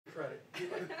He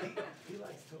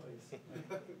likes toys.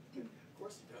 Of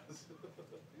course he does.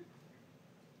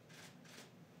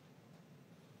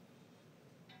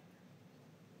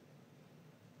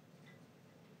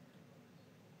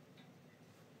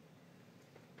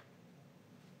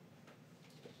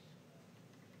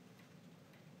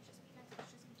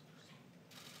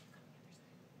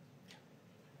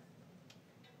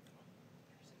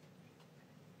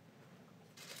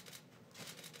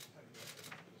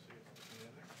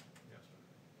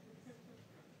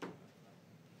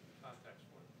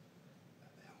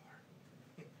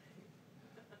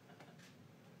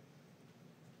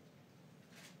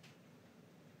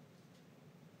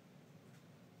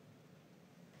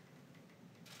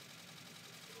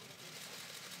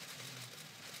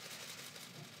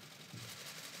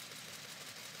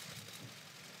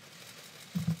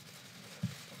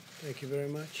 Thank you very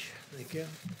much. Thank you.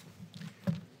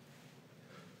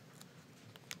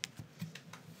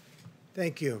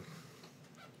 Thank you.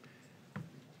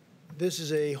 This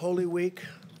is a holy week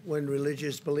when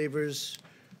religious believers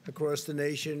across the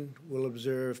nation will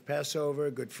observe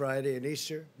Passover, Good Friday, and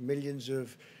Easter. Millions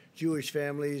of Jewish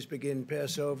families begin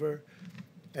Passover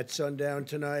at sundown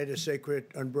tonight, a sacred,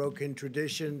 unbroken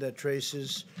tradition that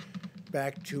traces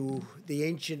back to the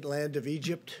ancient land of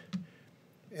Egypt.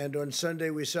 And on Sunday,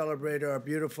 we celebrate our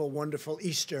beautiful, wonderful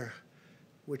Easter,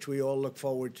 which we all look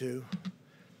forward to.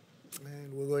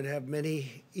 And we're going to have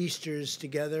many Easters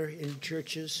together in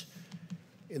churches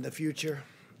in the future.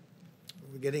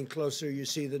 We're getting closer. You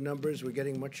see the numbers. We're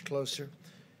getting much closer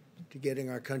to getting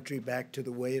our country back to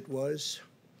the way it was.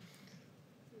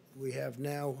 We have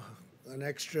now an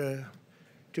extra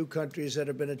 2 countries that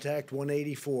have been attacked,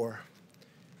 184.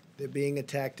 They're being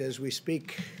attacked as we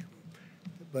speak.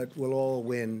 But we'll all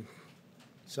win.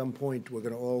 At some point, we're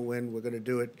going to all win. We're going to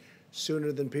do it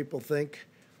sooner than people think.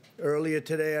 Earlier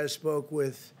today, I spoke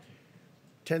with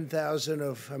 10,000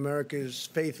 of America's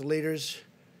faith leaders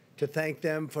to thank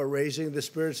them for raising the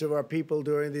spirits of our people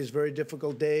during these very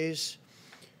difficult days.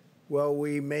 While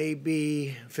we may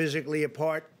be physically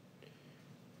apart,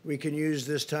 we can use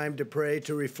this time to pray,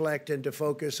 to reflect, and to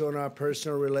focus on our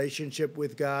personal relationship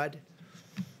with God.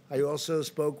 I also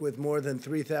spoke with more than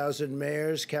 3,000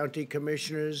 mayors, county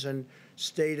commissioners, and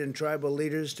state and tribal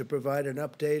leaders to provide an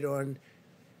update on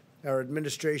our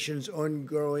administration's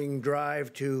ongoing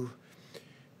drive to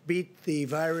beat the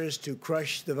virus, to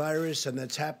crush the virus, and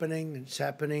that's happening. It's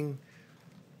happening,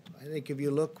 I think, if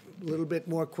you look a little bit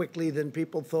more quickly than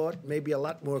people thought, maybe a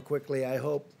lot more quickly, I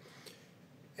hope.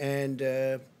 And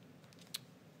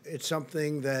it's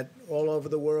something that all over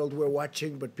the world we're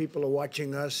watching, but people are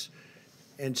watching us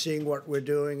and seeing what we're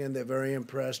doing, and they're very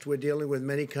impressed. We're dealing with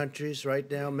many countries right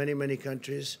now, many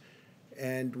countries,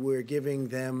 and we're giving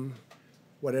them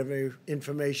whatever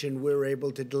information we're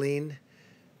able to glean.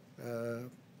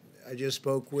 I just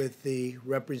spoke with the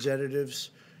representatives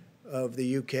of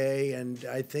the UK, and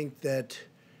I think that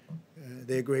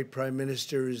their great prime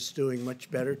minister is doing much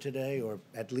better today, or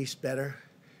at least better.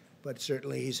 But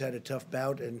certainly he's had a tough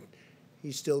bout, and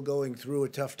he's still going through a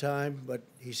tough time, but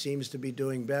he seems to be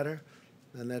doing better.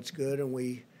 And that's good, and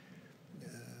we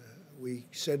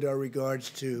send our regards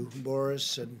to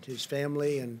Boris and his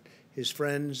family and his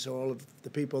friends, all of the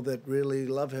people that really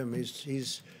love him.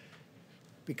 He's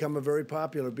become a very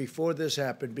popular, before this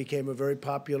happened, became a very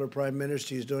popular prime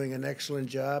minister. He's doing an excellent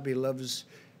job. He loves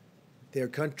their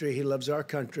country. He loves our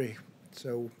country.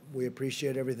 So we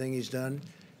appreciate everything he's done,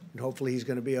 and hopefully he's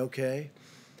going to be okay.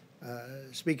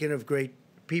 Speaking of great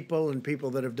people and people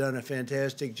that have done a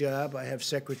fantastic job, I have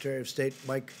Secretary of State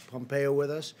Mike Pompeo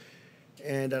with us,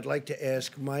 and I'd like to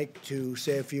ask Mike to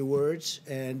say a few words,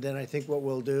 and then I think what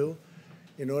we'll do,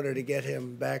 in order to get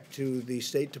him back to the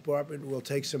State Department, we'll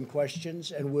take some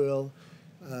questions, and we'll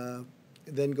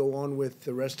then go on with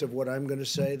the rest of what I'm going to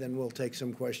say. Then we'll take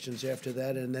some questions after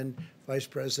that, and then Vice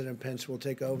President Pence will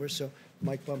take over. So,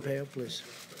 Mike Pompeo, please.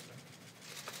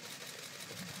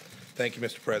 Thank you,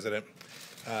 Mr. President.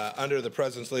 Under the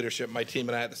President's leadership, my team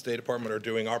and I at the State Department are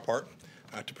doing our part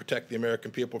to protect the American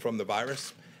people from the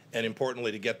virus, and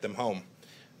importantly, to get them home.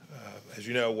 As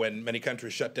you know, when many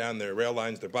countries shut down their rail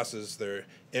lines, their buses, their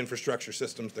infrastructure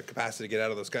systems, the capacity to get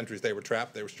out of those countries, they were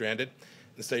trapped, they were stranded.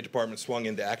 The State Department swung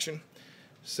into action.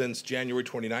 Since January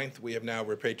 29th, we have now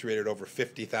repatriated over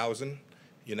 50,000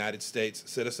 United States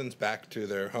citizens back to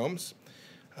their homes.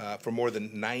 From more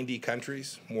than 90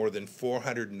 countries, more than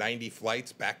 490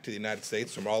 flights back to the United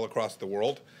States from all across the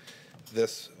world.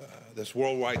 This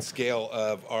worldwide scale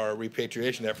of our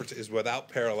repatriation efforts is without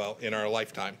parallel in our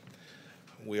lifetime.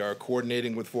 We are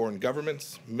coordinating with foreign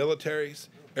governments, militaries,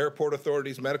 airport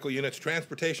authorities, medical units,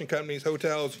 transportation companies,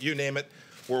 hotels, you name it.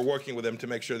 we're working with them to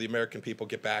make sure the American people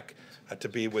get back to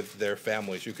be with their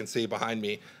families. You can see behind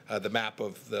me the map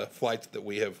of the flights that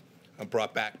we have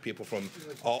brought back people from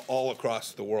all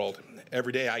across the world.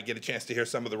 Every day I get a chance to hear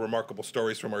some of the remarkable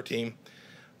stories from our team.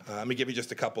 Let me give you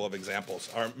just a couple of examples.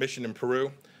 Our mission in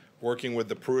Peru, working with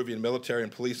the Peruvian military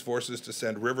and police forces to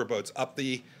send riverboats up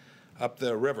the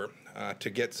river to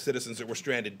get citizens that were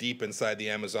stranded deep inside the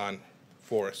Amazon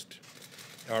forest.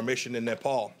 Our mission in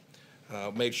Nepal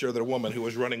made sure that a woman who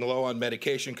was running low on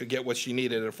medication could get what she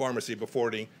needed at a pharmacy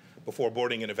before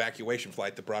boarding an evacuation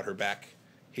flight that brought her back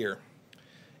here.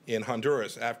 In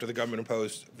Honduras, after the government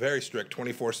imposed very strict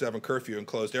 24/7 curfew and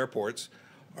closed airports,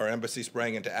 our embassy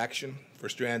sprang into action for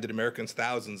stranded Americans,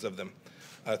 thousands of them.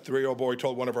 A 3-year-old boy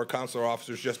told one of our consular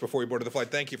officers just before he boarded the flight,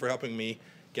 "Thank you for helping me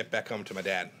get back home to my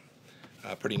dad."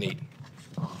 Pretty neat.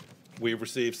 We've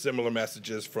received similar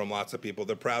messages from lots of people.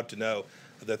 They're proud to know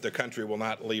that their country will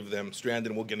not leave them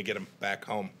stranded and we're going to get them back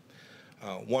home.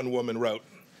 One woman wrote,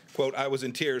 quote, "I was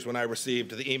in tears when I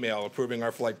received the email approving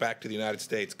our flight back to the United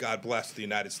States. God bless the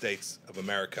United States of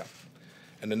America."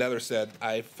 And another said,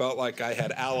 "I felt like I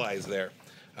had allies there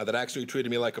that actually treated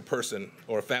me like a person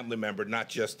or a family member, not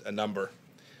just a number."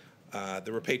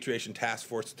 The Repatriation Task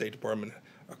Force, State Department,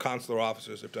 our consular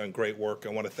officers have done great work. I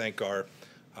want to thank our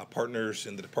partners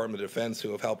in the Department of Defense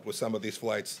who have helped with some of these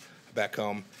flights back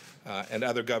home, and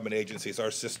other government agencies,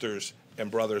 our sisters and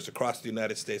brothers across the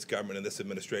United States government and this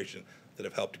administration that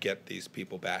have helped get these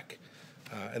people back.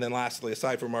 And then lastly,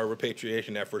 aside from our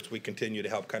repatriation efforts, we continue to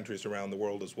help countries around the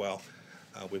world as well.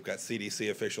 We've got CDC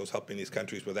officials helping these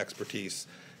countries with expertise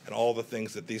and all the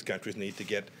things that these countries need to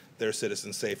get their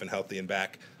citizens safe and healthy and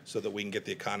back so that we can get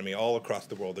the economy all across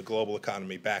the world, the global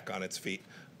economy, back on its feet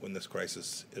when this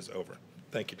crisis is over.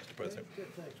 Thank you, Mr. President.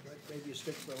 Good, thanks, Mike. Maybe you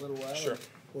stick for a little while. Sure. And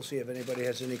we'll see if anybody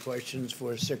has any questions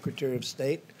for Secretary of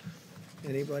State.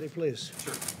 Anybody, please?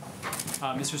 Sure.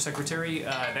 Mr. Secretary,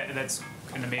 that's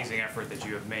an amazing effort that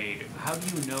you have made. How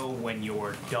do you know when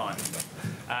you're done?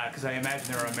 Because I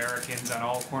imagine there are Americans on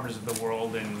all corners of the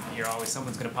world, and you're always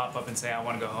someone's going to pop up and say, "I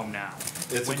want to go home now."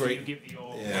 It's when a great. do you give the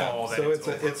old Yeah. call that So it's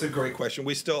over? it's a great question.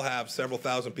 We still have several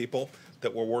thousand people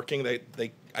that we're working.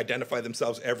 They identify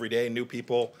themselves every day. New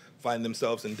people find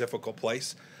themselves in a difficult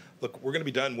place. Look, we're going to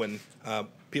be done when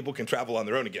people can travel on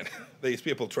their own again. These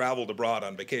people traveled abroad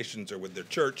on vacations or with their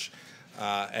church,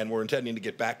 and we're intending to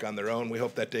get back on their own. We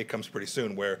hope that day comes pretty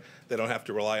soon where they don't have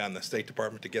to rely on the State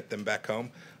Department to get them back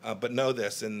home. But know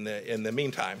this, in the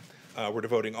meantime, we're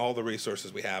devoting all the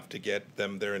resources we have to get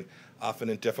them. They're often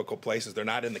in difficult places. They're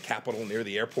not in the capital near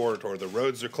the airport, or the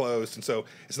roads are closed. And so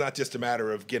it's not just a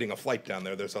matter of getting a flight down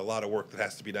there. There's a lot of work that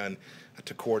has to be done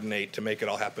to coordinate, to make it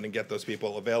all happen and get those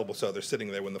people available so they're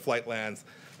sitting there when the flight lands,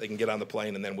 they can get on the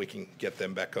plane, and then we can get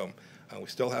them back home. We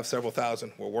still have several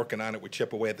thousand. We're working on it. We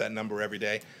chip away at that number every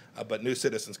day. But new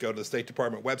citizens go to the State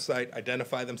Department website,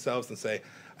 identify themselves, and say,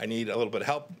 "I need a little bit of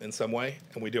help in some way,"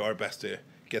 and we do our best to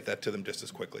get that to them just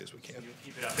as quickly as we can. You'll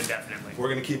keep it up indefinitely. We're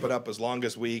going to keep it up as long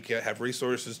as we have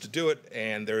resources to do it,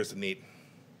 and there is a need.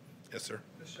 Yes, sir.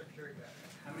 Mr. Secretary,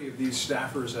 how many of these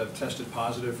staffers have tested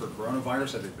positive for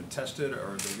coronavirus? Have they been tested,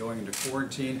 or are they going into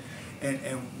quarantine?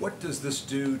 And what does this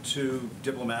do to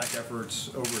diplomatic efforts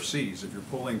overseas? If you're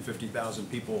pulling 50,000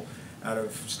 people out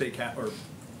of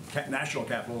national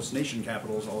capitals, nation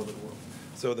capitals all over the world.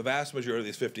 So the vast majority of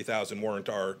these 50,000 weren't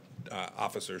our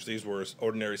officers. These were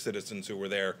ordinary citizens who were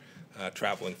there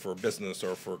traveling for business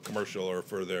or for commercial or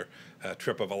for their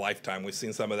trip of a lifetime. We've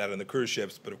seen some of that in the cruise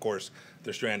ships, but of course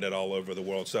they're stranded all over the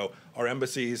world. So our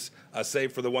embassies,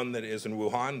 save for the one that is in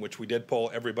Wuhan, which we did pull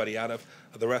everybody out of,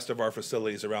 the rest of our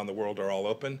facilities around the world are all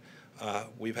open.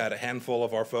 We've had a handful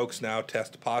of our folks now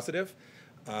test positive.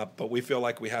 But we feel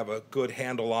like we have a good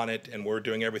handle on it, and we're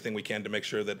doing everything we can to make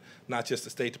sure that not just the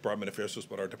State Department officials,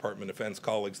 but our Department of Defense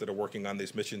colleagues that are working on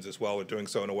these missions as well are doing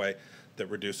so in a way that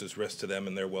reduces risk to them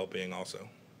and their well-being also.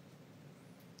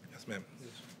 Yes, ma'am.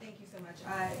 Thank you so much.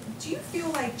 Do you feel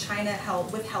like China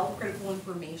withheld critical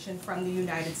information from the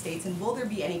United States, and will there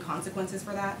be any consequences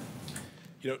for that?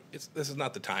 You know, this is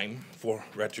not the time for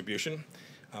retribution,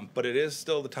 but it is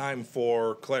still the time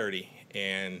for clarity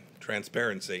and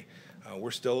transparency.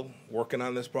 We're still working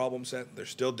on this problem set. There's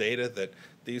still data that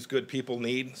these good people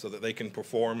need so that they can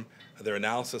perform their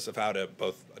analysis of how to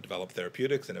both develop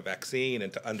therapeutics and a vaccine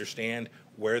and to understand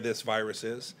where this virus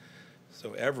is.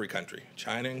 So every country,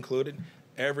 China included,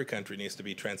 every country needs to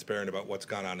be transparent about what's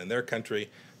gone on in their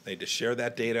country. They need to share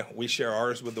that data. We share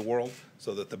ours with the world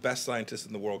so that the best scientists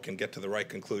in the world can get to the right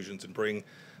conclusions and bring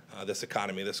this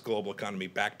economy, this global economy,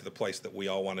 back to the place that we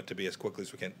all want it to be as quickly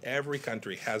as we can. Every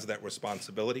country has that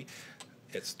responsibility.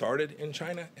 It started in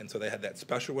China, and so they had that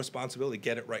special responsibility to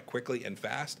get it right quickly and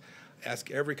fast.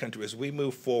 Ask every country as we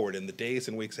move forward in the days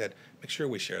and weeks ahead, make sure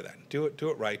we share that. Do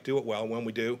it right, do it well. When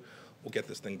we do, we'll get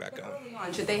this thing back But going. early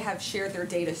on, should they have shared their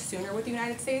data sooner with the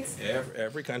United States?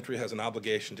 Every country has an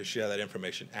obligation to share that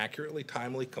information accurately,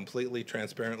 timely, completely,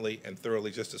 transparently, and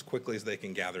thoroughly, just as quickly as they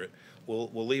can gather it. We'll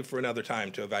leave for another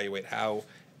time to evaluate how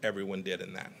everyone did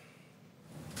in that.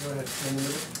 Go ahead,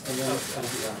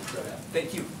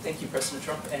 Thank you, President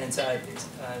Trump.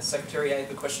 And Secretary, I have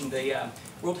a question. The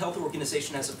World Health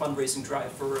Organization has a fundraising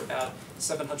drive for about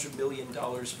 $700 million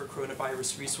for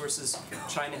coronavirus resources.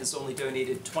 China has only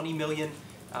donated $20 million.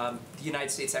 The United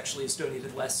States actually has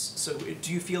donated less. So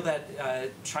do you feel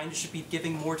that China should be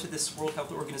giving more to this World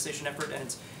Health Organization effort?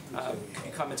 And could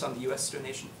you comment on the U.S.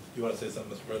 donation? You want to say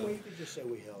something, Mr. Well, President? you could just say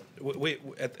we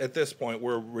helped. At this point,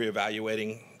 we're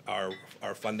reevaluating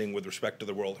our funding with respect to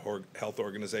the World Health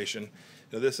Organization.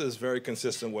 Now, this is very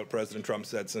consistent with what President Trump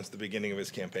said since the beginning of his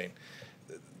campaign.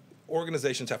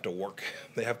 Organizations have to work.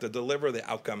 They have to deliver the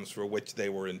outcomes for which they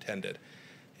were intended.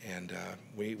 And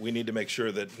we need to make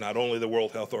sure that not only the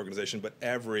World Health Organization, but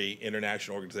every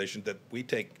international organization, that we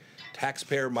take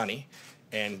taxpayer money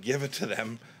and give it to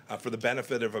them for the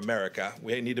benefit of America.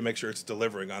 We need to make sure it's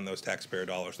delivering on those taxpayer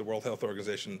dollars. The World Health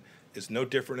Organization is no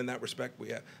different in that respect.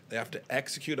 They have to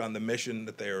execute on the mission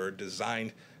that they are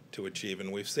designed to achieve. And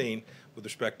we've seen, with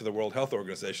respect to the World Health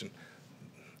Organization,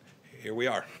 here we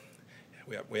are.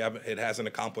 It hasn't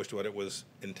accomplished what it was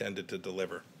intended to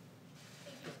deliver.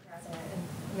 President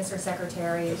and Mr.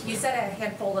 Secretary, you said a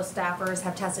handful of staffers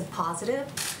have tested positive.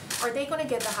 Are they going to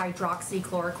get the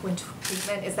hydroxychloroquine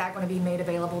treatment? Is that going to be made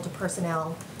available to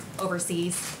personnel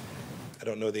overseas? I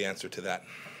don't know the answer to that.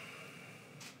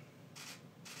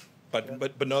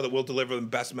 But know that we'll deliver the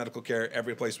best medical care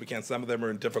every place we can. Some of them are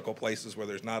in difficult places where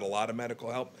there's not a lot of medical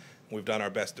help. We've done our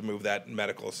best to move that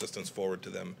medical assistance forward to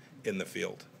them in the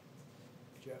field.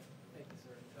 Jeff? Thank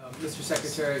you, sir. Mr.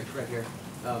 Secretary, right here,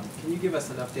 can you give us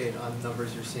an update on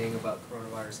numbers you're seeing about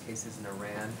coronavirus cases in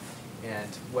Iran, and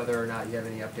whether or not you have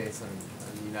any updates on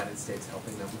the United States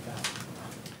helping them with that?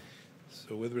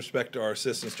 So with respect to our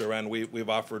assistance to Iran, we've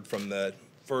offered from the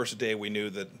first day we knew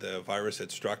that the virus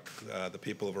had struck the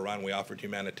people of Iran, we offered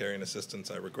humanitarian assistance.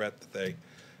 I regret that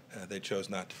they chose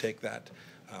not to take that.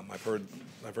 I've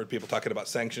heard people talking about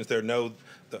sanctions. The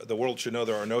world should know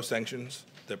there are no sanctions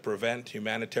that prevent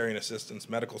humanitarian assistance,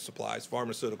 medical supplies,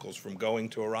 pharmaceuticals from going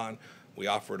to Iran. We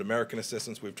offered American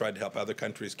assistance. We've tried to help other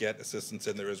countries get assistance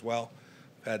in there as well.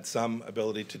 We've had some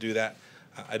ability to do that.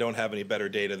 I don't have any better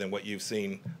data than what you've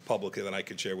seen publicly than I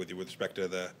could share with you with respect to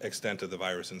the extent of the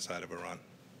virus inside of Iran.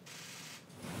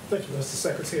 Thank you, Mr.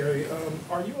 Secretary.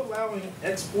 Are you allowing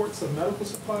exports of medical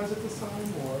supplies at this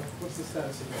time, or what's the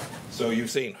status of that? So you've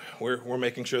seen, we're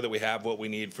making sure that we have what we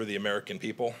need for the American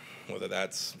people, whether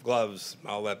that's gloves.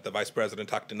 I'll let the Vice President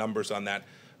talk to numbers on that.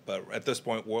 But at this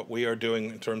point, what we are doing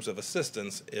in terms of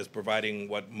assistance is providing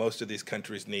what most of these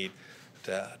countries need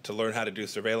to learn how to do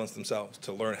surveillance themselves,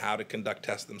 to learn how to conduct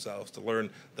tests themselves, to learn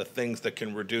the things that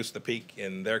can reduce the peak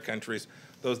in their countries.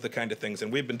 Those are the kind of things.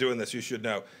 And we've been doing this, you should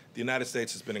know. The United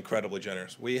States has been incredibly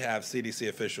generous. We have CDC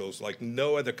officials like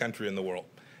no other country in the world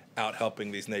out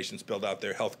helping these nations build out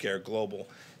their healthcare, global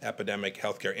epidemic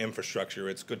healthcare infrastructure.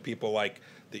 It's good people like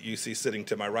that you see sitting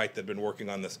to my right that have been working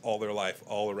on this all their life,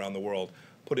 all around the world,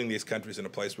 putting these countries in a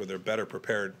place where they're better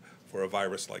prepared for a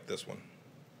virus like this one.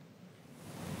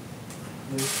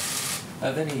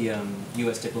 Have any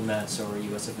U.S. diplomats or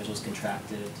U.S. officials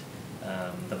contracted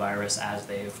the virus as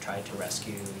they've tried to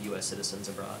rescue U.S. citizens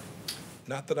abroad?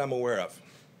 Not that I'm aware of.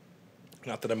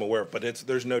 Not that I'm aware of, but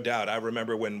there's no doubt. I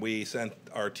remember when we sent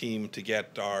our team to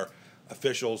get our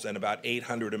officials and about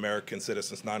 800 American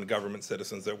citizens, non-government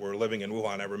citizens that were living in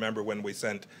Wuhan. I remember when we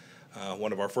sent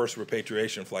one of our first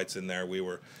repatriation flights in there, we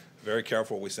were very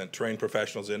careful. We sent trained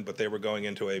professionals in, but they were going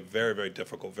into a very, very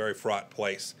difficult, very fraught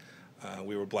place.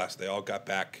 We were blessed. They all got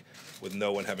back with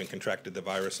no one having contracted the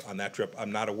virus on that trip.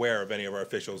 I'm not aware of any of our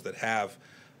officials that have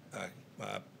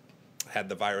had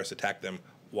the virus attack them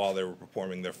while they were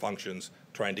performing their functions,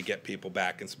 trying to get people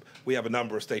back. And we have a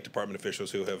number of State Department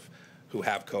officials who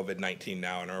have COVID-19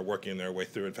 now and are working their way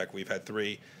through. In fact, we've had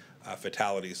 3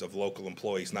 fatalities of local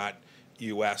employees, not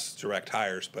U.S. direct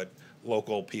hires, but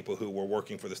local people who were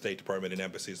working for the State Department and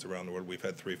embassies around the world. We've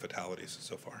had 3 fatalities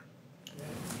so far.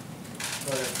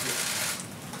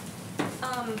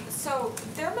 So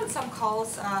there have been some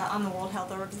calls on the World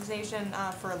Health Organization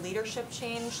for a leadership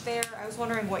change there. I was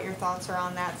wondering what your thoughts are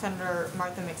on that. Senator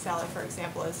Martha McSally, for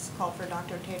example, has called for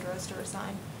Dr. Tedros to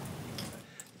resign.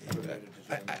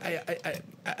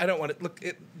 I don't want to look.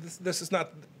 This is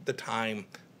not the time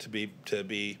to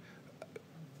be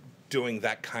doing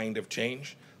that kind of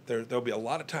change, there'll be a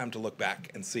lot of time to look back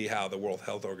and see how the World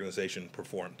Health Organization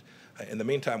performed. In the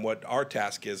meantime, what our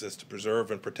task is to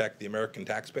preserve and protect the American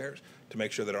taxpayers, to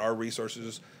make sure that our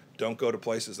resources don't go to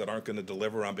places that aren't going to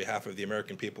deliver on behalf of the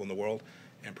American people in the world,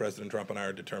 and President Trump and I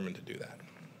are determined to do that.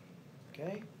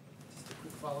 Okay, Just a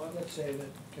quick follow-up. let's save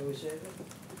it. Can we save it?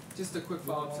 Just a quick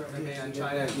follow-up, sir, if I may, on He's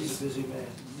China. a busy man.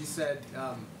 You said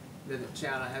that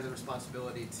China has a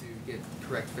responsibility to get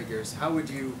correct figures. How would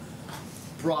you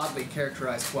broadly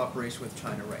characterize cooperation with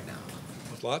China right now?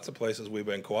 With lots of places we've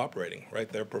been cooperating, right?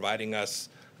 They're providing us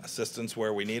assistance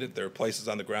where we need it. There are places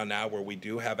on the ground now where we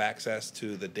do have access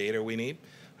to the data we need,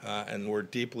 and we're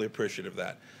deeply appreciative of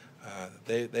that.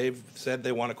 They've said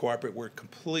they want to cooperate. We're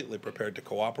completely prepared to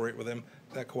cooperate with them.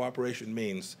 That cooperation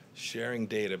means sharing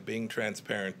data, being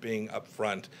transparent, being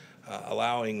upfront,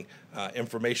 allowing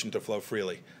information to flow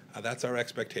freely. That's our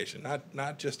expectation,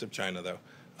 not just of China, though,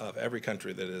 of every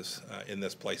country that is in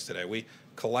this place today. We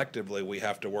collectively, we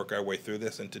have to work our way through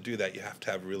this, and to do that, you have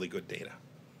to have really good data.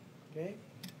 Okay?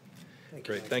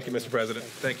 Great. Thank you, Mr. President.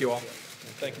 Thank you all.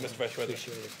 Thank you, Mr. Vice President.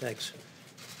 Appreciate it. Thanks.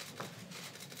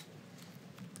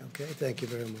 Okay, thank you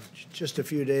very much. Just a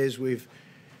few days, we've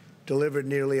delivered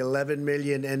nearly 11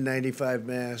 million N95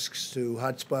 masks to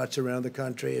hotspots around the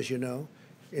country, as you know,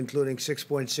 including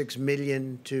 6.6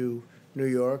 million to New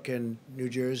York and New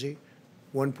Jersey,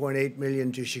 1.8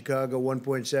 million to Chicago,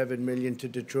 1.7 million to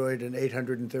Detroit, and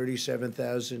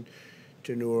 837,000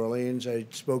 to New Orleans. I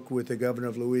spoke with the governor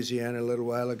of Louisiana a little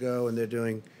while ago, and they're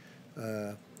doing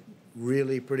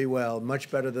really pretty well,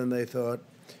 much better than they thought.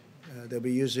 They'll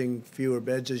be using fewer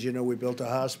beds. As you know, we built a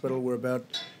hospital. We're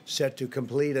about set to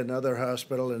complete another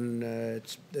hospital, and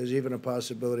there's even a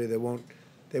possibility they won't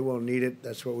need it.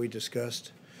 That's what we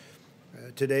discussed.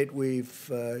 To date,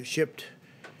 we've shipped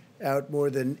out more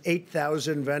than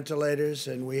 8,000 ventilators,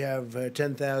 and we have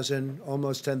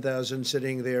almost 10,000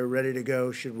 sitting there ready to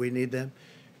go should we need them,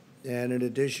 and an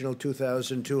additional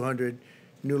 2,200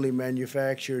 newly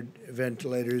manufactured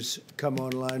ventilators come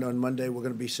online on Monday. We're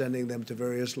going to be sending them to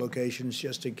various locations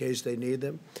just in case they need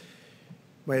them.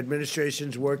 My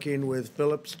administration's working with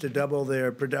Philips to double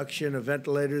their production of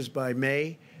ventilators by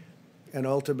May and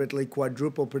ultimately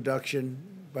quadruple production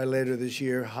by later this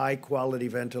year, high-quality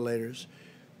ventilators.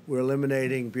 We're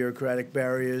eliminating bureaucratic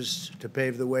barriers to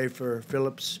pave the way for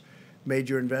Philips'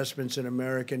 major investments in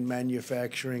American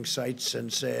manufacturing sites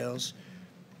and sales.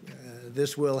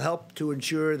 This will help to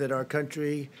ensure that our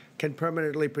country can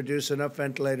permanently produce enough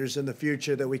ventilators in the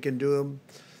future that we can do them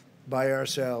by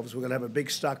ourselves. We're going to have a big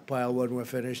stockpile when we're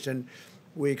finished, and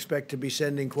we expect to be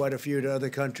sending quite a few to other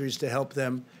countries to help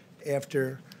them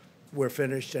after we're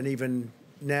finished. And even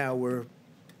now, a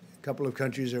couple of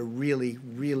countries are really,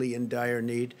 really in dire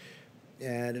need,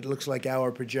 and it looks like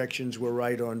our projections were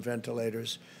right on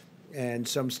ventilators. And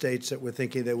some states that were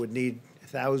thinking they would need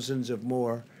thousands of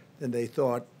more than they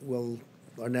thought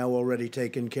are now already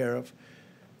taken care of,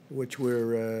 which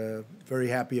we're very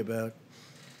happy about.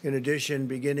 In addition,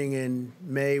 beginning in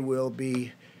May, we'll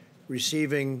be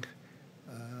receiving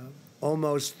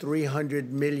almost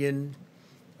 300 million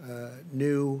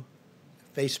new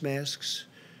face masks.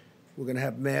 We're going to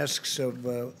have masks of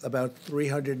about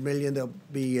 300 million. They'll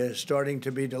be starting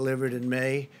to be delivered in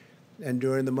May and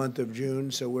during the month of June.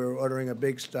 So we're ordering a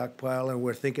big stockpile, and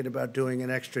we're thinking about doing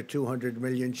an extra 200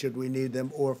 million should we need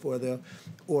them, or for the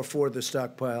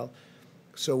stockpile.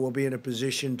 So we'll be in a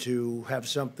position to have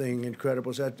something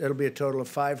incredible. So that'll be a total of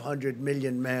 500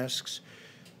 million masks.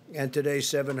 And today,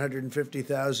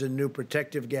 750,000 new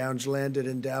protective gowns landed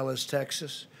in Dallas,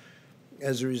 Texas,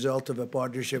 as a result of a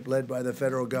partnership led by the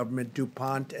federal government,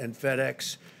 DuPont, and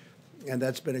FedEx. And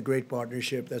that's been a great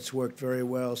partnership. That's worked very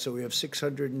well. So we have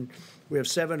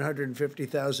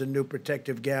 750,000 new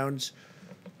protective gowns,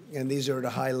 and these are at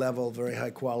a high level, very high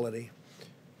quality.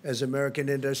 As American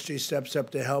industry steps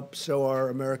up to help, so are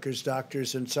America's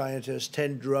doctors and scientists.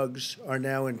 10 drugs are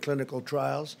now in clinical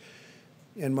trials,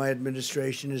 and my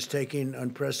administration is taking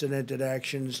unprecedented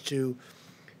actions to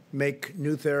make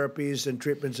new therapies and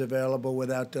treatments available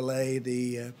without delay.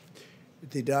 The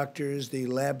doctors, the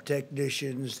lab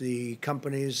technicians, the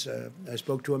companies, I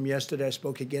spoke to them yesterday, I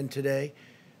spoke again today.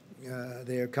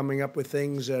 They are coming up with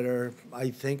things that are,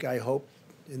 I hope,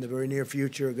 in the very near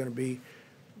future are going to be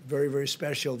very, very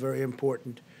special, very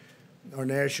important. Our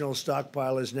national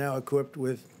stockpile is now equipped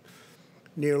with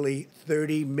nearly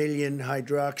 30 million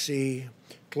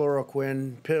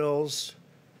hydroxychloroquine pills.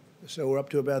 So we're up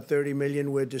to about 30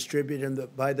 million. We're distributing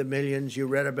by the millions. You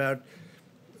read about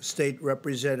State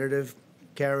Representative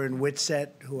Karen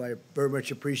Whitsett, who I very much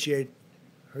appreciate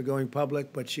her going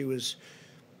public, but she was,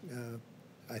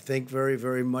 I think, very,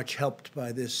 very much helped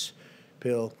by this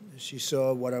pill. She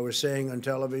saw what I was saying on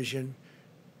television.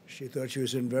 She thought she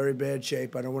was in very bad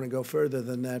shape. I don't want to go further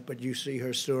than that, but you see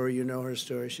her story, you know her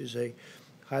story. She's a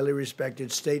highly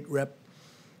respected state rep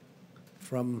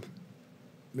from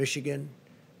Michigan,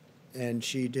 and I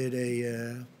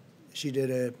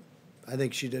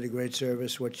think she did a great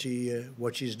service, what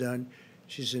she's done.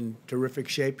 She's in terrific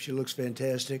shape. She looks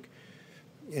fantastic,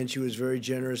 and she was very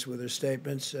generous with her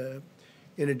statements.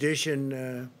 In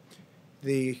addition,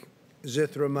 the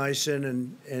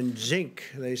zithromycin and zinc,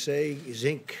 they say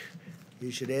zinc.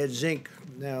 You should add zinc.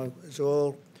 Now, it's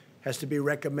all has to be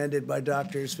recommended by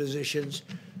doctors, physicians,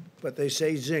 but they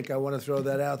say zinc. I want to throw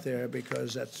that out there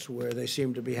because that's where they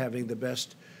seem to be having the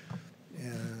best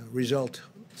result.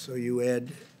 So you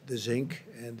add the zinc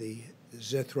and the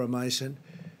zithromycin,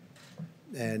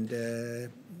 and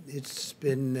it's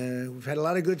been, we've had a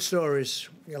lot of good stories,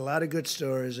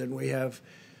 and we have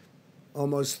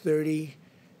almost 30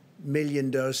 million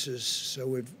doses, so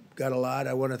we've got a lot.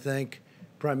 I want to thank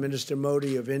Prime Minister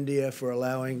Modi of India for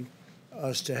allowing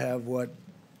us to have what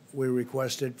we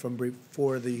requested from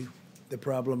before the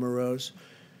problem arose,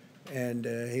 and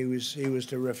he was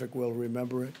terrific. We'll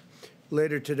remember it.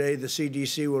 Later today, the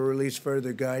CDC will release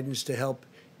further guidance to help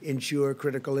ensure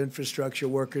critical infrastructure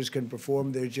workers can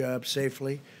perform their jobs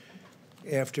safely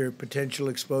after potential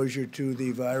exposure to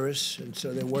the virus, and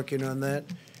so they're working on that.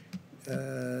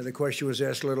 The question was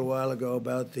asked a little while ago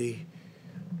about the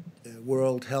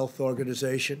World Health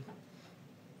Organization,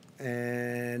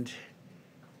 and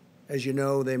as you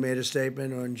know, they made a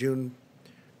statement on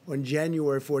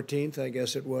January 14th, I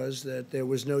guess it was, that there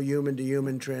was no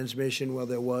human-to-human transmission. Well,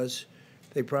 there was.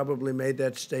 They probably made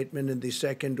that statement in the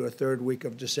second or third week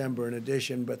of December in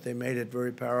addition, but they made it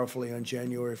very powerfully on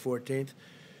January 14th.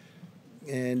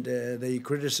 And they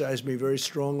criticized me very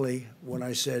strongly when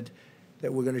I said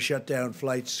that we're going to shut down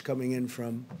flights coming in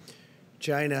from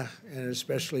China, and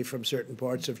especially from certain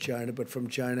parts of China, but from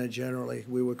China generally.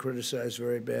 We were criticized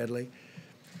very badly.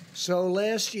 So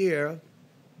last year,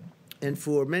 and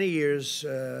for many years,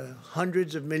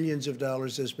 hundreds of millions of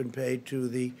dollars has been paid to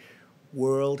the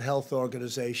World Health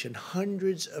Organization,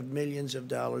 hundreds of millions of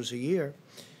dollars a year.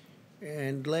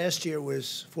 And last year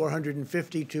was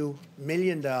 $452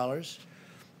 million,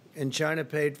 and China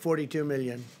paid $42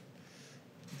 million.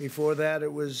 Before that,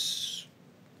 it was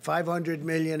 $500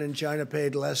 million, and China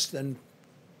paid less than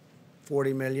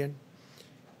 $40 million.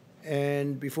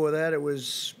 And before that, it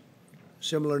was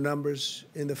similar numbers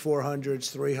in the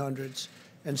 400s, 300s,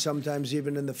 and sometimes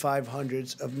even in the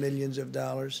 500s of millions of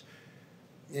dollars.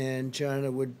 And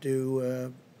China would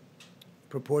do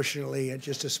proportionally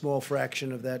just a small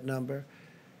fraction of that number.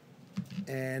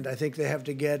 And I think they have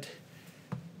to get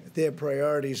their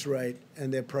priorities right.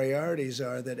 And their priorities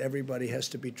are that everybody has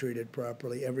to be treated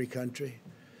properly, every country.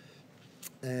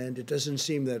 And it doesn't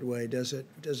seem that way, does it?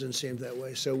 It doesn't seem that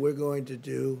way. So we're going to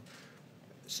do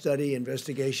study,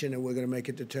 investigation, and we're going to make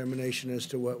a determination as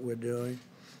to what we're doing.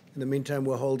 In the meantime,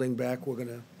 we're holding back.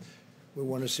 We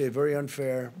want to say very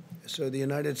unfair. So the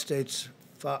United States,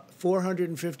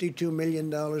 $452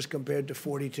 million compared to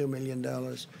 $42 million.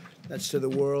 That's to the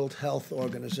World Health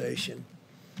Organization.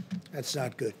 That's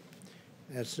not good.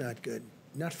 That's not good.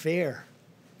 Not fair.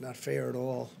 Not fair at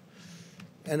all.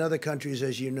 And other countries,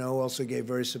 as you know, also gave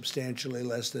very substantially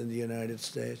less than the United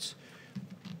States.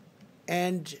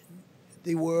 And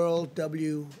the World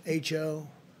WHO,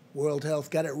 World Health,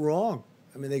 got it wrong.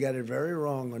 I mean, they got it very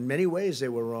wrong. In many ways, they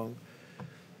were wrong.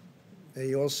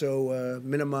 They also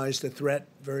minimized the threat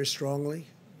very strongly,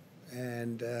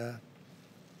 and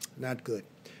not good.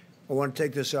 I want to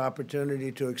take this opportunity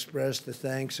to express the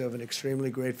thanks of an extremely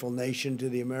grateful nation to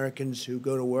the Americans who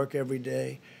go to work every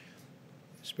day,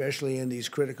 especially in these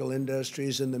critical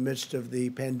industries in the midst of the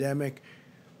pandemic,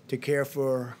 to care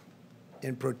for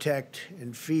and protect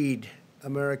and feed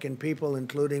American people,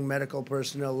 including medical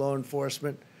personnel, law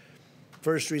enforcement,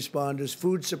 first responders,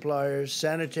 food suppliers,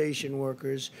 sanitation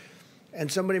workers. And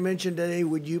somebody mentioned today,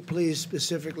 would you please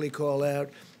specifically call out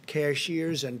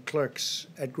cashiers and clerks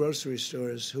at grocery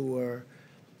stores who are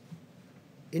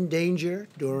in danger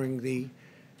during the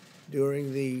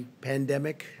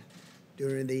pandemic,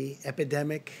 during the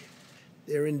epidemic.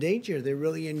 They're in danger. They're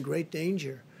really in great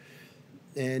danger.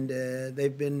 And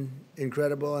they've been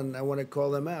incredible, and I want to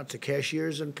call them out, to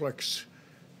cashiers and clerks.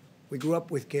 We grew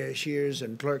up with cashiers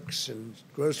and clerks and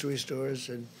grocery stores,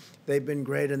 and they've been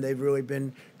great, and they've really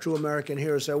been true American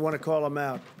heroes. So I want to call them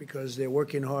out because they're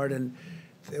working hard, and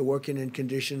they're working in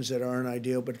conditions that aren't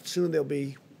ideal, but soon they'll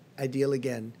be ideal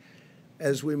again.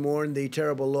 As we mourn the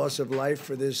terrible loss of life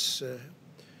for this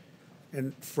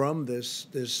and from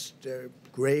this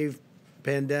grave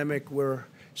pandemic, we're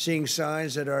seeing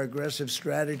signs that our aggressive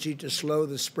strategy to slow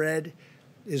the spread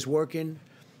is working.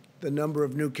 The number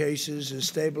of new cases is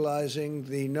stabilizing.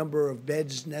 The number of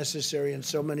beds necessary in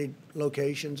so many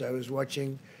locations. I was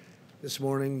watching this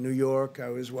morning New York. I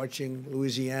was watching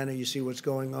Louisiana. You see what's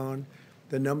going on.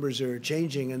 The numbers are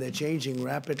changing, and they're changing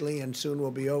rapidly, and soon we'll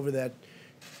be over that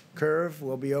curve.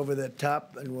 We'll be over that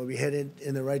top, and we'll be headed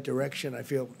in the right direction. I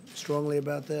feel strongly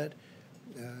about that.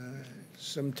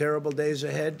 Some terrible days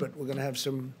ahead, but we're going to have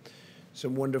some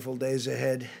wonderful days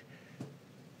ahead.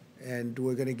 And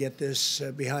we're going to get this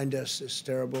behind us, this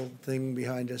terrible thing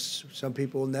behind us. Some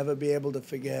people will never be able to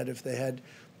forget if they had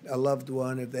a loved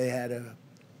one, if they had a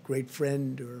great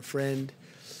friend or a friend.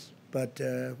 But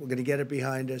we're going to get it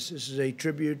behind us. This is a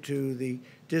tribute to the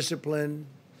discipline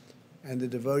and the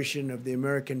devotion of the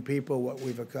American people, what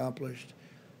we've accomplished.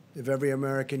 If every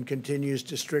American continues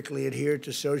to strictly adhere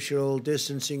to social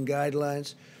distancing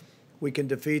guidelines, we can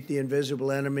defeat the invisible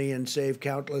enemy and save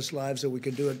countless lives, so we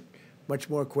can do it much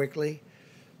more quickly.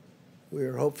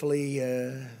 We're hopefully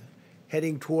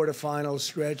heading toward a final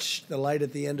stretch, the light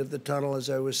at the end of the tunnel, as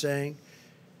I was saying.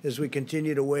 As we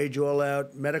continue to wage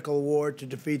all-out medical war to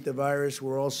defeat the virus,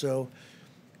 we're also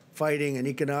fighting an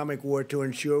economic war to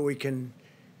ensure we can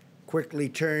quickly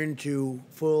turn to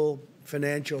full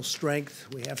financial strength.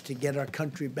 We have to get our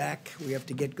country back. We have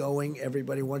to get going.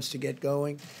 Everybody wants to get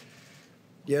going.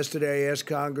 Yesterday, I asked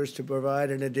Congress to provide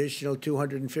an additional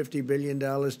 $250 billion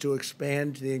to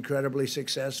expand the incredibly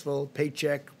successful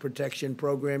Paycheck Protection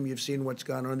Program. You've seen what's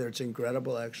gone on there. It's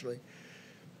incredible, actually,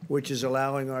 which is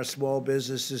allowing our small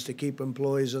businesses to keep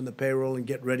employees on the payroll and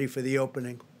get ready for the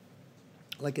opening.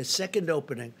 Like a second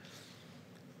opening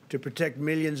to protect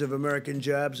millions of American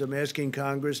jobs. I'm asking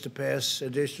Congress to pass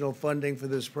additional funding for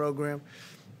this program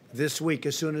this week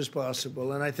as soon as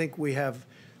possible. And I think we have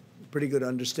pretty good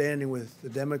understanding with the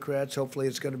Democrats. Hopefully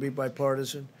it's going to be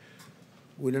bipartisan.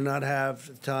 We do not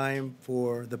have time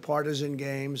for the partisan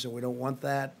games, and we don't want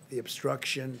that, the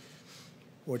obstruction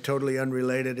or totally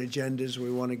unrelated agendas.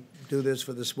 We want to do this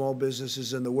for the small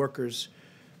businesses and the workers.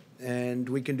 And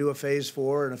we can do a phase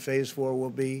 4, and a phase 4 will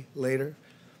be later.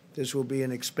 This will be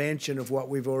an expansion of what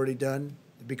we've already done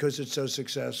because it's so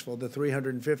successful. The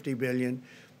 $350 billion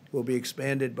will be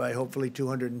expanded by hopefully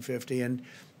 $250. And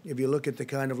if you look at the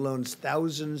kind of loans,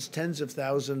 thousands, tens of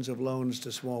thousands of loans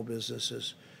to small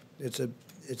businesses, it's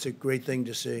a great thing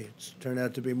to see. It's turned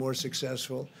out to be more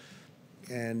successful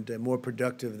and more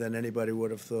productive than anybody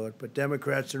would have thought. But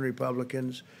Democrats and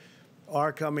Republicans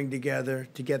are coming together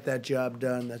to get that job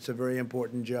done. That's a very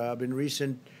important job. In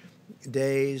recent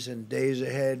days and days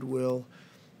ahead, we'll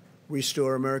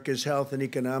restore America's health and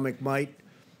economic might,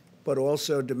 but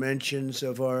also dimensions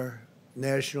of our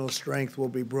national strength will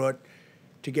be brought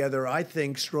together, I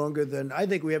think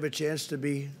we have a chance to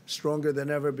be stronger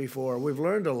than ever before. We've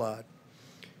learned a lot.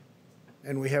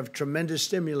 And we have tremendous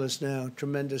stimulus now,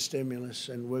 tremendous stimulus.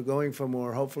 And we're going for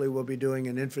more. Hopefully we'll be doing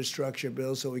an infrastructure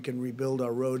bill so we can rebuild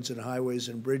our roads and highways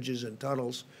and bridges and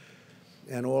tunnels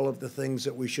and all of the things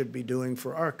that we should be doing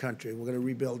for our country. We're going to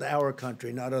rebuild our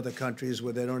country, not other countries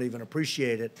where they don't even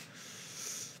appreciate it.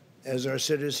 As our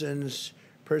citizens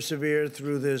persevere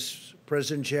through this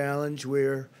present challenge,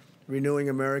 we're renewing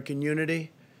American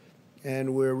unity,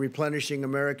 and we're replenishing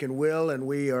American will, and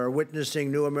we are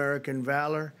witnessing new American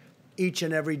valor each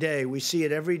and every day. We see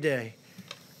it every day.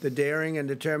 The daring and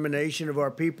determination of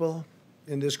our people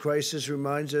in this crisis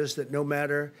reminds us that no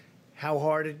matter how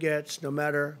hard it gets, no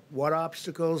matter what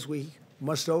obstacles we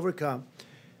must overcome,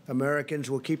 Americans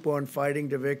will keep on fighting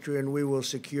to victory, and we will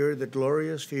secure the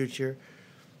glorious future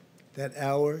that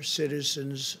our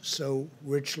citizens so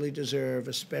richly deserve,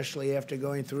 especially after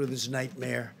going through this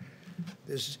nightmare,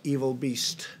 this evil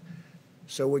beast.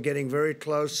 So we're getting very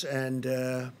close,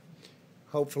 and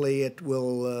hopefully it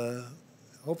will,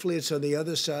 hopefully it's on the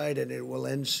other side and it will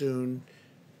end soon,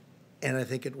 and I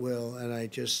think it will, and I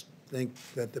just think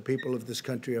that the people of this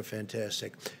country are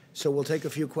fantastic. So we'll take a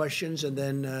few questions, and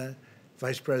then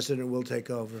Vice President will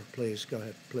take over. Please, go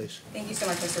ahead, please. Thank you so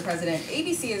much, Mr. President.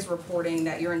 ABC is reporting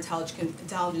that your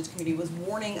intelligence committee was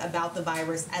warning about the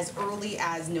virus as early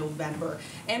as November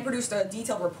and produced a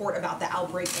detailed report about the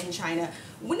outbreak in China.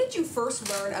 When did you first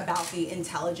learn about the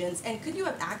intelligence, and could you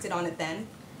have acted on it then?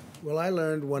 Well, I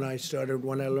learned when I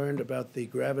learned about the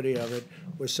gravity of it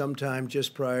was sometime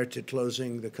just prior to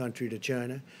closing the country to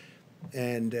China.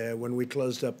 And when we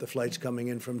closed up the flights coming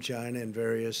in from China and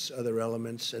various other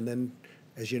elements, and then,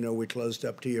 as you know, we closed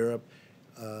up to Europe.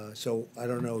 So I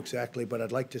don't know exactly, but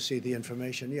I'd like to see the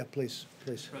information. Yeah, please,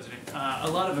 please. President,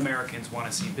 a lot of Americans want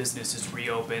to see businesses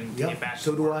reopen, Yeah, get back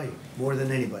so to do work. I, more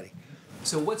than anybody.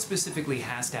 So what specifically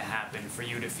has to happen for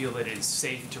you to feel that it is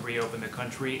safe to reopen the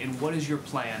country, and what is your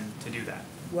plan to do that?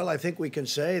 Well, I think we can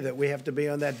say that we have to be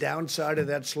on that downside of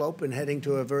that slope and heading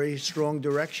to a very strong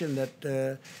direction that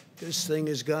this thing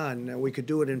is gone. Now, we could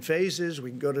do it in phases.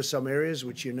 We can go to some areas,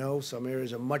 which you know, some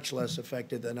areas are much less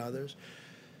affected than others.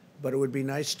 But it would be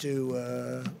nice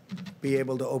to be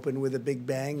able to open with a big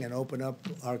bang and open up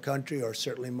our country, or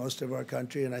certainly most of our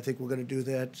country, and I think we're going to do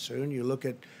that soon. You look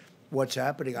at what's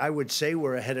happening. I would say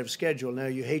we're ahead of schedule. Now,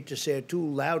 you hate to say it too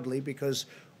loudly because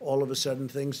all of a sudden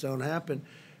things don't happen.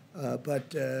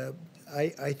 But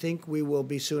I think we will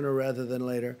be sooner rather than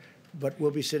later. But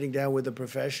we'll be sitting down with the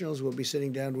professionals. We'll be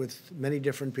sitting down with many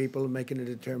different people and making a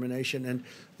determination. And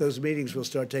those meetings will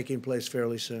start taking place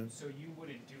fairly soon. So you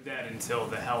wouldn't do that until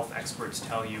the health experts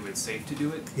tell you it's safe to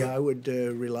do it? Yeah, I would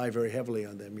rely very heavily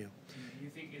on them, yeah. Do you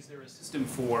think, is there a system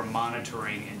for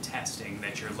monitoring and testing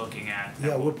that you're looking at? That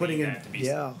Yeah, will we're putting lead in, that to be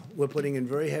yeah, we're putting in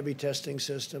very heavy testing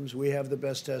systems. We have the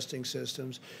best testing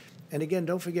systems. And again,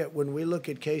 don't forget, when we look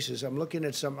at cases, I'm looking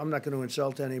at some, I'm not going to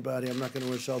insult anybody, I'm not going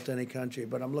to insult any country,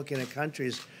 but I'm looking at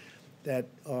countries that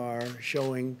are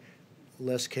showing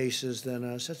less cases than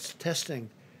us. That's testing.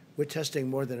 We're testing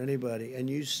more than anybody. And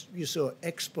you saw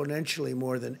exponentially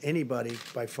more than anybody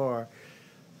by far.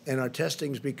 And our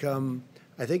testing's become,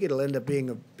 I think it'll end up being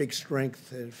a big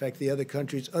strength. In fact, the other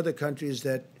countries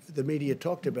that the media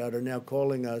talked about are now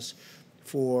calling us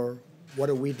for what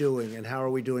are we doing and how are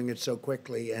we doing it so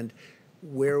quickly and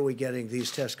where are we getting these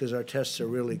tests, because our tests are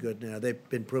really good now. They've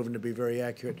been proven to be very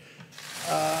accurate.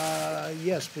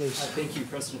 Yes, please. Thank you,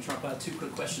 President Trump. Two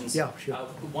quick questions. Yeah, sure.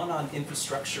 One on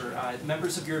infrastructure.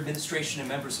 Members of your administration and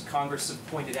members of Congress have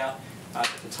pointed out that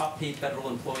the top paid federal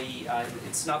employee,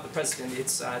 it's not the president,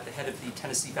 it's the head of the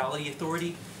Tennessee Valley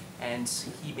Authority, and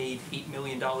he made $8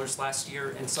 million last year.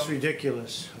 And It's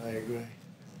ridiculous. I agree.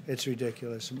 It's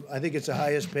ridiculous. I think it's the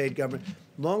highest paid government.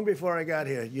 Long before I got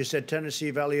here, you said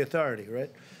Tennessee Valley Authority,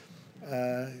 right?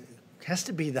 Has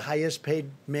to be the highest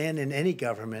paid man in any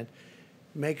government.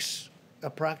 Makes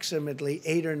approximately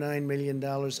 $8 or $9 million.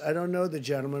 I don't know the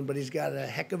gentleman, but he's got a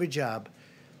heck of a job.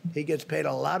 He gets paid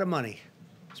a lot of money.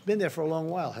 He's been there for a long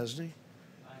while, hasn't he?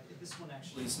 This one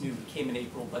actually is new. It came in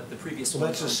April, but the previous Well, one.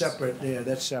 that's a separate. Yeah,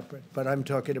 that's separate. But I'm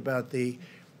talking about the.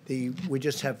 We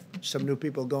just have some new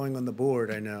people going on the board,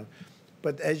 I know.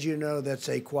 But as you know, that's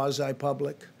a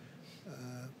quasi-public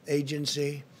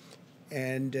agency.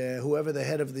 And whoever the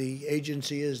head of the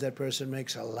agency is, that person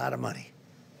makes a lot of money.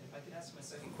 If I could ask my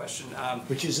second question.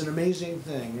 Which is an amazing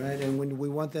thing, right? And when we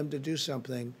want them to do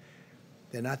something,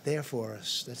 they're not there for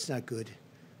us. That's not good.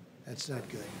 That's not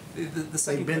good. The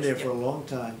second They've been there question, for a long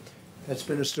time. That's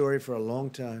been a story for a long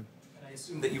time. I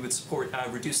assume that you would support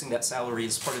reducing that salary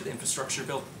as part of the infrastructure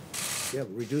bill. Yeah,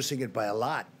 reducing it by a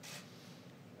lot.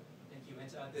 Thank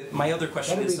you. And my other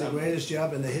question That'd be is. the greatest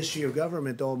job in the history of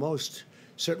government, almost.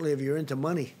 Certainly if you're into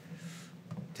money.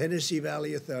 Tennessee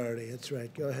Valley Authority, that's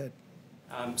right. Go ahead.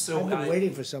 I've been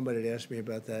waiting for somebody to ask me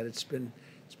about that. It's been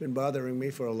bothering me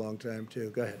for a long time, too.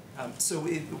 Go ahead.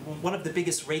 One of the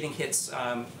biggest rating hits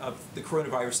of the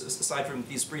coronavirus, aside from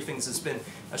these briefings, has been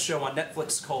a show on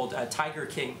Netflix called Tiger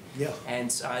King. Yeah. And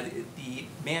the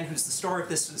man who's the star of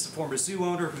this is a former zoo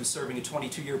owner who's serving a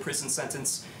 22-year prison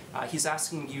sentence. He's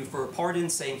asking you for a pardon,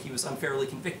 saying he was unfairly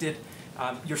convicted.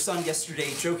 Your son yesterday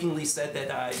jokingly said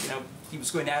that he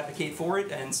was going to advocate for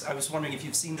it, and I was wondering if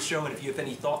you've seen the show and if you have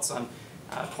any thoughts on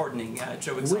pardoning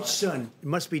Joe Exotic. Which son? It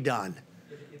must be Don.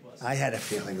 I had a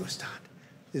feeling it was Don.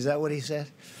 Is that what he said?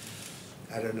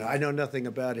 I don't know. I know nothing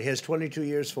about it. He has 22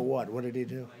 years for what? What did he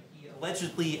do? He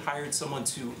allegedly hired someone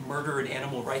to murder an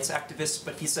animal rights activist,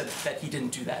 but he said that he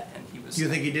didn't do that, and he was. Do you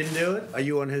think he didn't do it? Are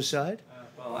you on his side?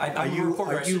 Well, I'm a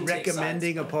reporter. Are you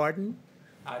recommending a pardon?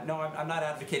 No, I'm not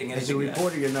advocating anything. As a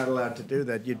reporter, you're not allowed to do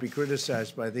that. You'd be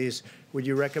criticized by these. Would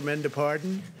you recommend a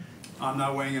pardon? I'm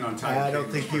not weighing in on Tiger King. I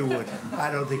don't think you would.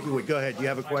 I don't think you would. Go ahead. You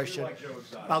have a question?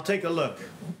 I'll take a look.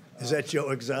 Is that Joe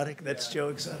Exotic? That's Joe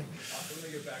Exotic. Let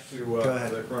me get back to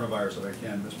the coronavirus if I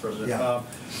can, Mr. President. Yeah.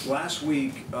 Last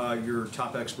week, your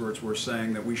top experts were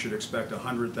saying that we should expect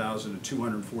 100,000 to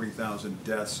 240,000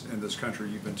 deaths in this country.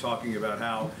 You've been talking about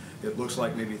how it looks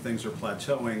like maybe things are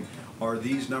plateauing. Are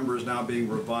these numbers now being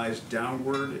revised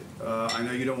downward? I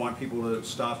know you don't want people to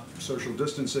stop social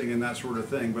distancing and that sort of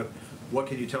thing, but what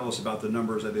can you tell us about the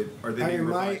numbers? Are they being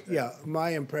revised? My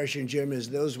impression, Jim,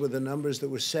 is those were the numbers that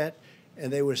were set,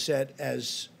 and they were set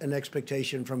as an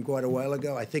expectation from quite a while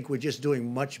ago. I think we're just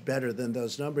doing much better than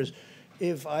those numbers.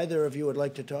 If either of you would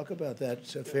like to talk about that,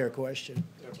 it's a fair question.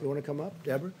 You want to come up,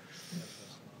 Deborah?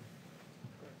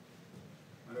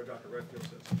 I know Dr. Redfield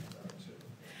said something about it, too.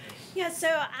 Yeah, so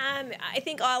I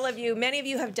think all of you, many of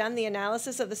you have done the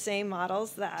analysis of the same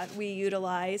models that we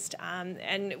utilized.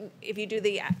 And if you do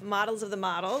the models of the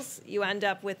models, you end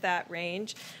up with that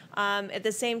range. At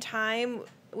the same time,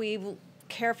 we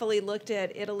carefully looked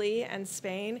at Italy and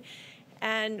Spain,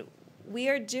 and we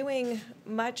are doing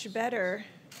much better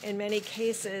in many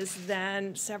cases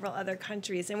than several other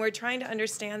countries. And we're trying to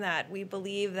understand that. We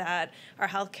believe that our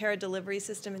healthcare delivery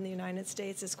system in the United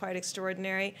States is quite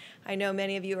extraordinary. I know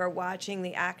many of you are watching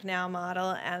the Act Now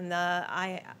model and the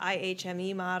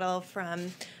IHME model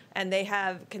and they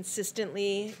have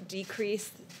consistently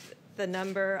decreased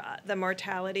the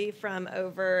mortality from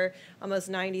over almost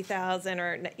 90,000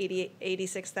 or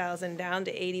 86,000 down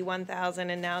to 81,000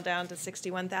 and now down to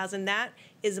 61,000. That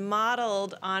is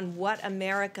modeled on what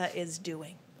America is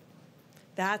doing.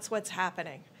 That's what's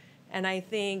happening. And I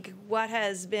think what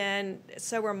has been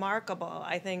so remarkable,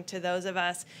 I think, to those of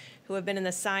us who have been in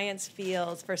the science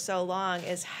fields for so long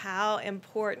is how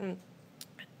important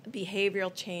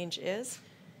behavioral change is,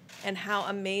 and how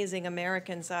amazing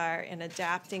Americans are in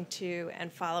adapting to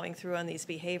and following through on these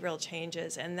behavioral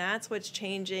changes. And that's what's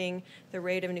changing the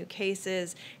rate of new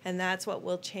cases, and that's what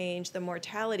will change the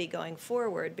mortality going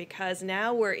forward, because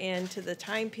now we're into the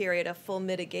time period of full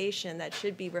mitigation that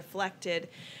should be reflected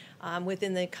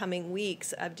within the coming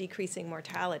weeks of decreasing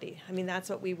mortality. I mean,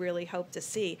 that's what we really hope to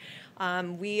see.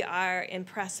 We are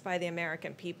impressed by the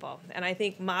American people. And I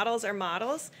think models are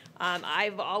models.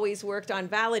 I've always worked on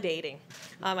validating.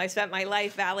 I spent my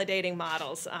life validating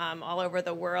models all over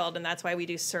the world, and that's why we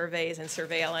do surveys and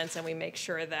surveillance, and we make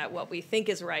sure that what we think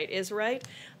is right is right.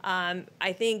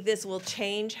 I think this will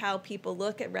change how people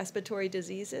look at respiratory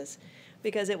diseases,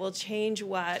 because it will change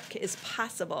what is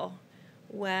possible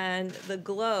when the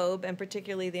globe, and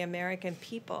particularly the American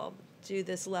people, do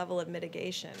this level of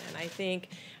mitigation. And I think,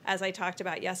 as I talked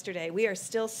about yesterday, we are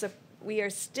still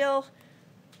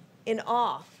in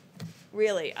awe,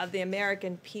 really, of the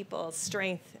American people's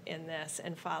strength in this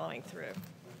and following through.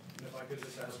 If I could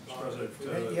just ask Mr.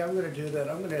 President. Yeah, I'm going to do that.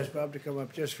 I'm going to ask Bob to come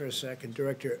up just for a second.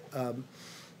 Director,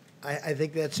 I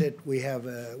think that's it. They have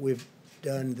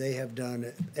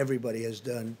done, everybody has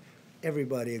done,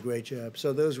 everybody a great job.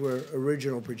 So those were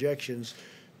original projections,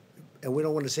 and we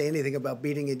don't want to say anything about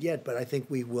beating it yet, but I think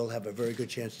we will have a very good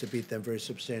chance to beat them very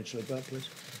substantially. Bob, please.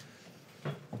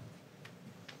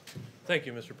 Thank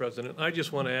you, Mr. President. I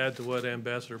just want to add to what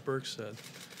Ambassador Burke said.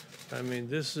 I mean,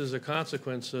 this is a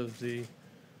consequence of the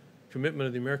commitment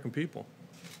of the American people.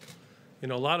 You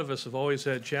know, a lot of us have always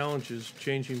had challenges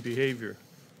changing behavior,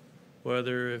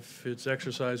 whether if it's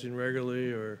exercising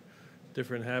regularly or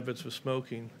different habits with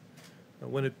smoking.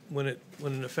 When it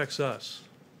affects us,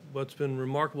 what's been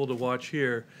remarkable to watch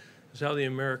here is how the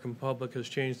American public has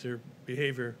changed their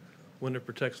behavior when it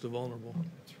protects the vulnerable.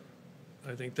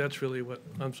 I think that's really what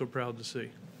I'm so proud to see.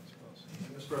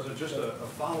 Mr. President, just a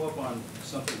follow-up on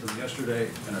something from yesterday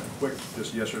and a quick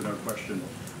just yes or no question.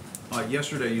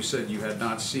 Yesterday you said you had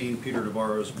not seen Peter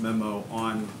Navarro's memo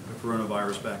on the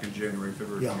coronavirus back in January,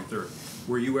 February 23rd.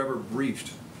 Were you ever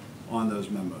briefed on those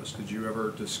memos? Did you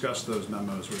ever discuss those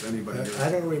memos with anybody? I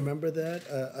don't remember that.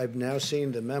 I've now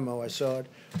seen the memo. I saw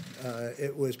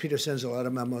it. Peter sends a lot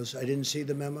of memos. I didn't see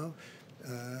the memo.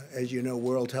 As you know,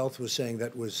 World Health was saying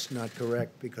that was not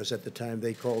correct because at the time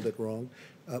they called it wrong.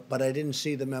 But I didn't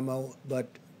see the memo, but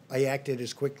I acted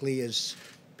as quickly as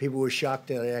people were shocked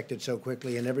that I acted so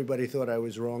quickly, and everybody thought I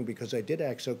was wrong because I did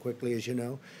act so quickly, as you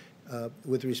know,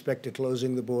 with respect to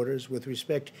closing the borders, with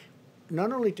respect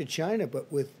not only to China, but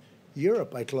with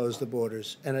Europe. I closed the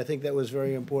borders, and I think that was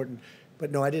very important. But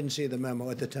no, I didn't see the memo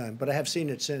at the time, but I have seen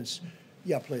it since.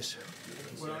 Yeah, please.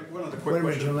 One other quick Wait a minute,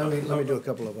 question. Jim, let me do a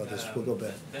couple of others. We'll go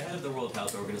back. The head of the World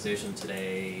Health Organization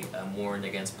today warned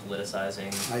against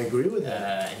politicizing. I agree with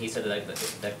that. And he said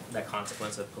that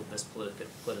consequence of this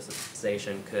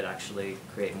politicization could actually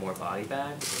create more body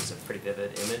bags. It's a pretty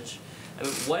vivid image. I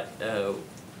mean,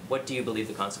 what do you believe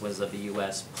the consequences of the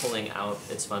U.S. pulling out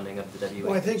its funding of the WHO?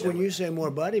 Well, I think when you say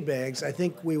more body bags, I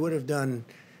think we would have done,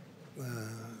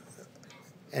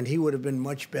 and he would have been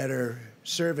much better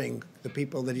serving the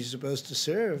people that he's supposed to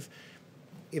serve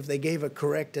if they gave a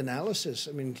correct analysis.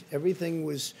 I mean, everything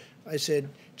was, I said,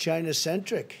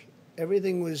 China-centric.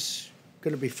 Everything was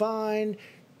going to be fine,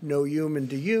 no human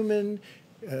to human,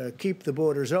 keep the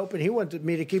borders open. He wanted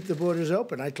me to keep the borders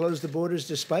open. I closed the borders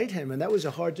despite him, and that was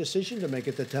a hard decision to make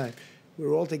at the time. We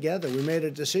were all together. We made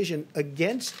a decision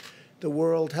against the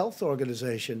World Health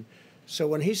Organization. So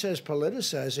when he says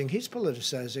politicizing, he's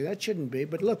politicizing. That shouldn't be.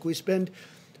 But look, we spend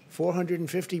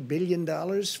 $450 billion,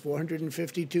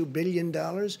 $452 billion,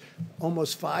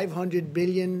 almost $500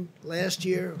 billion last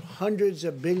year, hundreds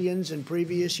of billions in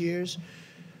previous years.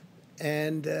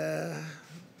 And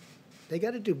they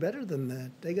got to do better than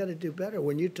that. They got to do better.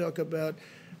 When you talk about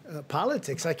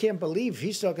politics, I can't believe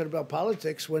he's talking about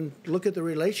politics when look at the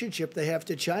relationship they have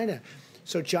to China.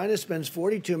 So China spends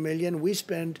 $42 million, we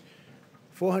spend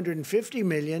 $450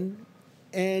 million,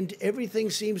 and everything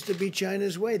seems to be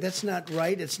China's way. That's not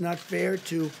right. It's not fair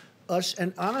to us,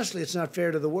 and honestly, it's not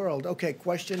fair to the world. Okay,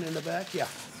 question in the back? Yeah.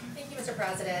 Thank you, Mr.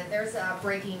 President. There's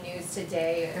breaking news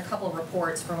today, and a couple of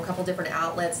reports from a couple different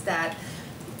outlets that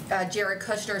Jared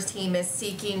Kushner's team is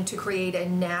seeking to create a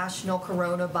national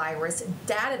coronavirus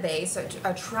database,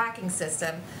 a tracking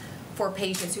system for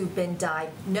patients who've been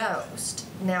diagnosed.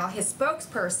 Now, his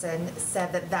spokesperson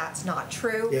said that that's not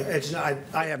true. Yeah, it's not.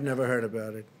 I have never heard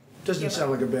about it. Doesn't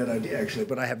sound like a bad idea, actually,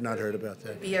 but I have not heard about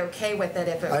that. Be okay with it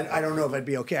if it. I don't know if I'd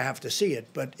be okay. I have to see it,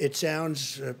 but it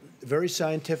sounds very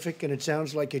scientific, and it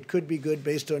sounds like it could be good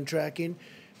based on tracking,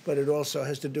 but it also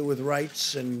has to do with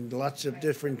rights and lots of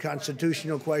different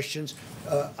constitutional questions.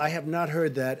 I have not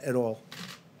heard that at all.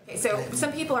 Okay, so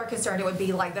some people are concerned it would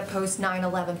be like the post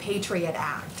 9/11 Patriot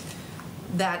Act,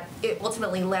 that it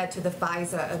ultimately led to the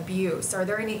FISA abuse. Are you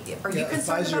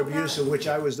concerned FISA about abuse, that? of which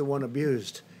I was the one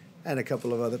abused, and a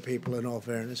couple of other people, in all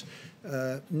fairness.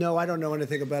 No, I don't know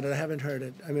anything about it. I haven't heard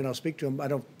it. I mean, I'll speak to them. I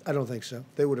don't think so.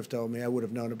 They would have told me. I would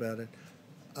have known about it.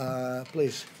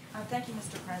 Please. Thank you,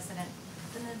 Mr. President.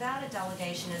 The Nevada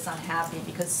delegation is unhappy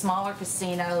because smaller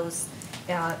casinos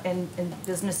and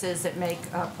businesses that make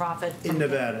profit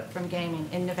from gaming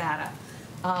in Nevada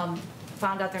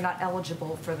found out they're not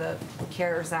eligible for the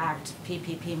CARES Act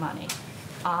PPP money.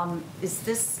 Is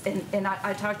this, and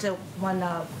I talked to one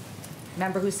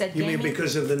member who said You gaming. mean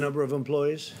because of the number of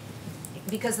employees?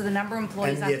 Because of the number of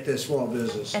employees. And yet they're small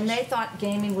businesses. And they thought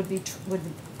gaming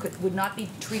would not be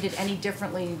treated any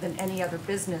differently than any other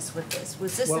business with this.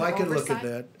 Was this Well, an I could look oversight?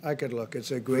 at that. I could look.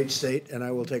 It's a great state, and I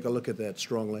will take a look at that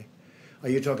strongly. Are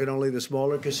you talking only the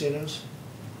smaller casinos?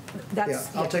 Yeah,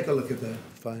 I'll take a look at that.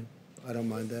 Fine. I don't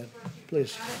mind that.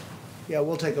 Please. Yeah,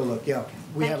 we'll take a look. Yeah,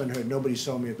 we haven't heard. Nobody's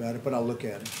told me about it, but I'll look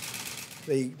at it.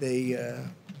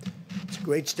 It's a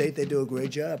great state. They do a great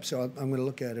job, so I'm going to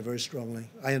look at it very strongly.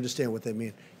 I understand what they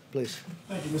mean. Please.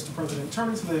 Thank you, Mr. President.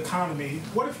 Turning to the economy,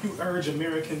 what if you urge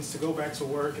Americans to go back to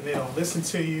work and they don't listen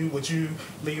to you? Would you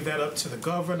leave that up to the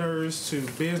governors, to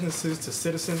businesses, to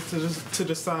citizens to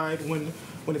decide when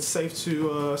it's safe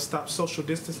to stop social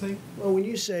distancing? Well, when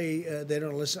you say they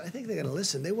don't listen, I think they're going to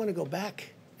listen. They want to go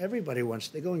back. Everybody wants.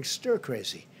 They're going stir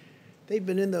crazy. They've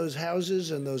been in those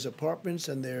houses and those apartments,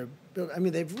 and they're built. I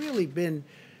mean, they've really been.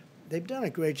 They've done a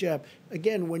great job.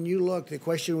 Again, when you look, the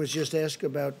question was just asked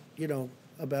about,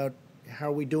 about how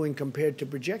are we doing compared to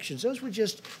projections. Those were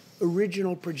just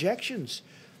original projections.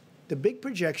 The big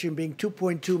projection being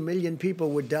 2.2 million people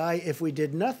would die if we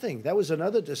did nothing. That was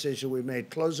another decision we made.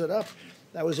 Close it up.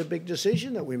 That was a big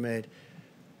decision that we made.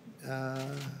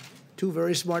 Two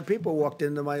very smart people walked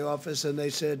into my office and they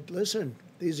said, listen,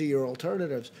 these are your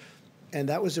alternatives. And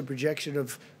that was a projection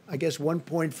of, I guess,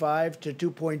 1.5 to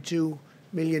 2.2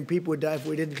 million people would die if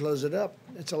we didn't close it up.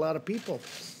 That's a lot of people.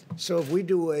 So if we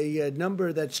do a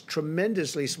number that's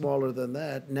tremendously smaller than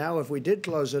that, now if we did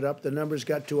close it up, the numbers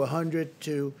got to 100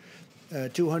 to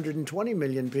 220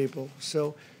 million people.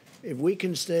 So if we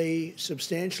can stay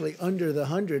substantially under the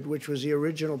 100, which was the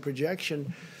original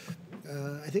projection,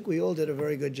 I think we all did a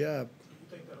very good job,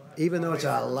 even though it's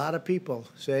a lot of people.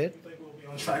 Say it? Do you think we'll be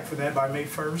on track for that by May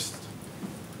 1st?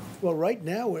 Well, right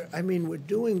now, we're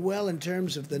doing well in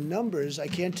terms of the numbers. I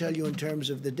can't tell you in terms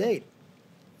of the date.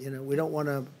 We don't want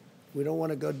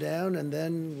to go down, and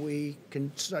then we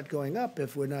can start going up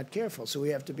if we're not careful. So we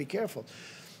have to be careful.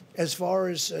 As far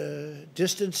as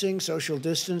distancing, social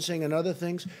distancing, and other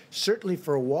things, certainly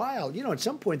for a while, at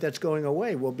some point that's going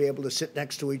away. We'll be able to sit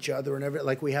next to each other and everything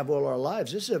like we have all our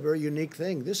lives. This is a very unique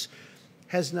thing. This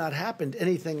has not happened,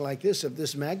 anything like this of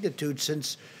this magnitude,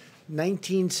 since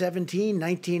 1917,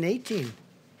 1918.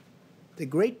 The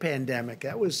great pandemic.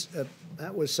 That was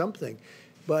something.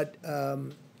 But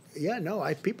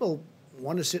people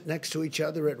want to sit next to each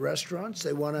other at restaurants.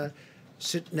 They want to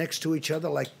sit next to each other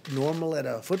like normal at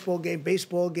a football game,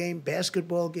 baseball game,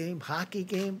 basketball game, hockey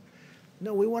game.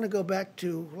 No, we want to go back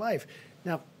to life.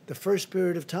 Now, the first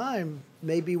period of time,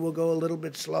 maybe we'll go a little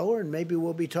bit slower, and maybe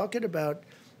we'll be talking about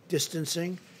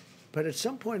distancing. But at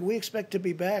some point, we expect to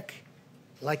be back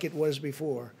like it was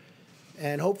before.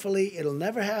 And hopefully, it'll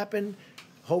never happen.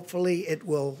 Hopefully, it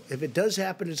will. If it does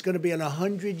happen, it's going to be in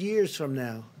 100 years from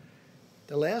now.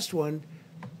 The last one,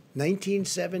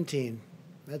 1917.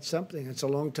 That's something. That's a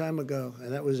long time ago,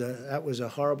 and that was a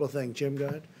horrible thing. Jim, go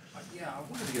ahead. Yeah, Yeah,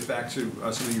 I wanted to get back to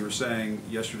something you were saying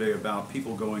yesterday about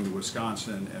people going to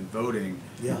Wisconsin and voting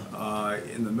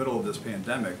in the middle of this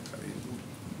pandemic, I mean,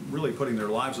 really putting their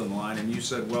lives on the line. And you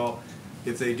said, well,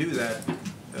 if they do that,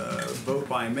 vote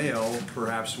by mail,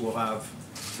 perhaps we'll have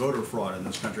voter fraud in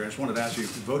this country. I just wanted to ask you,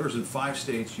 voters in 5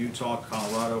 states, Utah,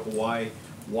 Colorado, Hawaii,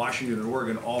 Washington, and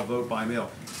Oregon, all vote by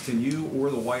mail. Can you or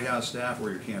the White House staff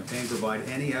or your campaign provide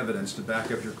any evidence to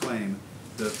back up your claim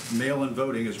that mail-in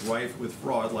voting is rife with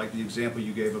fraud, like the example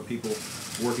you gave of people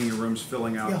working in rooms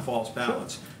filling out false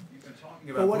ballots? You've been talking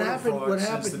about voter fraud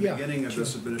since the beginning of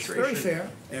this administration. Very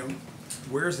fair. And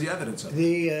where's the evidence of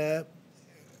it?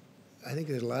 I think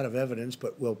there's a lot of evidence,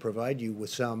 but we'll provide you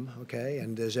with some, okay?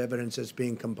 And there's evidence that's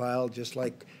being compiled, just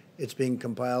like it's being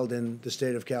compiled in the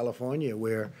state of California,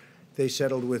 where they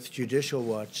settled with Judicial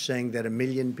Watch, saying that 1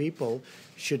 million people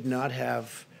should not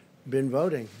have been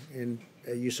voting. And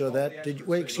you saw that? Did you,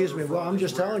 wait, excuse me. Well, I'm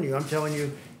just telling you. I'm telling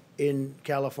you, in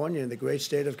California, in the great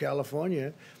state of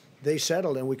California, they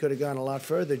settled, and we could have gone a lot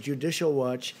further. Judicial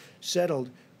Watch settled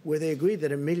where they agreed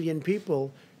that 1 million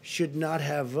people should not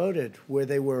have voted, where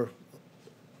they were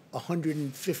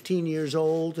 115 years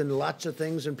old and lots of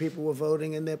things, and people were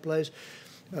voting in their place.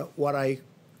 What I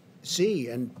see,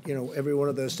 and you know, every one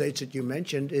of those states that you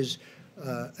mentioned is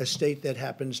a state that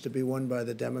happens to be won by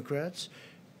the Democrats.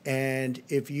 And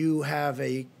if you have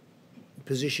a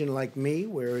position like me,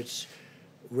 where it's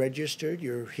registered,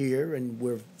 you're here, and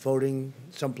we're voting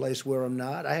someplace where I'm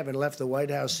not. I haven't left the White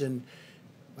House in,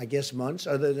 I guess, months,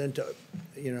 other than to,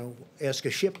 you know, ask a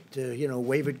ship to, you know,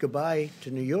 wave it goodbye to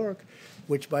New York,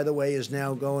 which, by the way, is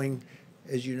now going,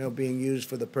 as you know, being used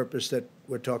for the purpose that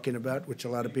we're talking about, which a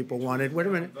lot of people wanted. Wait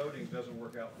a minute. Voting doesn't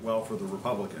work out well for the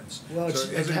Republicans. Well, so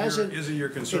it hasn't. Isn't your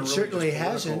concern it really certainly just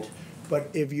hasn't. But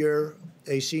if you're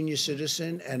a senior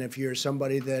citizen and if you're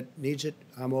somebody that needs it,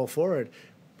 I'm all for it.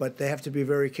 But they have to be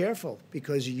very careful,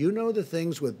 because you know the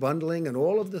things with bundling and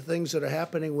all of the things that are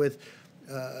happening with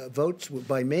votes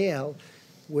by mail,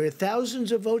 where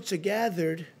thousands of votes are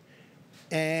gathered.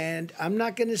 And I'm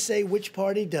not going to say which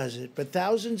party does it, but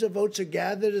thousands of votes are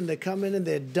gathered, and they come in and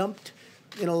they're dumped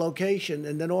in a location,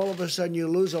 and then all of a sudden you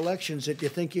lose elections that you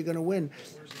think you're going to win.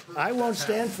 I won't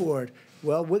stand for it.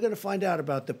 Well, we're going to find out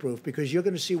about the proof, because you're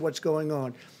going to see what's going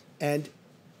on. And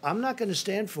I'm not going to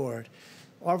stand for it.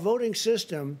 Our voting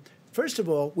system, first of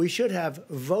all, we should have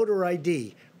voter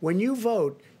ID. When you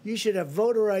vote, you should have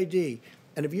voter ID.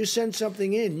 And if you send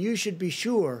something in, you should be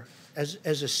sure, as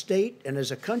a state and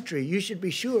as a country, you should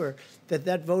be sure that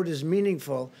that vote is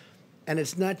meaningful and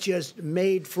it's not just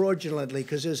made fraudulently,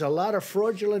 because there's a lot of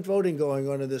fraudulent voting going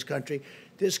on in this country.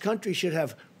 This country should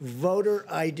have voter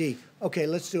ID. Okay,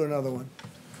 let's do another one.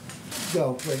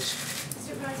 Go, please.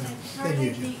 Mr. President,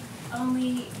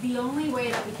 currently the only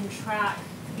way that we can track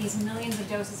these millions of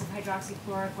doses of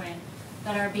hydroxychloroquine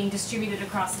that are being distributed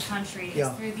across the country is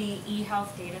through the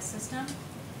eHealth data system.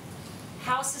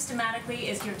 How systematically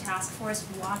is your task force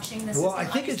watching this? Well, I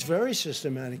think it's very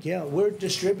systematic, yeah. We're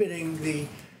distributing the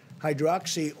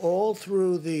hydroxy all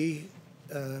through the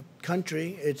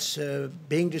country. It's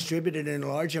being distributed in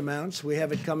large amounts. We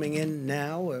have it coming in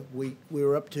now. We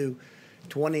were up to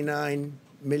 29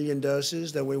 million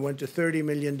doses, then we went to 30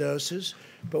 million doses.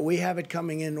 But we have it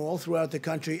coming in all throughout the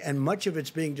country, and much of it's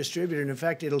being distributed. In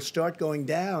fact, it'll start going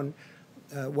down,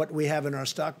 what we have in our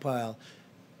stockpile.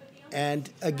 And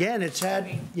again, it's had,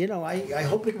 you know, I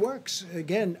hope it works.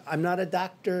 Again, I'm not a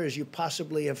doctor, as you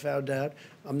possibly have found out.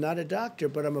 I'm not a doctor,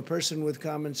 but I'm a person with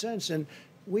common sense. And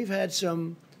we've had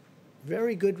some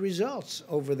very good results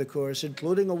over the course,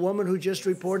 including a woman who just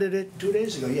reported it 2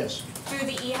 days ago. Yes. Through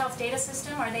the eHealth data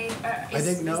system, are they? I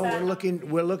think no.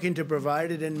 We're looking to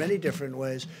provide it in many different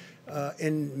ways.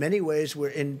 In many ways,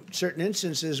 in certain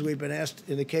instances, we've been asked.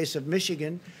 In the case of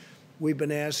Michigan, we've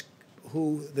been asked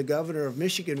who the governor of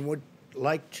Michigan would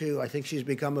like to. I think she's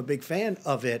become a big fan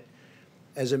of it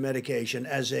as a medication,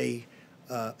 as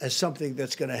something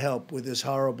that's going to help with this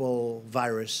horrible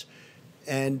virus.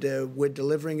 And we're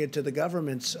delivering it to the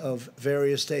governments of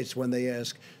various states when they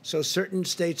ask. So certain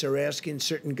states are asking,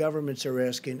 certain governments are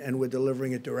asking, and we're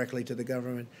delivering it directly to the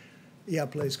government. Yeah,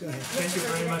 please, go ahead. Thank you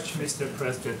very much, Mr.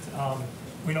 President.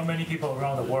 We know many people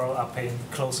around the world are paying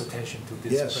close attention to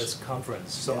this press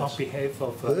conference. So on behalf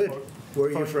of Where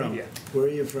are you from? Media, where are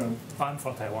you from? I'm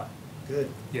from Taiwan. Good.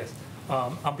 Yes.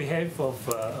 On behalf of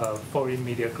Foreign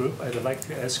Media Group, I'd like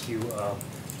to ask you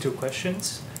 2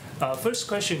 questions. First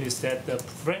question is that the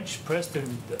French President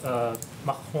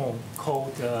Macron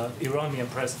called Iranian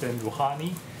President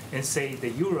Rouhani and say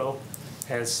that Europe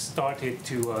has started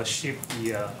to ship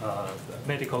the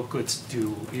medical goods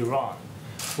to Iran.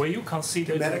 Will you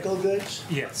consider medical goods?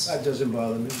 Yes. That doesn't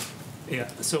bother me. Yeah,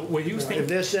 so were you If thinking?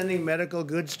 they're sending medical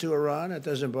goods to Iran, it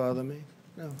doesn't bother me.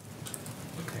 No.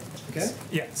 Okay?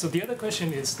 Yeah, so the other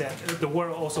question is that the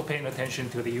world also paying attention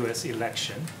to the US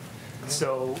election.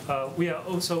 So we are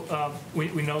also, we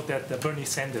know that Bernie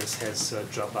Sanders has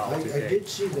dropped out I today. did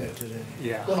see that today.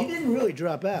 Yeah. Well, he didn't really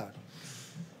drop out.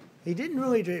 He didn't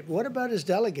really. What about his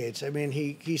delegates? I mean,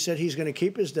 he said he's going to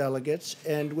keep his delegates,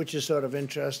 and which is sort of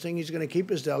interesting. He's going to keep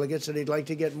his delegates, and he'd like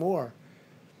to get more.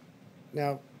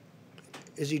 Now,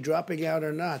 is he dropping out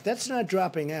or not? That's not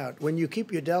dropping out. When you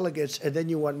keep your delegates and then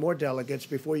you want more delegates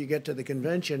before you get to the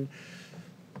convention,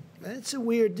 that's a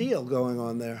weird deal going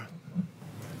on there.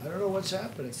 I don't know what's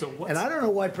happening. And I don't know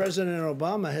why President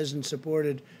Obama hasn't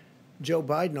supported Joe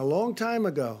Biden a long time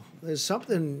ago. There's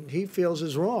something he feels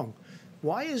is wrong.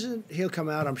 Why isn't he'll come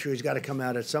out? I'm sure he's got to come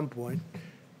out at some point,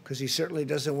 because he certainly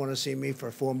doesn't want to see me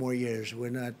for 4 more years. We're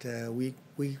not. We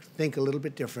think a little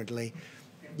bit differently.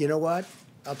 You know what?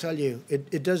 I'll tell you.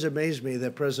 It does amaze me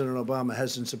that President Obama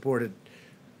hasn't supported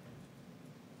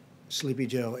Sleepy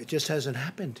Joe. It just hasn't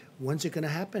happened. When's it going to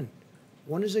happen?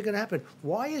 When is it going to happen?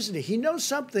 Why isn't it? He knows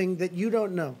something that you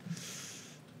don't know.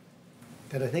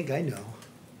 That I think I know,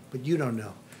 but you don't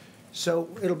know. So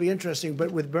it'll be interesting.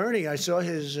 But with Bernie, I saw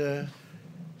his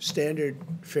standard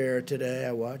fare today.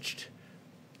 I watched.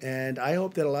 And I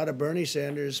hope that a lot of Bernie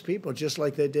Sanders people, just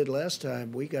like they did last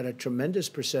time, we got a tremendous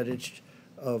percentage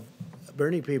of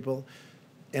Bernie people.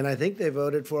 And I think they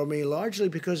voted for me largely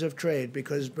because of trade,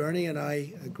 because Bernie and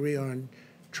I agree on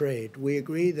trade. We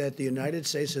agree that the United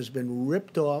States has been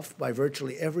ripped off by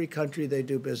virtually every country they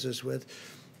do business with.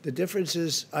 The difference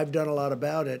is I've done a lot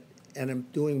about it, and I'm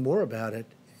doing more about it.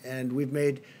 And we've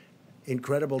made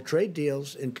incredible trade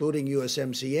deals, including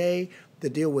USMCA, the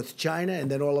deal with China, and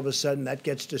then all of a sudden that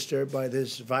gets disturbed by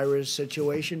this virus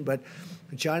situation. But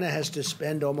China has to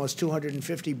spend almost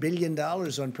 $250 billion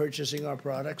on purchasing our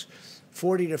products,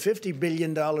 $40 to $50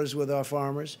 billion with our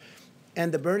farmers.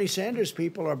 And the Bernie Sanders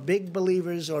people are big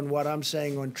believers on what I'm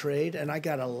saying on trade, and I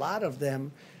got a lot of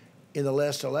them in the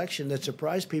last election that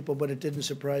surprised people, but it didn't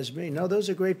surprise me. No, those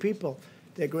are great people.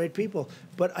 They're great people.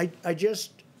 But I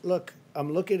just, look,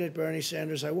 I'm looking at Bernie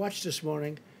Sanders. I watched this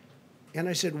morning, and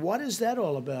I said, what is that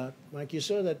all about? Mike, you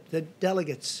saw that, the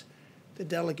delegates.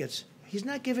 He's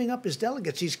not giving up his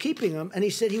delegates. He's keeping them, and he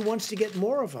said he wants to get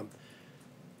more of them.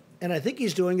 And I think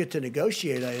he's doing it to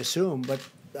negotiate, I assume, but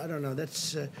I don't know.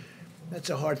 That's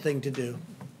a hard thing to do.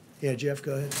 Yeah, Jeff,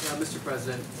 go ahead. Yeah, Mr.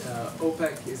 President,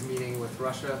 OPEC is meeting with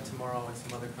Russia tomorrow and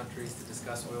some other countries to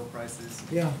discuss oil prices.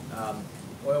 Yeah.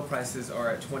 Oil prices are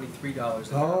at $23 a barrel.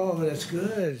 Oh, that's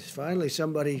good. Finally,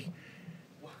 somebody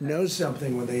knows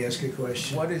something when they ask a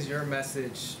question. What is your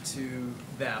message to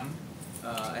them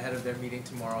ahead of their meeting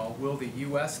tomorrow? Will the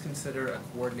U.S. consider a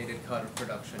coordinated cut of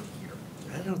production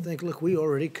here? I don't think, look, we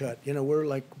already cut. You know, we're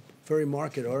like very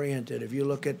market oriented. If you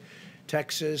look at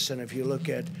Texas, and if you look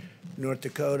at North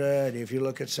Dakota, and if you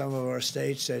look at some of our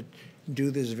states that do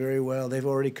this very well, they've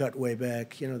already cut way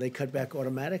back. You know, they cut back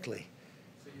automatically.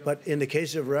 But in the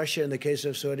case of Russia, in the case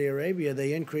of Saudi Arabia,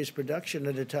 they increased production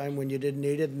at a time when you didn't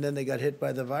need it, and then they got hit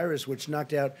by the virus, which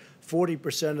knocked out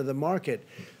 40% of the market.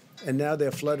 And now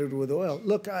they're flooded with oil.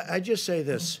 Look, I just say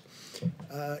this.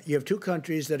 You have two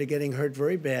countries that are getting hurt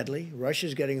very badly.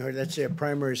 Russia's getting hurt. That's their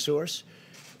primary source.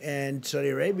 And Saudi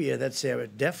Arabia, that's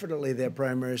definitely their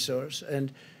primary source.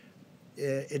 And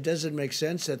it doesn't make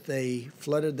sense that they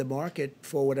flooded the market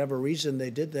for whatever reason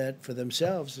they did that for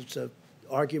themselves. It's an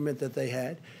argument that they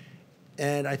had.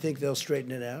 And I think they'll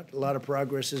straighten it out. A lot of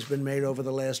progress has been made over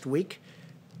the last week.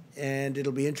 And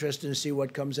it'll be interesting to see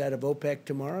what comes out of OPEC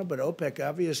tomorrow. But OPEC,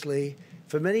 obviously,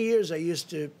 for many years I used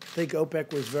to think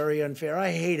OPEC was very unfair.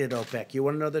 I hated OPEC. You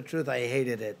want to know the truth? I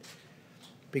hated it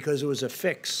because it was a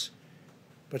fix.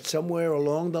 But somewhere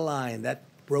along the line, that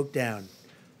broke down,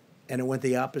 and it went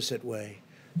the opposite way.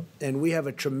 And we have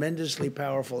a tremendously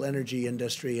powerful energy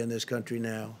industry in this country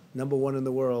now, #1 in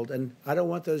the world. And I don't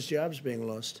want those jobs being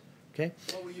lost. Okay?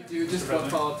 What will you do, just one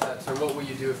follow-up to that, sir, what will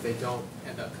you do if they don't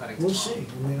end up cutting We'll tomorrow? see.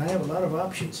 I mean, I have a lot of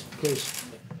options. Please.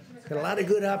 Got a lot of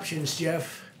good options,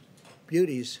 Jeff.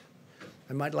 Beauties.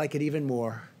 I might like it even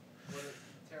more.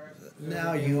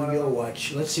 Now you'll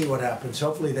watch. Let's see what happens.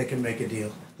 Hopefully they can make a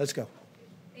deal. Let's go.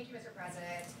 Thank you, Mr.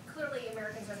 President. Clearly,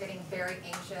 Americans are getting very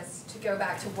anxious to go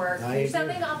back to work. I You're agree.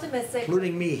 sounding optimistic.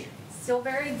 Including me. Still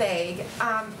very vague.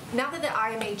 Now that the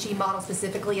IMHE model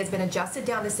specifically has been adjusted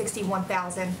down to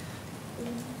 61,000,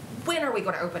 when are we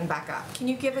going to open back up? Can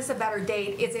you give us a better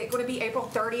date? Is it going to be April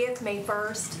 30th, May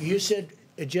 1st? You said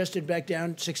adjusted back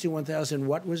down 61,000.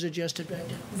 What was adjusted back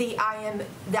down? The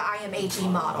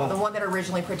IMHE model, the one that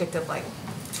originally predicted like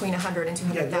between 100 and Yeah,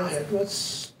 go 200,000. ahead.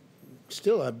 Let's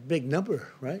still a big number,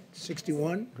 right?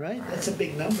 61, right? That's a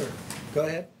big number. Go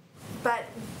ahead. But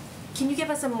can you give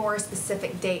us a more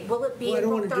specific date? Will it be Well, I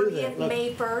don't April wanna do that. 30th, Look,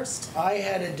 May 1st? I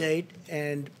had a date,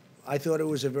 and I thought it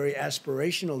was a very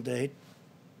aspirational date.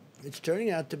 It's turning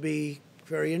out to be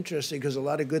very interesting because a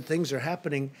lot of good things are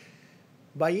happening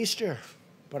by Easter.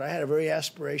 But I had a very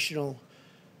aspirational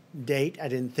date. I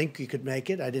didn't think you could make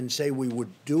it. I didn't say we would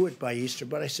do it by Easter,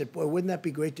 but I said, boy, wouldn't that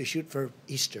be great to shoot for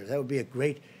Easter? That would be a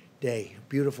great day,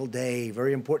 beautiful day,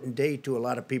 very important day to a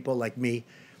lot of people like me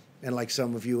and like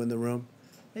some of you in the room,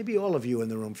 maybe all of you in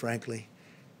the room, frankly.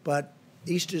 But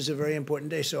Easter is a very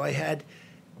important day. So I had,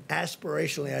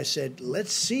 aspirationally, I said,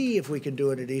 let's see if we can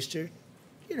do it at Easter,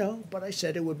 you know, but I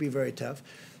said it would be very tough.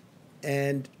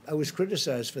 And I was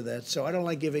criticized for that. So I don't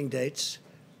like giving dates.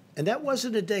 And that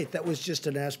wasn't a date. That was just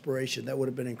an aspiration. That would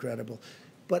have been incredible.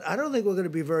 But I don't think we're going to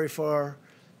be very far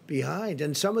behind.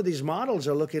 And some of these models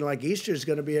are looking like Easter is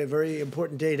going to be a very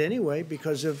important date anyway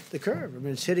because of the curve. I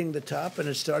mean, it's hitting the top and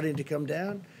it's starting to come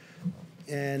down.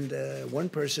 And one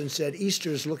person said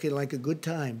Easter is looking like a good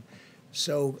time.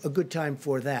 So a good time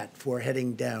for that, for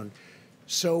heading down.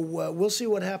 So we'll see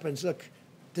what happens. Look,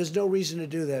 there's no reason to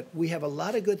do that. We have a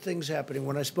lot of good things happening.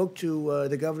 When I spoke to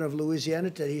the governor of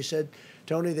Louisiana today, he said,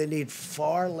 Tony, they need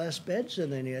far less beds than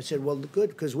they need. I said, well, good,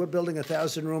 because we're building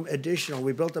 1,000-room additional.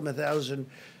 We built them 1,000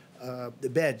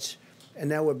 beds, and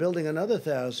now we're building another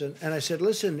 1,000. And I said,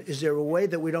 listen, is there a way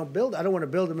that we don't build? I don't want to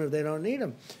build them if they don't need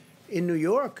them. In New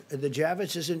York, the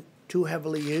Javits isn't too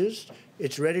heavily used.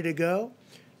 It's ready to go,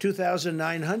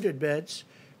 2,900 beds.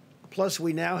 Plus,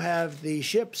 we now have the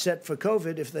ship set for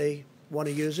COVID if they want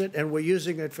to use it, and we're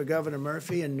using it for Governor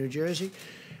Murphy in New Jersey.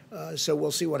 So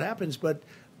we'll see what happens. But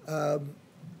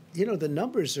you know, the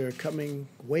numbers are coming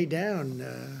way down.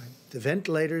 The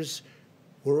ventilators,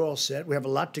 we're all set. We have a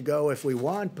lot to go if we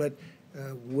want, but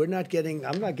I'm not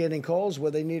getting calls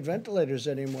where they need ventilators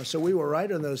anymore. So we were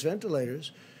right on those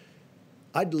ventilators.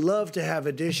 I'd love to have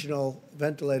additional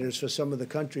ventilators for some of the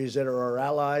countries that are our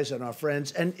allies and our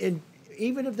friends. And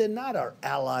even if they're not our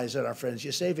allies and our friends,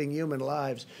 you're saving human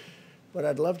lives. But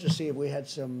I'd love to see if we had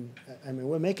some, I mean,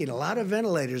 we're making a lot of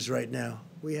ventilators right now.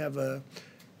 We have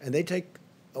and they take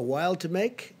a while to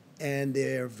make, and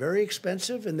they're very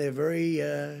expensive, and they're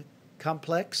very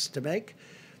complex to make.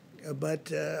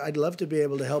 But I'd love to be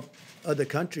able to help other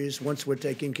countries once we're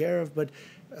taken care of. But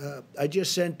I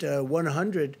just sent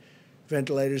 100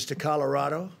 ventilators to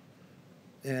Colorado,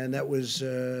 and that was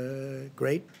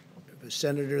great. A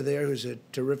senator there who's a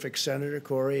terrific senator,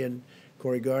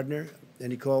 Cory Gardner,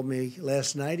 and he called me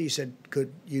last night. He said,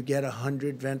 could you get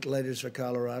 100 ventilators for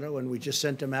Colorado? And we just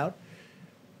sent them out,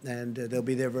 and they'll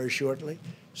be there very shortly.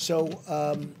 So,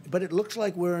 but it looks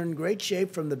like we're in great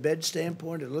shape from the bed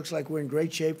standpoint. It looks like we're in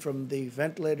great shape from the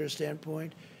ventilator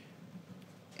standpoint.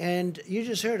 And you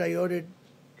just heard I ordered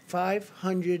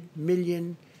 500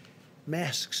 million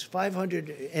masks,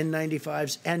 500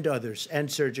 N95s and others,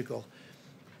 and surgical.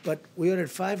 But we ordered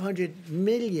 500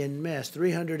 million masks,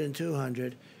 300 and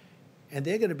 200, and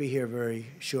they're going to be here very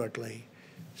shortly.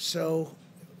 So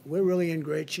we're really in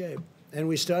great shape. And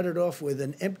we started off with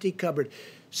an empty cupboard.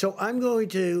 So I'm going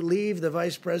to leave the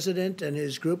Vice President and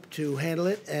his group to handle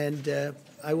it, and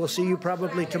I will see you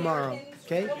probably tomorrow.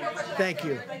 Okay? Thank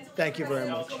you. Thank you very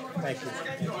much. Thank you.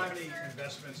 You don't have any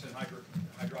investments in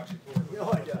hydroxychloroquine?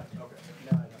 No, I don't. Okay.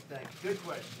 No, I don't. Thank you. Good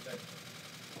question.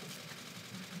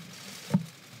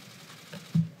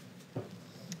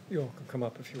 You all can come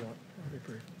up if you want. I'll be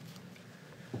brief.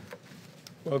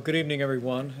 Well, good evening,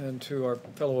 everyone, and to our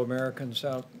fellow Americans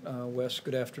out west,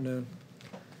 good afternoon.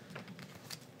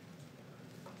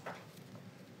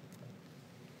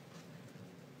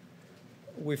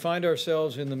 We find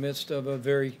ourselves in the midst of a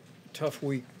very tough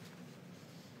week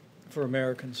for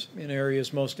Americans in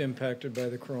areas most impacted by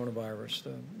the coronavirus,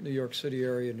 the New York City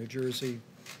area, New Jersey,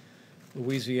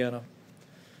 Louisiana.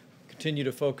 Continue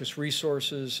to focus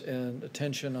resources and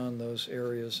attention on those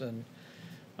areas, and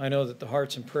I know that the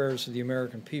hearts and prayers of the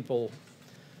American people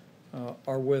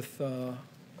are with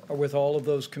all of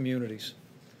those communities.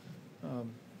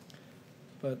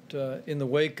 But in the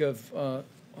wake of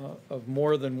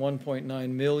more than 1.9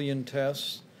 million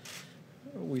tests,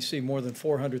 we see more than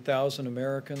 400,000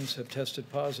 Americans have tested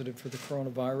positive for the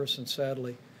coronavirus, and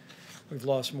sadly, we've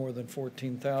lost more than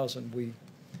 14,000.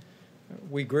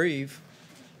 We grieve,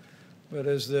 but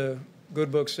as the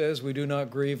good book says, we do not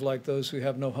grieve like those who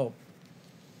have no hope.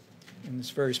 In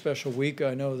this very special week,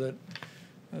 I know that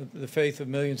the faith of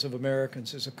millions of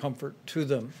Americans is a comfort to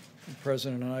them. The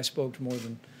President and I spoke to more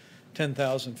than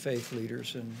 10,000 faith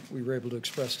leaders, and we were able to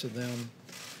express to them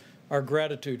our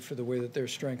gratitude for the way that they're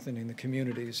strengthening the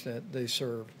communities that they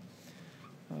serve.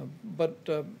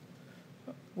 But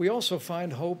we also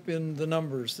find hope in the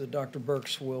numbers that Dr.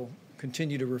 Birx will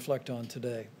continue to reflect on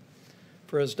today.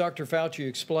 For as Dr. Fauci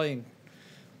explained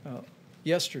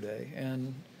yesterday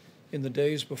and in the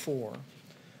days before,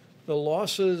 the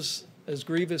losses, as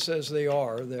grievous as they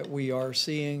are, that we are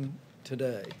seeing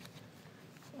today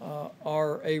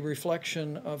are a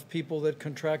reflection of people that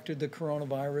contracted the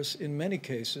coronavirus in many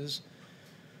cases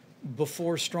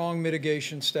before strong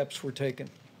mitigation steps were taken,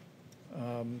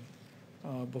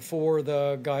 before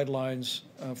the guidelines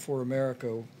for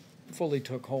America fully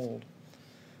took hold.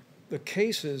 The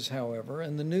cases, however,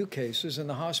 and the new cases and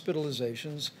the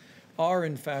hospitalizations are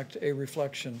in fact a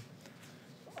reflection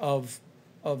of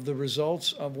the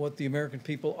results of what the American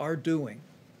people are doing.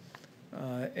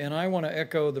 And I want to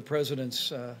echo the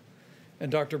President's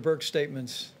and Dr. Birx's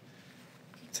statements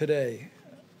today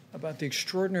about the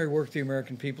extraordinary work the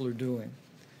American people are doing,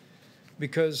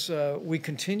 because we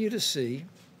continue to see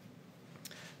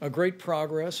a great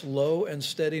progress, low and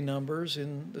steady numbers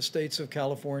in the states of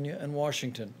California and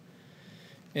Washington.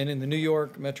 And in the New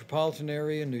York metropolitan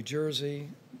area, New Jersey,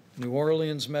 New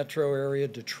Orleans metro area,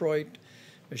 Detroit,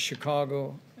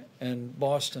 Chicago, and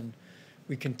Boston,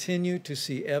 we continue to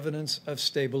see evidence of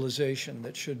stabilization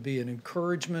that should be an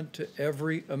encouragement to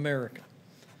every American,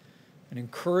 an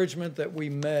encouragement that we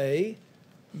may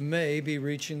be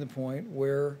reaching the point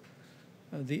where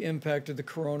the impact of the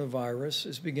coronavirus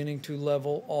is beginning to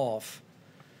level off.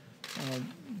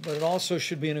 But it also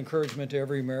should be an encouragement to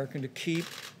every American to keep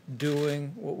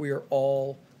doing what we are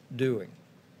all doing.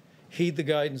 Heed the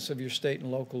guidance of your state and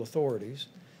local authorities,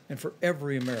 and for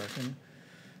every American,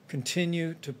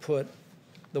 continue to put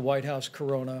the White House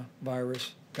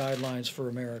coronavirus guidelines for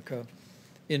America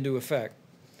into effect.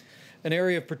 An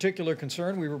area of particular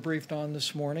concern we were briefed on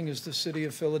this morning is the city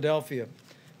of Philadelphia.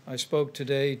 I spoke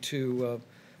today to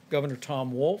Governor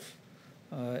Tom Wolf,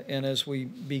 and as we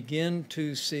begin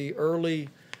to see early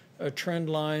trend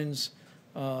lines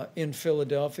in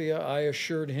Philadelphia, I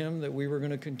assured him that we were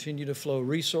going to continue to flow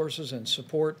resources and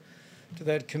support to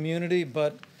that community,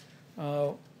 but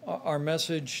our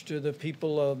message to the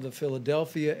people of the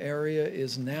Philadelphia area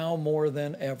is now more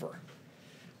than ever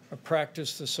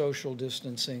practice the social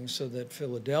distancing so that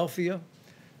Philadelphia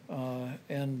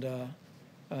and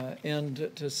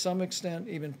to some extent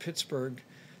even Pittsburgh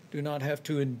do not have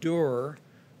to endure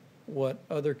what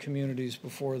other communities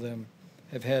before them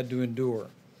have had to endure.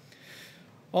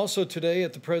 Also today,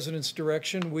 at the President's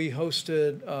direction, we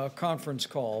hosted a conference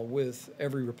call with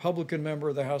every Republican member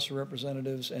of the House of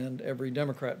Representatives and every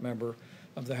Democrat member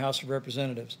of the House of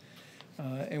Representatives.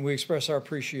 And we express our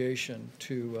appreciation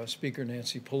to Speaker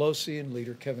Nancy Pelosi and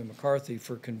Leader Kevin McCarthy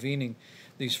for convening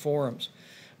these forums.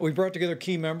 We brought together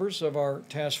key members of our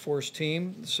task force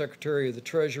team. The Secretary of the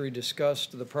Treasury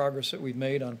discussed the progress that we've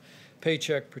made on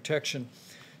paycheck protection.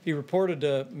 He reported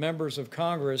to members of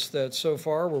Congress that so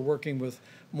far we're working with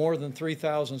more than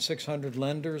 3,600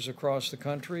 lenders across the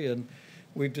country, and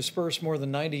we've dispersed more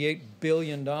than $98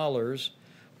 billion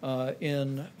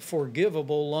in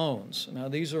forgivable loans. Now,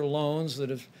 these are loans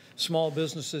that if small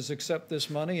businesses accept this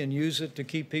money and use it to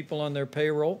keep people on their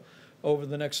payroll over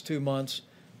the next 2 months,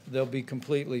 they'll be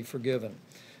completely forgiven.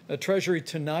 Treasury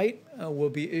tonight will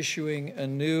be issuing a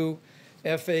new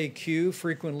FAQ,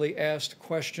 Frequently Asked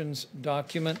Questions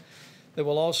document, that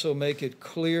will also make it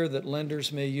clear that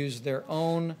lenders may use their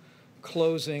own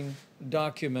closing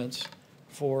documents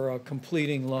for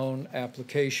completing loan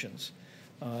applications.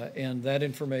 And that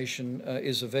information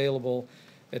is available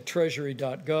at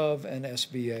treasury.gov and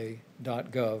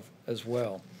sba.gov as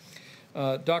well.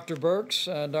 Dr.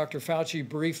 Birx, Dr. Fauci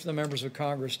briefed the members of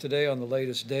Congress today on the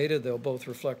latest data. They'll both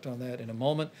reflect on that in a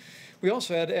moment. We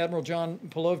also had Admiral John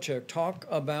Polovchek talk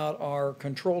about our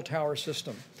control tower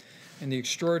system and the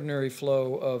extraordinary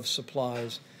flow of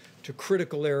supplies to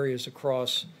critical areas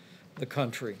across the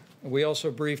country. We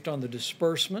also briefed on the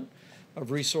disbursement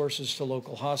of resources to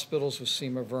local hospitals with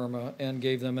Seema Verma and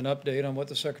gave them an update on what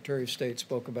the Secretary of State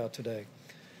spoke about today.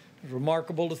 It's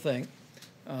remarkable to think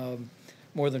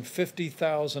more than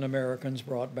 50,000 Americans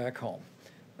brought back home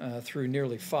through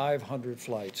nearly 500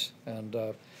 flights.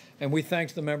 And we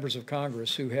thank the members of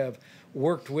Congress who have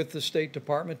worked with the State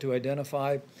Department to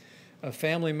identify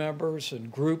family members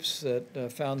and groups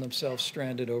that found themselves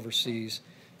stranded overseas,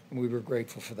 and we were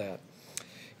grateful for that.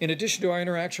 In addition to our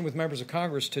interaction with members of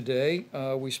Congress today,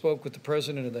 we spoke with the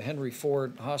president of the Henry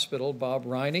Ford Hospital, Bob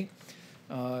Riney.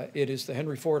 It is the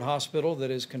Henry Ford Hospital that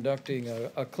is conducting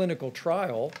a clinical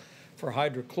trial for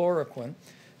hydrochloroquine.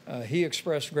 He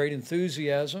expressed great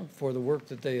enthusiasm for the work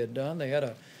that they had done. They had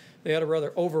a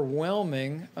rather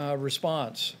overwhelming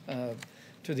response.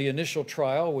 to the initial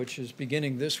trial, which is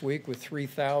beginning this week with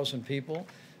 3,000 people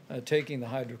taking the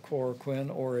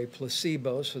hydrochloroquine or a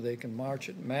placebo so they can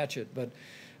match it. But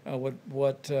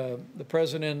what the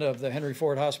president of the Henry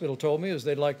Ford Hospital told me is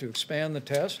they'd like to expand the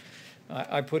test.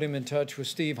 I put him in touch with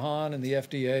Steve Hahn and the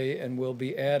FDA, and we'll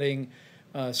be adding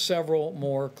several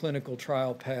more clinical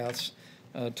trial paths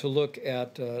to look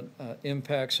at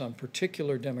impacts on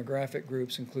particular demographic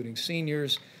groups, including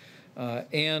seniors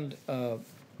and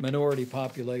minority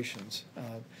populations,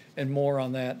 and more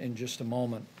on that in just a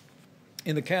moment.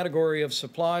 In the category of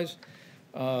supplies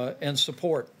and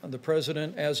support, the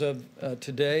President, as of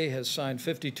today, has signed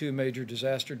 52 major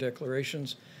disaster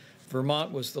declarations.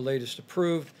 Vermont was the latest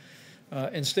approved,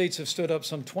 and states have stood up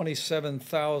some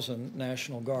 27,000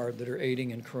 National Guard that are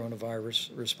aiding in coronavirus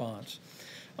response.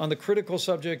 On the critical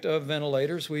subject of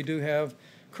ventilators, we do have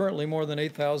currently more than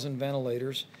 8,000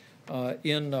 ventilators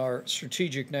in our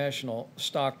strategic national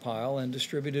stockpile, and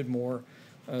distributed more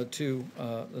to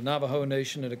the Navajo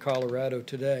Nation and to Colorado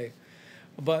today.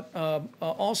 But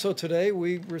also today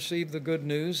we received the good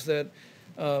news that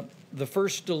the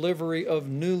first delivery of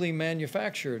newly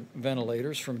manufactured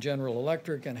ventilators from General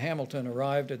Electric and Hamilton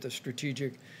arrived at the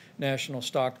strategic national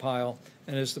stockpile,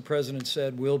 and as the President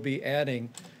said, we'll be adding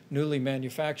newly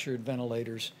manufactured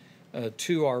ventilators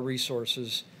to our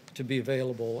resources to be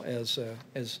available as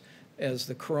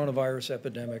the coronavirus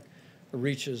epidemic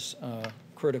reaches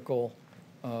critical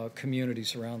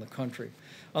communities around the country.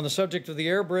 On the subject of the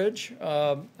air bridge,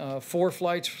 4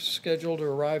 flights scheduled to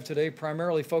arrive today,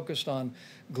 primarily focused on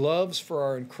gloves for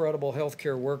our incredible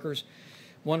healthcare workers.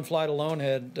 One flight alone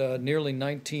had nearly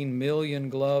 19 million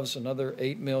gloves, another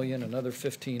 8 million, another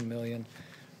 15 million,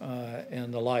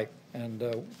 and the like. And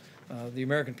the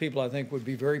American people, I think, would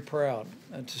be very proud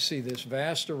to see this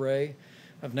vast array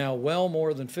of now well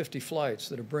more than 50 flights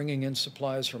that are bringing in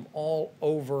supplies from all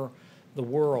over the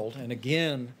world. And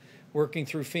again, working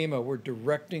through FEMA, we're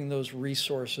directing those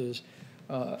resources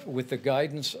with the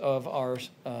guidance of our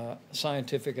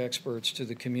scientific experts to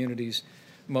the communities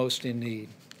most in need.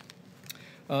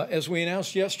 As we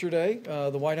announced yesterday,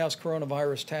 the White House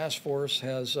Coronavirus Task Force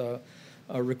has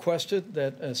requested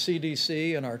that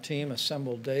CDC and our team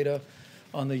assemble data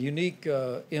on the unique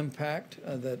impact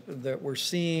that we're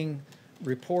seeing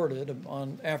reported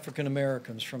on African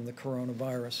Americans from the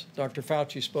coronavirus. Dr.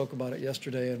 Fauci spoke about it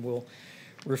yesterday, and we'll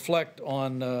reflect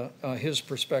on his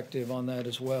perspective on that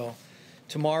as well.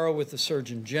 Tomorrow, with the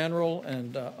Surgeon General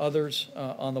and others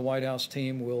on the White House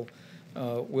team,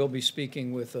 we'll be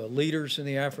speaking with leaders in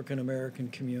the African American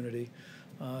community.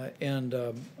 And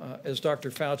as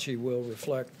Dr. Fauci will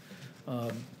reflect,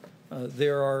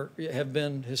 there have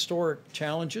been historic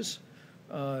challenges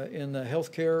in the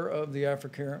health care of the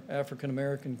African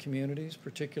American communities,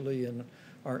 particularly in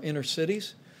our inner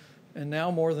cities. And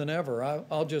now more than ever,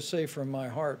 I'll just say from my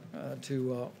heart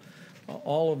to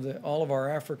all of our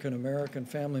African American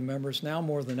family members, now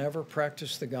more than ever,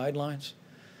 practice the guidelines.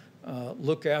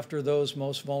 Look after those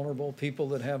most vulnerable, people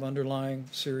that have underlying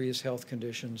serious health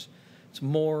conditions. It's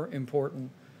more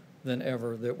important than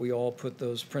ever that we all put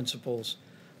those principles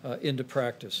into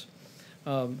practice.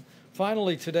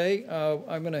 Finally, today,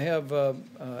 I'm going to have,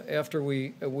 after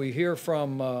we hear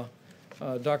from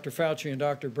Dr. Fauci and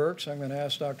Dr. Birx, I'm going to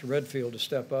ask Dr. Redfield to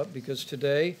step up, because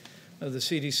today the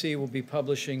CDC will be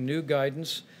publishing new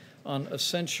guidance on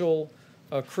essential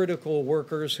critical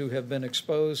workers who have been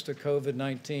exposed to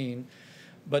COVID-19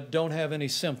 but don't have any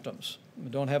symptoms,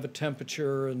 don't have a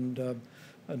temperature, and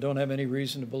don't have any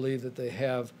reason to believe that they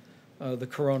have the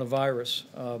coronavirus.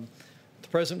 At the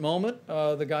present moment,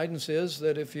 the guidance is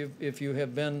that if you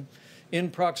have been in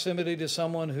proximity to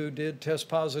someone who did test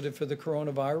positive for the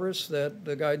coronavirus, that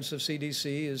the guidance of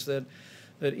CDC is that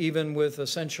even with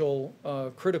essential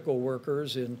critical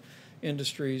workers in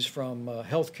industries from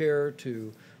healthcare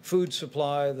to food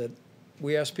supply, that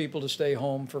we ask people to stay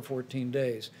home for 14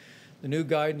 days. The new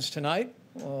guidance tonight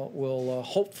will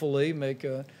hopefully make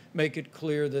it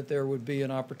clear that there would be an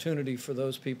opportunity for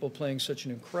those people playing such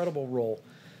an incredible role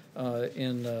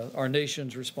in our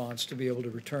nation's response to be able to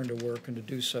return to work and to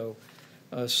do so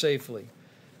safely.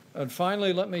 And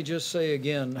finally, let me just say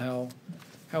again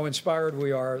how inspired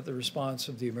we are at the response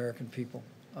of the American people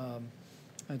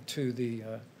to the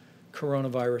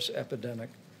coronavirus epidemic.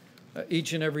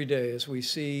 Each and every day, as we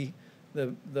see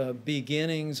the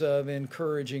beginnings of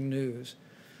encouraging news,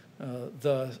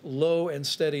 the low and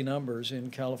steady numbers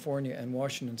in California and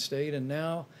Washington State, and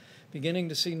now beginning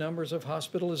to see numbers of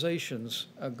hospitalizations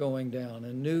going down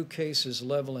and new cases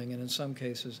leveling and in some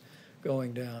cases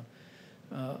going down.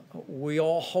 We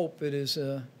all hope it is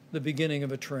the beginning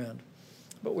of a trend,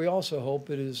 but we also hope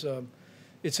it is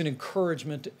it's an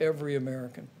encouragement to every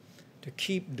American to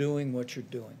keep doing what you're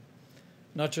doing,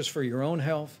 not just for your own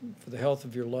health, for the health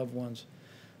of your loved ones,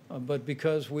 but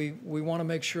because we want to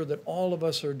make sure that all of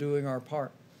us are doing our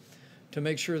part to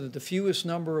make sure that the fewest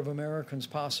number of Americans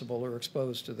possible are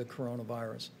exposed to the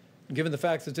coronavirus. And given the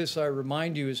fact that this, I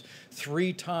remind you, is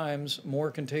 3 times more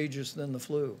contagious than the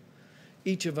flu,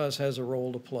 each of us has a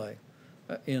role to play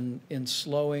in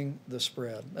slowing the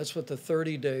spread. That's what the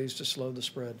 30 days to slow the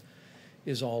spread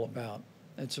is all about.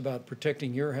 It's about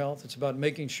protecting your health. It's about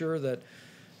making sure that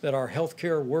our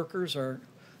healthcare workers and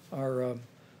our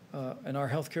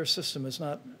healthcare system is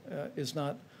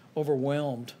not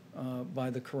overwhelmed by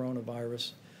the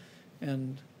coronavirus,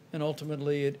 and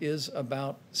ultimately it is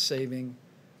about saving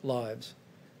lives.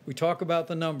 We talk about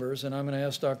the numbers, and I'm going to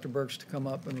ask Dr. Birx to come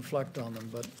up and reflect on them,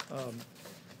 but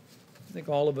I think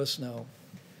all of us know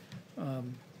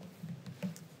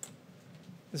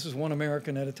this is one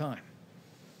American at a time.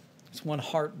 It's one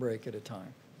heartbreak at a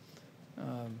time.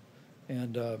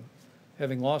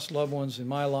 Having lost loved ones in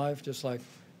my life, just like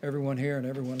everyone here and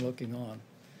everyone looking on,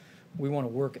 we want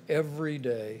to work every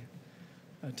day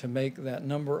to make that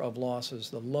number of losses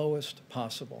the lowest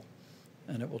possible.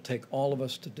 And it will take all of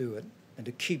us to do it and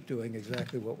to keep doing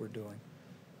exactly what we're doing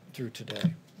through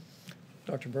today.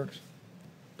 Dr. Birx.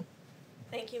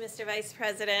 Thank you, Mr. Vice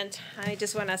President. I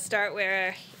just want to start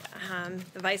where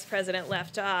the Vice President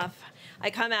left off. I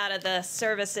come out of the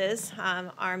services,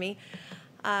 Army.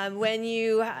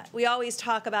 We always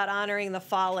talk about honoring the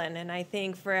fallen, and I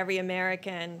think for every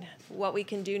American, what we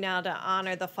can do now to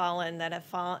honor the fallen that have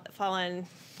fallen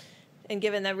and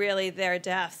given them really their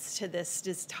deaths to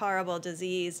this horrible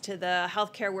disease, to the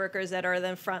healthcare workers that are in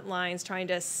the front lines trying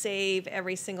to save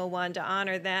every single one, to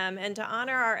honor them, and to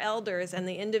honor our elders and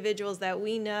the individuals that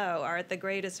we know are at the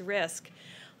greatest risk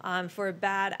for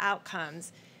bad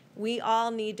outcomes. We all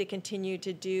need to continue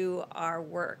to do our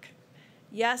work.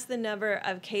 Yes, the number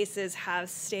of cases have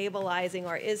stabilizing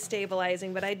or is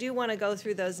stabilizing, but I do want to go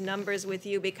through those numbers with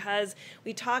you because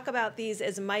we talk about these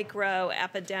as micro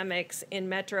epidemics in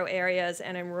metro areas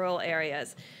and in rural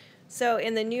areas. So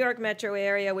in the New York metro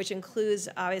area, which includes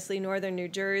obviously northern New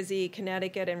Jersey,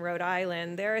 Connecticut, and Rhode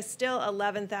Island, there are still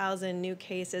 11,000 new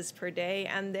cases per day,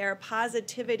 and their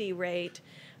positivity rate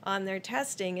on their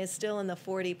testing is still in the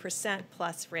 40%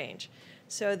 plus range.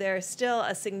 So there's still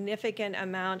a significant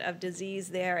amount of disease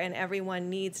there, and everyone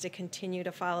needs to continue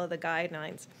to follow the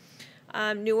guidelines.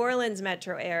 New Orleans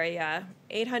metro area,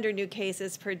 800 new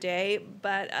cases per day,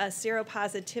 but a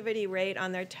seropositivity rate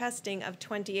on their testing of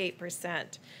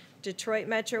 28%. Detroit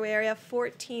metro area,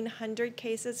 1,400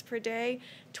 cases per day,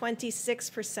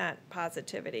 26%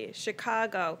 positivity.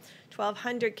 Chicago,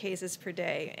 1,200 cases per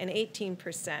day, and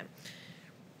 18%.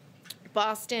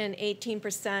 Boston,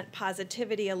 18%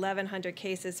 positivity, 1,100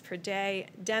 cases per day.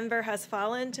 Denver has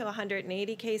fallen to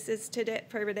 180 cases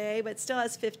per day, but still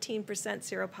has 15%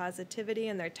 seropositivity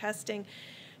in their testing.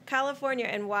 California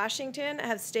and Washington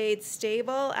have stayed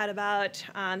stable at about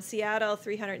Seattle,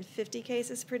 350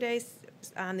 cases per day.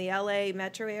 The LA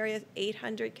metro area,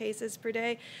 800 cases per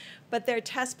day. But their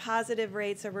test positive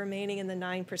rates are remaining in the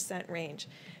 9% range.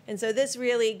 And so this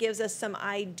really gives us some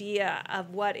idea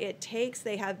of what it takes.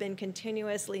 They have been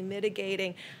continuously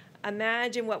mitigating.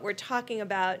 Imagine what we're talking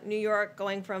about, New York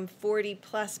going from 40+%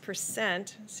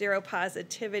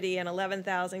 seropositivity and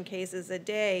 11,000 cases a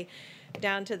day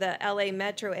down to the LA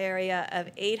metro area of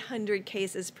 800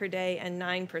 cases per day and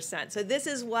 9%. So this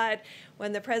is what,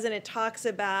 when the president talks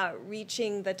about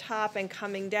reaching the top and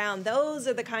coming down, those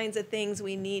are the kinds of things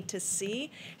we need to see.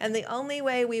 And the only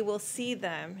way we will see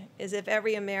them is if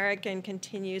every American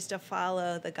continues to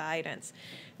follow the guidance.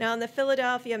 Now, in the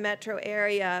Philadelphia metro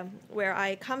area where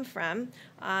I come from,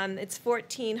 it's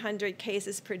 1,400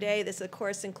 cases per day. This, of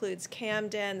course, includes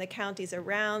Camden, the counties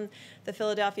around the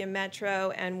Philadelphia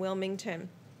metro, and Wilmington.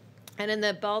 And in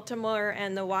the Baltimore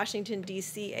and the Washington,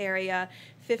 D.C. area,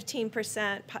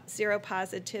 15%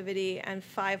 seropositivity and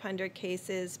 500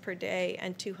 cases per day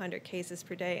and 200 cases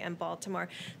per day in Baltimore.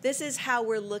 This is how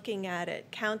we're looking at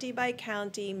it, county by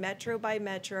county, metro by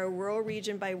metro, rural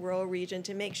region by rural region,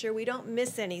 to make sure we don't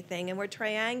miss anything. And we're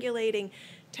triangulating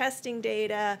testing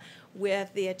data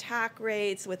with the attack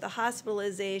rates, with the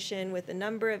hospitalization, with the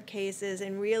number of cases,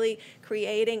 and really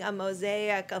creating a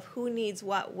mosaic of who needs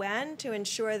what when to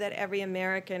ensure that every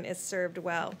American is served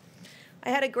well. I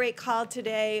had a great call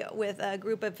today with a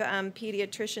group of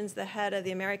pediatricians, the head of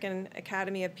the American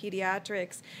Academy of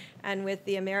Pediatrics, and with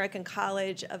the American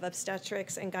College of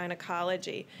Obstetrics and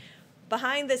Gynecology.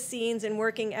 behind the scenes and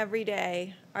working every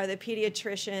day are the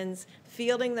pediatricians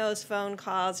fielding those phone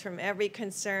calls from every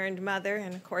concerned mother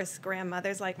and, of course,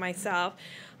 grandmothers like myself,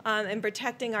 and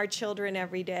protecting our children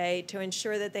every day to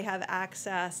ensure that they have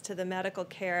access to the medical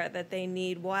care that they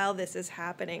need while this is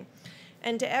happening.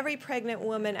 And to every pregnant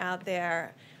woman out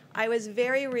there, I was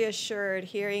very reassured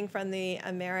hearing from the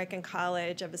American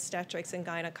College of Obstetrics and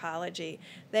Gynecology.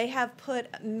 They have put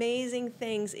amazing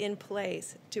things in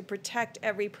place to protect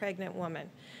every pregnant woman.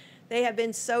 They have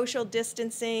been social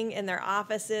distancing in their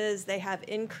offices. They have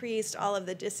increased all of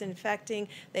the disinfecting.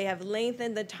 They have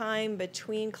lengthened the time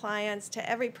between clients. To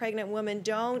every pregnant woman,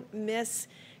 don't miss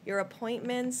your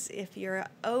appointments. If your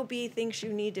OB thinks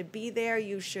you need to be there,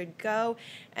 you should go.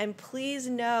 And please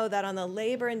know that on the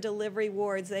labor and delivery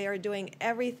wards, they are doing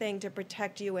everything to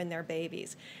protect you and their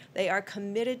babies. They are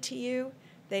committed to you.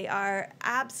 They are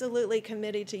absolutely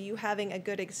committed to you having a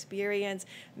good experience.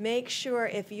 Make sure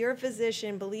if your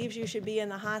physician believes you should be in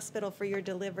the hospital for your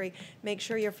delivery, make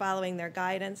sure you're following their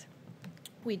guidance.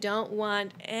 We don't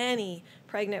want any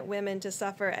pregnant women to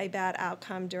suffer a bad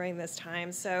outcome during this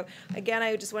time. So again,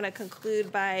 I just want to conclude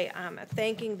by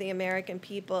thanking the American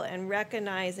people and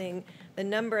recognizing the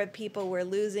number of people we're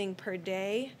losing per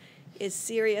day is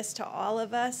serious to all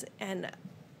of us, and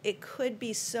it could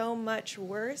be so much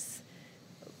worse.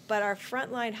 But our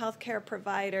frontline healthcare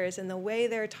providers and the way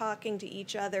they're talking to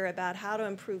each other about how to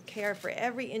improve care for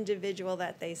every individual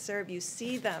that they serve, you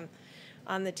see them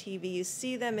on the TV, you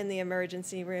see them in the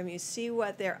emergency room, you see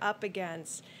what they're up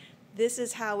against. This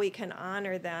is how we can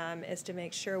honor them, is to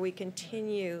make sure we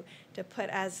continue to put,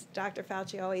 as Dr.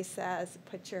 Fauci always says,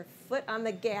 put your foot on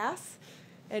the gas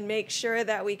and make sure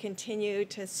that we continue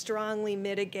to strongly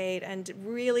mitigate and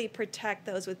really protect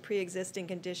those with pre-existing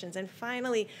conditions. And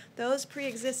finally, those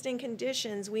pre-existing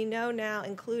conditions we know now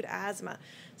include asthma.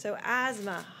 So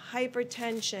asthma,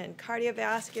 hypertension,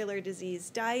 cardiovascular disease,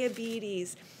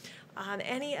 diabetes,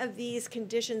 any of these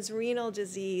conditions, renal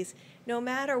disease, no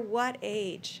matter what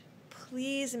age,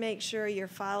 please make sure you're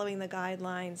following the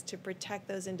guidelines to protect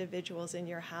those individuals in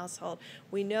your household.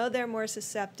 We know they're more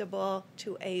susceptible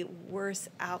to a worse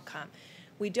outcome.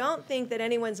 We don't think that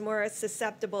anyone's more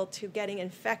susceptible to getting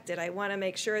infected. I want to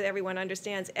make sure that everyone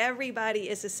understands everybody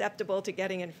is susceptible to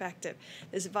getting infected.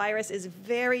 This virus is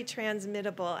very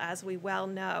transmittable, as we well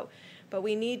know. But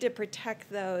we need to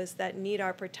protect those that need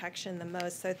our protection the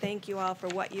most. So thank you all for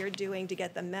what you're doing to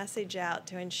get the message out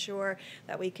to ensure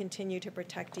that we continue to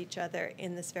protect each other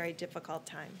in this very difficult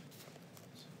time.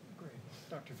 Great.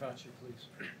 Dr. Fauci,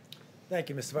 please. Thank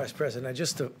you, Mr. Vice President.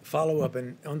 Just to follow up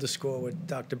and underscore what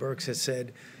Dr. Birx has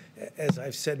said, as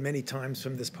I've said many times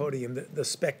from this podium, the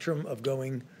spectrum of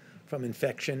going from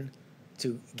infection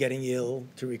to getting ill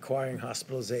to requiring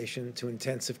hospitalization to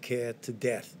intensive care to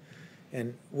death.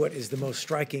 And what is the most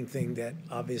striking thing that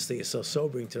obviously is so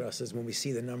sobering to us is when we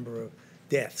see the number of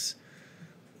deaths.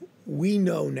 We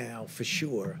know now for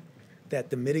sure that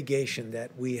the mitigation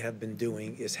that we have been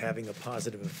doing is having a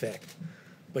positive effect,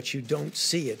 but you don't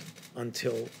see it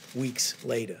until weeks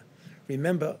later.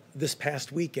 Remember this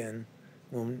past weekend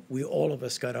when all of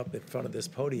us got up in front of this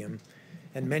podium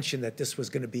and mentioned that this was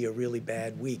going to be a really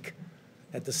bad week.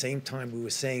 At the same time, we were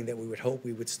saying that we would hope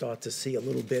we would start to see a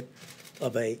little bit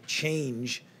of a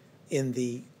change in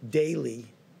the daily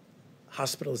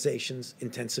hospitalizations,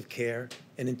 intensive care,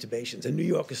 and intubations. And New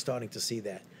York is starting to see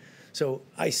that. So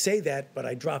I say that, but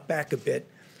I drop back a bit.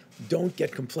 Don't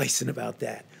get complacent about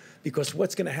that, because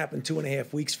what's going to happen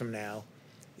 2.5 weeks from now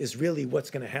is really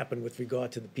what's going to happen with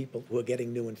regard to the people who are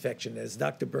getting new infection. As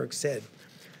Dr. Birx said,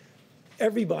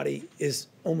 everybody is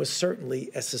almost certainly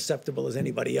as susceptible as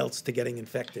anybody else to getting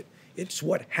infected. It's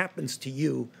what happens to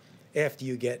you after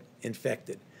you get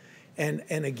infected. And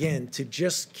again, to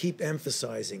just keep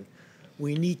emphasizing,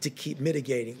 we need to keep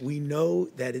mitigating. We know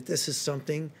that this is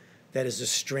something that is a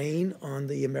strain on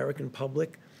the American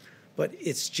public, but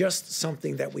it's just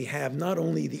something that we have, not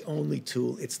only the only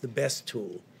tool, it's the best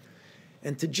tool.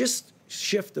 And to just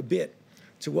shift a bit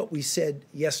to what we said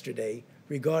yesterday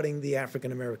regarding the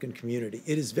African American community,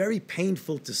 it is very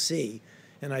painful to see,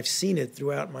 and I've seen it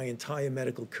throughout my entire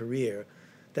medical career,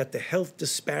 that the health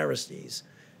disparities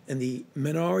in the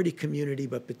minority community,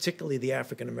 but particularly the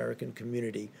African American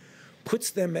community, puts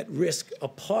them at risk,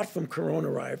 apart from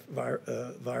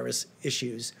coronavirus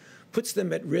issues, puts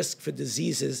them at risk for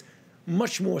diseases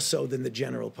much more so than the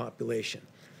general population.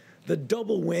 The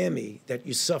double whammy that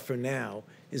you suffer now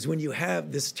is when you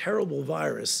have this terrible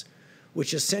virus,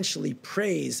 which essentially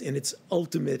preys in its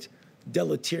ultimate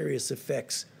deleterious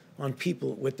effects on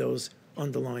people with those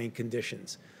underlying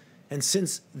conditions. And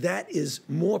since that is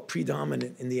more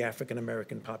predominant in the African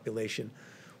American population,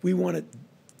 we want to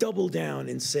double down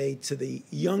and say to the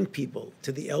young people,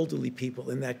 to the elderly people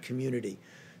in that community,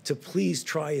 to please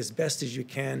try as best as you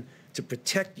can to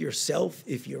protect yourself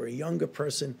if you're a younger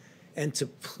person, and to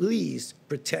please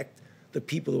protect the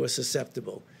people who are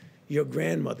susceptible. Your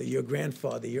grandmother, your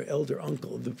grandfather, your elder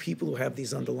uncle, the people who have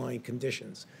these underlying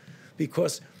conditions.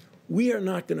 Because we are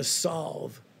not going to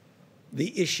solve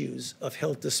the issues of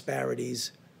health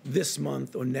disparities this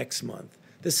month or next month.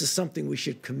 This is something we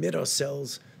should commit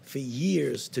ourselves for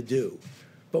years to do.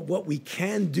 But what we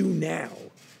can do now,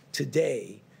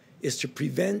 today, is to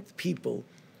prevent people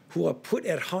who are put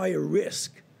at higher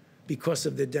risk because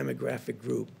of their demographic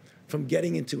group from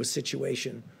getting into a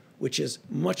situation which is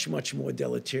much, much more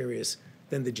deleterious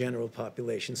than the general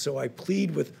population. So I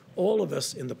plead with all of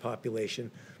us in the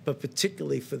population, but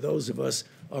particularly for those of us,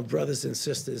 our brothers and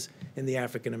sisters in the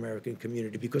African American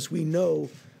community, because we know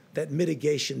that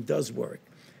mitigation does work.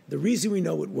 The reason we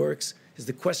know it works is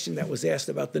the question that was asked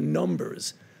about the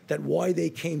numbers, that why they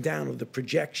came down, of the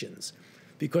projections.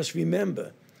 Because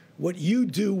remember, what you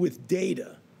do with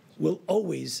data will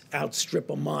always outstrip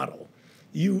a model.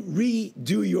 You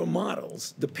redo your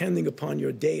models depending upon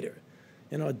your data.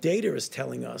 And our data is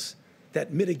telling us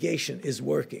that mitigation is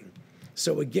working.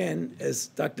 So again, as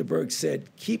Dr. Berg said,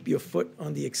 keep your foot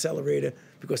on the accelerator,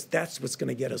 because that's what's going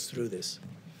to get us through this.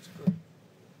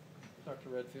 Dr.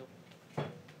 Redfield.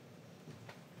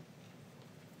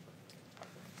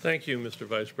 Thank you, Mr.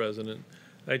 Vice President.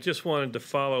 I just wanted to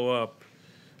follow up.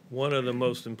 One of the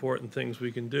most important things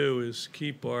we can do is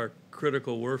keep our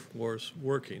critical workforce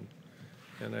working.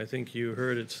 And I think you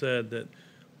heard it said that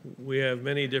we have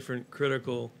many different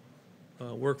critical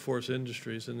workforce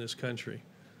industries in this country.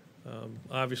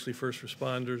 Obviously, first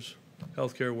responders,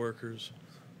 healthcare workers,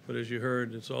 but as you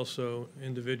heard, it's also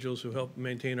individuals who help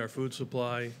maintain our food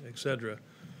supply, et cetera.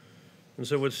 And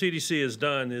so what CDC has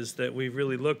done is that we've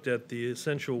really looked at the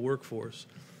essential workforce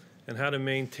and how to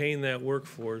maintain that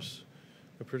workforce,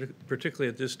 particularly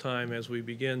at this time as we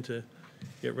begin to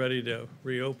get ready to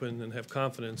reopen and have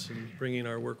confidence in bringing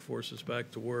our workforces back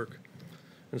to work.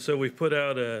 And so we've put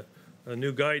out a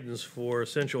new guidance for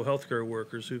essential healthcare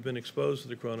workers who've been exposed to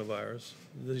the coronavirus.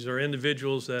 These are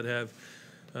individuals that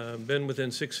have been within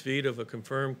 6 feet of a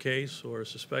confirmed case or a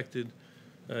suspected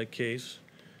case,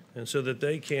 and so that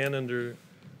they can, under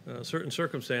certain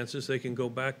circumstances, they can go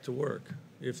back to work.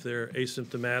 If they're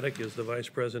asymptomatic, as the Vice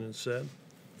President said,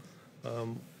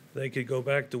 they could go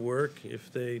back to work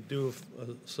if they do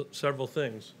several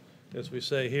things, as we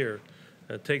say here.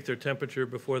 Take their temperature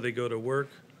before they go to work,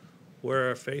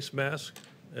 wear a face mask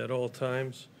at all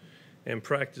times, and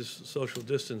practice social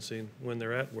distancing when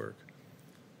they're at work.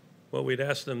 What we'd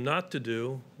ask them not to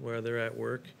do where they're at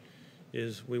work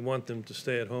is we want them to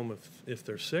stay at home if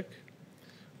they're sick.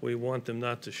 We want them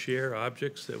not to share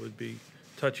objects that would be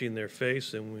touching their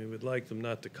face, and we would like them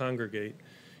not to congregate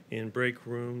in break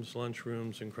rooms, lunch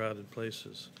rooms, and crowded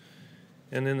places.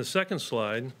 And in the second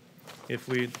slide, if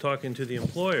we're talking to the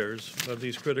employers of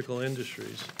these critical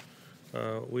industries,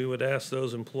 we would ask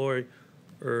those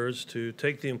employers to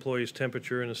take the employee's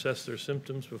temperature and assess their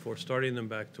symptoms before starting them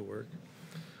back to work.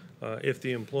 If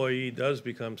the employee does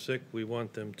become sick, we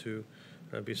want them to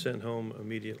be sent home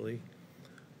immediately.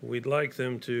 We'd like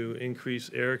them to increase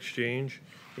air exchange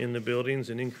in the buildings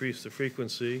and increase the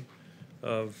frequency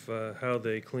of how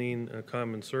they clean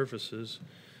common surfaces,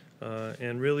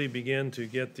 and really begin to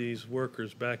get these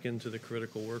workers back into the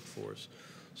critical workforce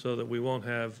so that we won't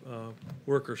have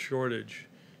worker shortage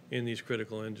in these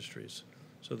critical industries.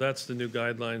 So that's the new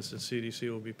guidelines that CDC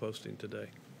will be posting today.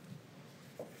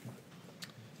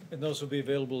 And those will be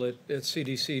available at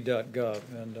cdc.gov.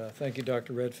 And thank you,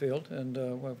 Dr. Redfield. And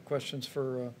we have questions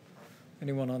for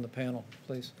anyone on the panel,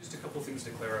 please. Just a couple things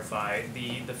to clarify.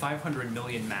 The 500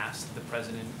 million masks the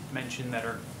president mentioned that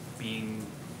are being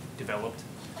developed,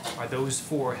 are those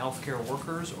for healthcare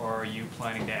workers, or are you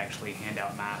planning to actually hand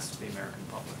out masks to the American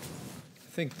public?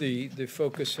 I think the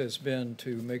focus has been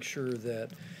to make sure that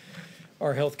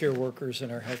our healthcare workers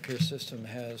and our healthcare system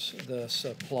has the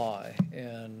supply.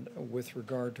 And with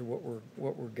regard to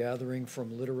what we're gathering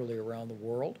from literally around the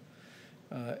world,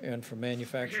 and from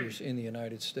manufacturers in the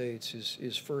United States,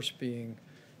 is first being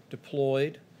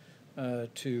deployed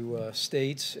to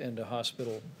states and to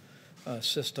hospital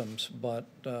systems. But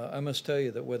I must tell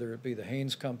you that whether it be the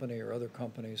Haynes Company or other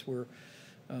companies,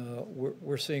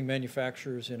 we're seeing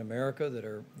manufacturers in America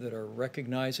that are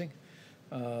recognizing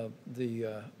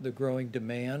the growing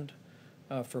demand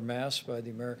for masks by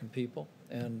the American people,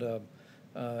 and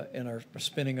are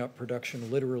spinning up production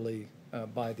literally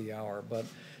by the hour.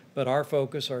 But our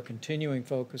focus, our continuing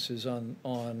focus, is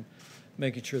on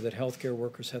making sure that healthcare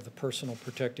workers have the personal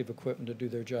protective equipment to do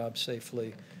their job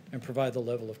safely and provide the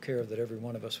level of care that every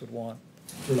one of us would want.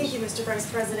 Thank you, Mr. Vice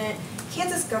President.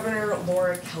 Kansas Governor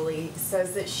Laura Kelly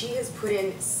says that she has put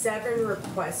in 7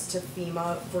 requests to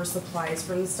FEMA for supplies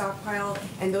from the stockpile,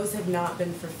 and those have not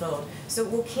been fulfilled. So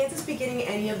will Kansas be getting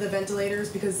any of the ventilators,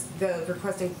 because the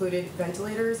request included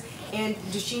ventilators? And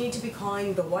does she need to be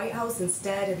calling the White House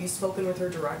instead? Have you spoken with her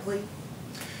directly?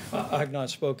 I've not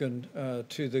spoken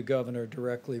to the governor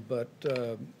directly, but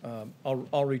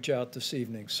I'll reach out this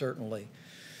evening, certainly.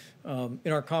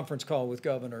 In our conference call with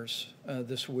governors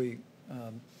this week,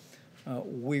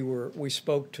 we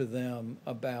spoke to them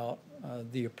about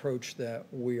the approach that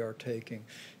we are taking.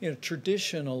 You know,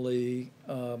 traditionally,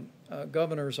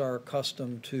 governors are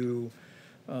accustomed to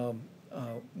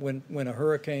when a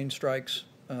hurricane strikes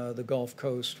the Gulf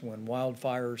Coast, when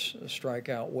wildfires strike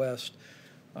out west,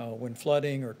 when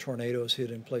flooding or tornadoes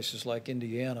hit in places like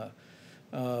Indiana.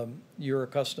 You're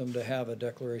accustomed to have a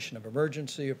declaration of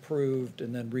emergency approved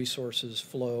and then resources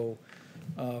flow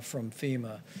from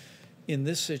FEMA. In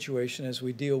this situation, as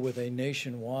we deal with a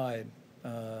nationwide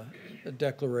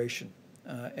declaration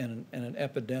and an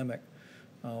epidemic,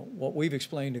 what we've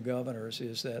explained to governors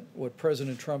is that what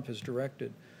President Trump has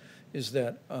directed is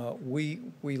that we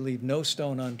leave no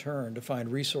stone unturned to find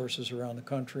resources around the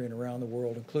country and around the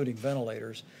world, including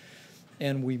ventilators,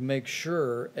 and we make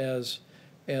sure as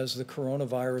the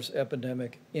coronavirus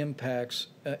epidemic impacts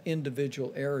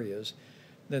individual areas,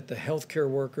 that the healthcare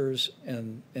workers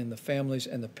and the families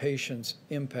and the patients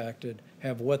impacted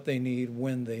have what they need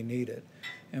when they need it.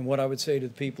 And what I would say to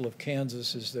the people of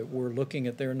Kansas is that we're looking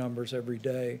at their numbers every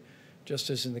day, just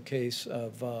as in the case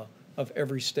of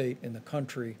every state in the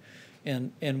country,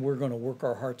 and we're going to work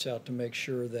our hearts out to make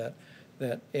sure that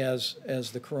as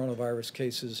the coronavirus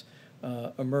cases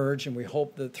emerge, and we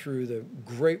hope that through the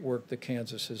great work that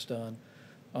Kansas has done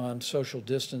on social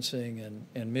distancing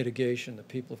and mitigation, the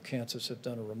people of Kansas have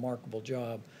done a remarkable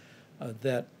job,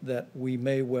 that we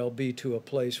may well be to a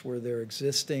place where their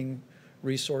existing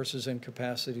resources and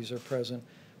capacities are present.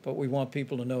 But we want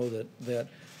people to know that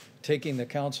taking the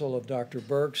counsel of Dr.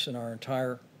 Birx and our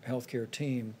entire healthcare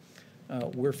team,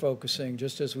 we're focusing,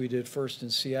 just as we did first in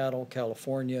Seattle,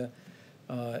 California,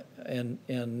 and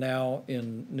now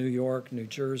in New York, New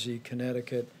Jersey,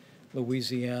 Connecticut,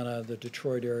 Louisiana, the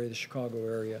Detroit area, the Chicago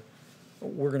area.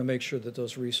 We're going to make sure that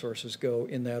those resources go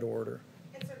in that order.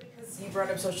 And sir, because you brought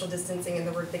up social distancing and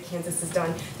the work that Kansas has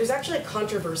done, there's actually a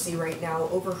controversy right now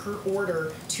over her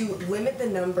order to limit the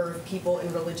number of people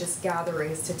in religious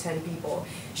gatherings to 10 people.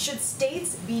 Should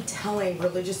states be telling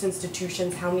religious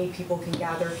institutions how many people can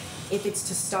gather if it's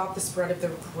to stop the spread of the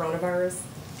coronavirus?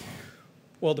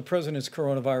 Well, the President's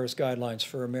coronavirus guidelines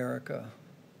for America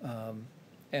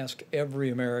ask every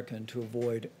American to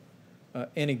avoid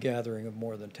any gathering of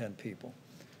more than 10 people.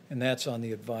 And that's on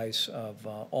the advice of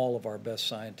all of our best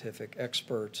scientific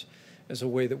experts as a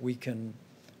way that we can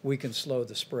slow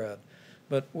the spread.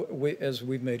 But as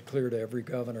we've made clear to every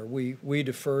governor, we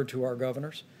defer to our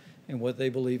governors in what they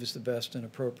believe is the best and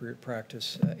appropriate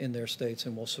practice in their states,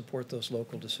 and we'll support those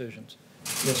local decisions.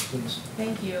 Yes, please.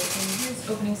 Thank you. In his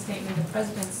opening statement, the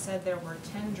President said there were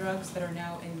 10 drugs that are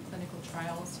now in clinical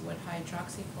trials. Would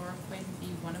hydroxychloroquine be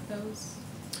one of those?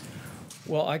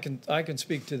 Well, I can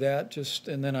speak to that,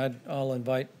 and then I'll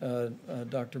invite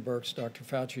Dr. Birx, Dr.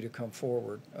 Fauci to come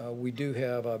forward. We do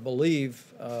have, I believe,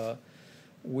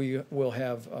 we will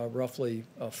have roughly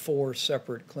 4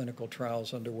 separate clinical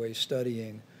trials underway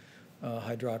studying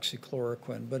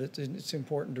hydroxychloroquine. But it's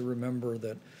important to remember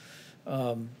that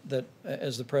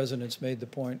as the President's made the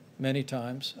point many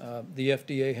times, the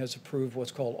FDA has approved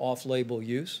what's called off-label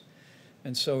use.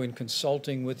 And so in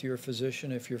consulting with your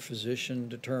physician, if your physician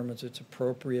determines it's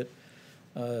appropriate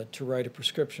to write a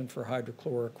prescription for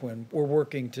hydrochloroquine, we're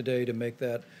working today to make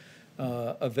that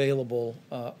available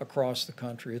across the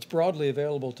country. It's broadly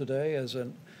available today as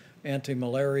an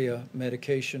anti-malaria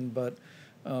medication, but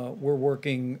we're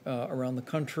working around the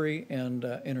country and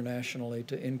internationally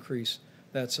to increase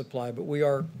that supply. But we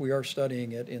are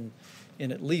studying it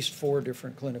in at least 4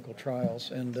 different clinical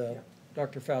trials, and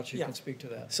Dr. Fauci can speak to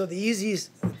that. So the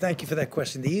easiest, thank you for that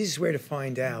question. The easiest way to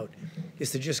find out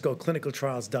is to just go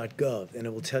clinicaltrials.gov, and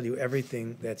it will tell you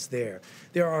everything that's there.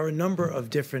 There are a number of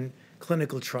different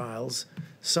clinical trials,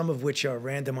 some of which are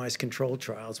randomized controlled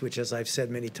trials, which, as I've said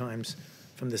many times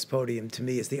from this podium, to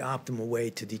me is the optimal way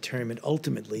to determine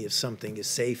ultimately if something is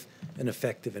safe and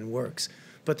effective and works.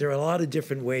 But there are a lot of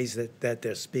different ways that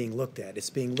that's being looked at. It's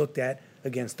being looked at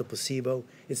against the placebo.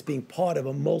 It's being part of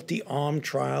a multi-arm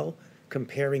trial,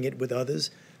 comparing it with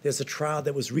others. There's a trial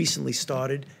that was recently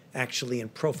started, actually in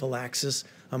prophylaxis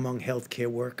among healthcare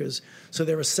workers. So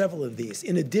there are several of these.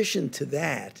 In addition to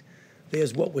that,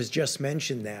 there's what was just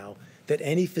mentioned now, that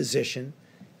any physician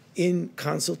in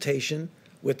consultation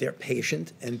with their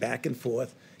patient and back and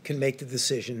forth can make the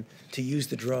decision to use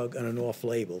the drug on an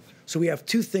off-label. So we have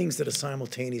two things that are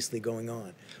simultaneously going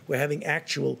on. We're having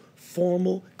actual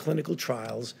formal clinical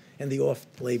trials and the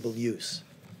off-label use.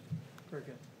 Very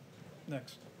good.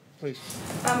 Next, please.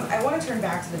 I want to turn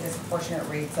back to the disproportionate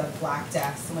rates of Black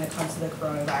deaths when it comes to the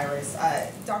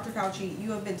coronavirus. Dr. Fauci, you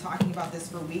have been talking about this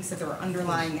for weeks, that there are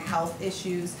underlying health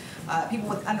issues. People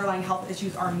with underlying health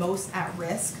issues are most at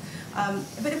risk.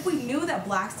 But if we knew that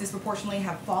Blacks disproportionately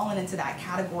have fallen into that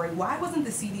category, why wasn't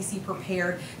the CDC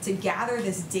prepared to gather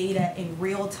this data in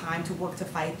real time to work to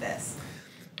fight this?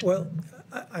 Well,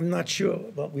 I'm not sure,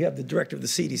 but we have the director of the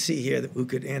CDC here who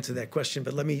could answer that question,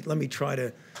 but let me try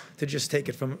to just take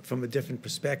it from a different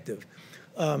perspective.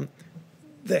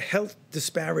 The health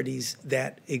disparities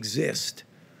that exist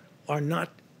are not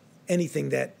anything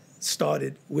that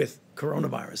started with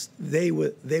coronavirus. They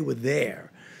were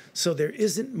there. So there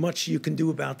isn't much you can do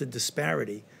about the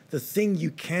disparity. The thing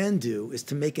you can do is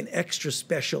to make an extra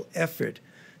special effort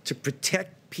to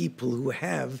protect people who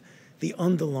have the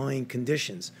underlying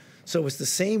conditions. So it's the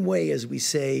same way as we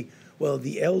say, well,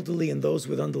 the elderly and those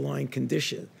with underlying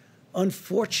condition.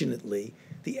 Unfortunately,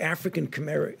 the African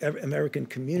American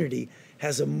community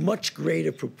has a much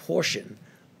greater proportion,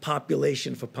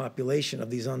 population for population, of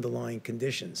these underlying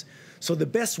conditions. So the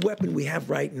best weapon we have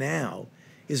right now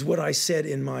is what I said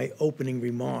in my opening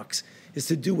remarks, is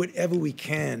to do whatever we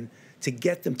can to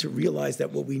get them to realize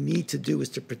that what we need to do is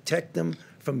to protect them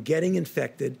from getting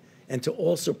infected and to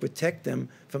also protect them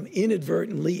from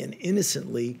inadvertently and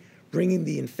innocently bringing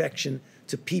the infection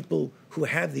to people who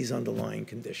have these underlying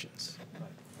conditions.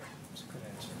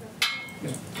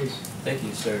 Thank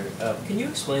you, sir. Can you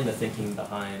explain the thinking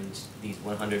behind these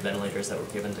 100 ventilators that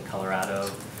were given to Colorado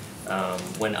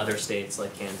when other states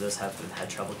like Kansas have had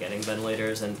trouble getting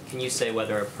ventilators? And can you say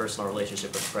whether a personal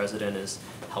relationship with the president is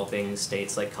helping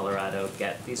states like Colorado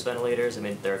get these ventilators? I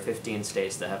mean, there are 15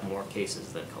 states that have more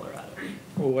cases than Colorado.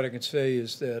 Well, what I can say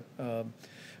is that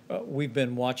we've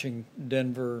been watching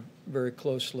Denver very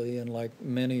closely, and like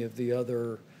many of the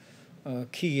other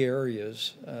key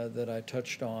areas that I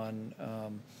touched on,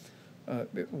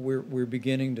 we're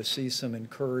beginning to see some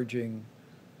encouraging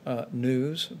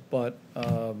news, but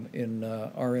in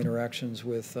our interactions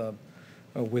with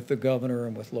the governor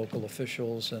and with local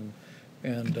officials and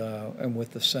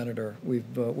with the senator,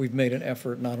 we've made an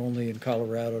effort not only in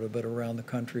Colorado but around the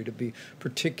country to be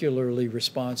particularly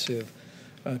responsive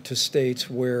to states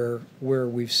where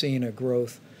we've seen a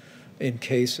growth in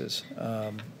cases.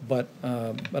 But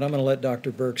I'm going to let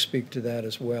Dr. Birx speak to that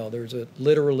as well. There's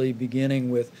literally beginning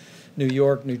with New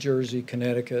York, New Jersey,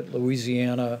 Connecticut,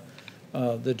 Louisiana,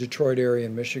 the Detroit area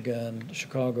in Michigan, the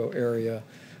Chicago area.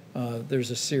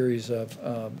 There's a series of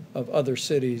other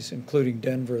cities, including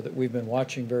Denver, that we've been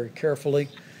watching very carefully.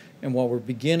 And while we're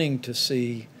beginning to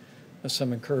see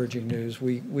some encouraging news,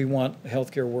 we want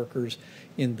healthcare workers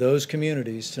in those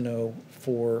communities to know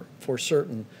for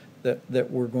certain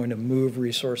that we're going to move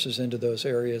resources into those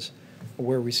areas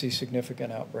where we see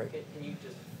significant outbreak. Can you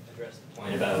just address the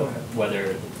point about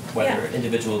whether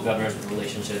individual governors with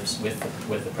relationships with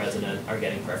the president are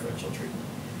getting preferential treatment?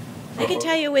 I can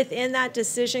tell you within that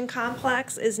decision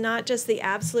complex is not just the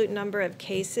absolute number of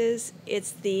cases,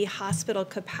 it's the hospital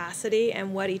capacity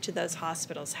and what each of those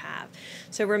hospitals have.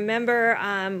 So remember,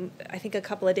 I think a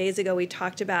couple of days ago we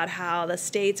talked about how the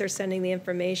states are sending the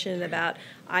information about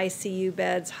ICU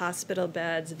beds, hospital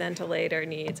beds, ventilator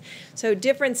needs. So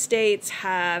different states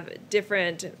have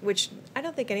different, which I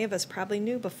don't think any of us probably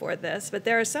knew before this, but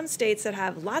there are some states that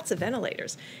have lots of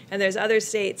ventilators, and there's other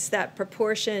states that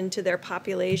proportion to their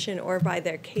population or by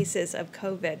their cases of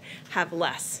COVID have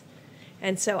less.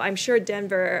 And so I'm sure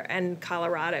Denver and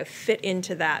Colorado fit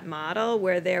into that model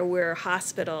where there were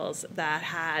hospitals that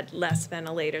had less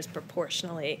ventilators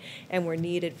proportionally and were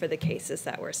needed for the cases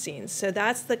that were seen. So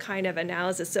that's the kind of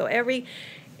analysis. So every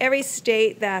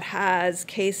state that has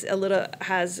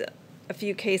a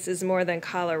few cases more than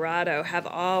Colorado have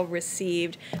all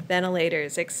received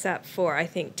ventilators except for, I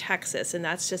think, Texas, and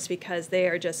that's just because they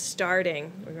are just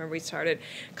starting. Remember,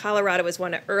 Colorado was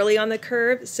one early on the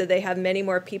curve, so they have many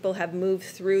more people have moved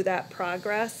through that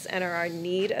progress and are in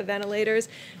need of ventilators.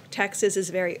 Texas is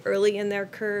very early in their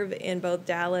curve in both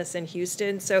Dallas and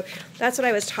Houston. So that's what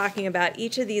I was talking about.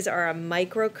 Each of these are a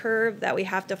micro curve that we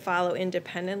have to follow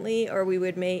independently, or we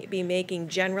would be making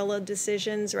general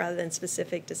decisions rather than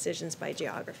specific decisions by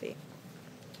geography.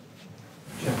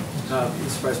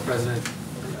 Mr. Vice President,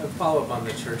 a follow-up on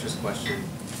the church's question.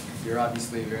 You're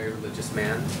obviously a very religious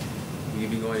man. Will you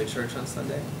be going to church on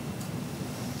Sunday?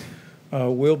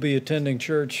 We'll be attending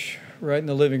church right in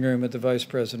the living room at the Vice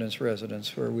President's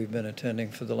residence, where we've been attending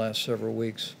for the last several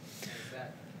weeks.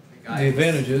 The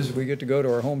advantage is we get to go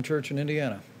to our home church in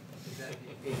Indiana.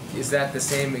 Is that the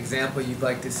same example you'd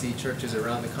like to see churches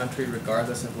around the country,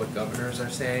 regardless of what governors are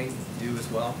saying, do as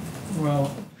well?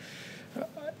 Well,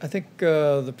 I think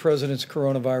the President's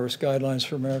coronavirus guidelines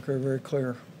for America are very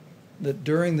clear, that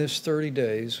during this 30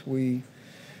 days, we're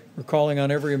calling on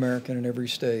every American in every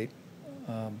state,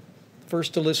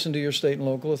 first to listen to your state and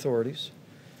local authorities,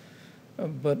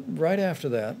 but right after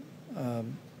that,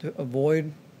 to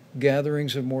avoid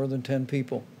gatherings of more than 10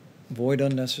 people, avoid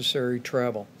unnecessary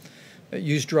travel.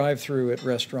 Use drive-through at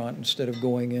restaurant instead of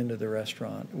going into the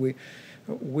restaurant.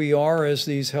 We are, as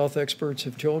these health experts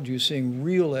have told you, seeing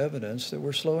real evidence that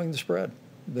we're slowing the spread,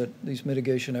 that these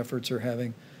mitigation efforts are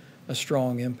having a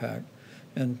strong impact.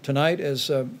 And tonight, as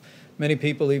many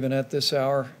people, even at this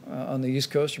hour on the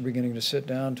East Coast, are beginning to sit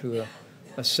down to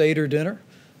a Seder dinner.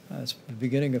 It's the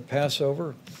beginning of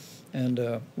Passover,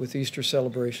 and with Easter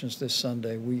celebrations this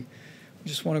Sunday, we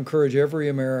just want to encourage every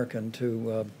American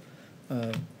to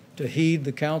heed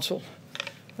the counsel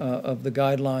of the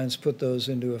guidelines, put those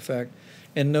into effect,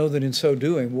 and know that in so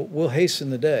doing, we'll hasten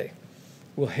the day.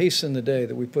 We'll hasten the day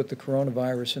that we put the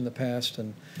coronavirus in the past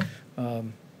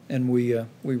and we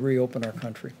reopen our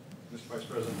country. Mr. Vice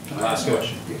President, can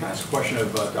I ask a question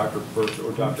of Dr. Birx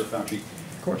or Dr. Fauci?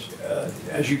 Of course.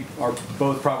 As you are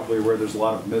both probably aware, there's a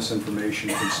lot of misinformation,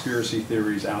 conspiracy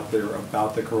theories out there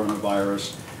about the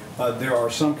coronavirus. There are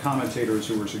some commentators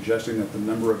who are suggesting that the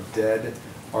number of dead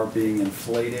are being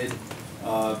inflated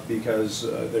because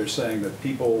they're saying that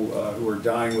people who are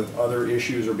dying with other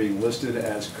issues are being listed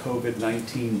as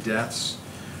COVID-19 deaths.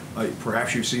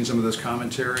 Perhaps you've seen some of this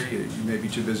commentary. You may be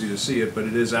too busy to see it, but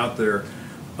it is out there.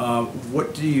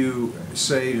 What do you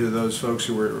say to those folks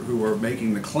who are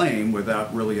making the claim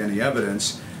without really any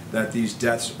evidence that these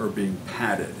deaths are being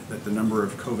padded, that the number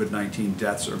of COVID-19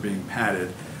 deaths are being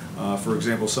padded? For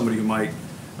example, somebody who might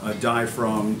die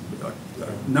from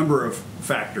a number of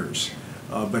factors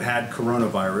but had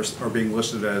coronavirus are being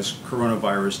listed as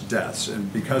coronavirus deaths,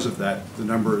 and because of that, the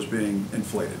number is being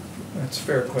inflated. That's a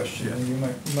fair question.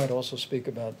 Yeah. You might also speak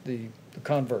about the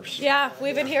converse. Yeah,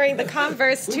 we've been hearing the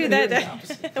converse too.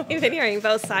 We've been hearing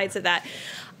both sides of that.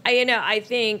 I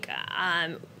think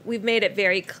we've made it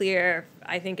very clear,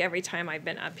 I think every time I've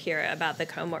been up here, about the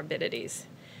comorbidities.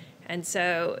 And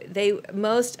so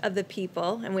most of the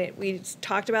people, and we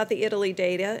talked about the Italy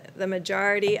data, the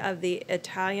majority of the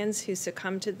Italians who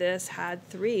succumbed to this had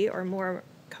 3 or more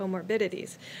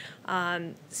comorbidities.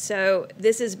 So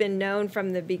this has been known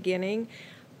from the beginning.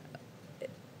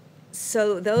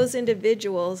 So those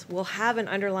individuals will have an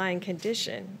underlying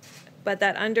condition, but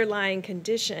that underlying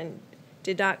condition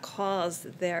did not cause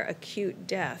their acute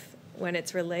death when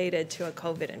it's related to a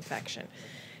COVID infection.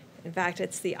 In fact,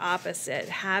 it's the opposite.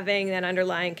 Having that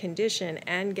underlying condition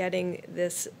and getting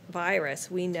this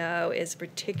virus, we know, is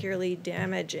particularly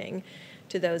damaging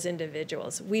to those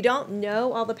individuals. We don't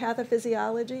know all the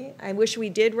pathophysiology. I wish we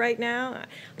did right now.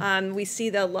 We see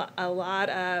a lot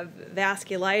of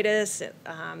vasculitis,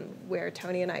 where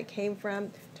Tony and I came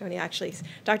from. Tony actually,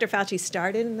 Dr. Fauci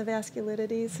started in the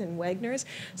vasculitides and Wegener's.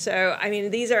 So, I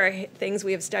mean, these are things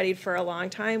we have studied for a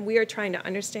long time. We are trying to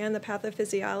understand the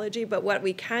pathophysiology, but what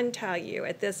we can tell you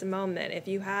at this moment, if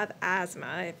you have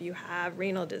asthma, if you have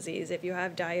renal disease, if you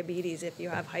have diabetes, if you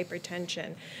have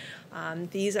hypertension,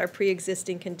 these are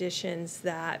pre-existing conditions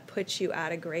that put you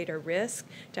at a greater risk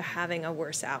to having a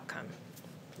worse outcome.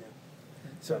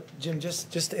 So, Jim, just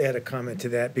to add a comment to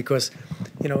that, because,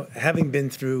 having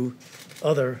been through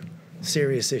other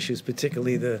serious issues,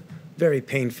 particularly the very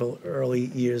painful early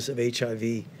years of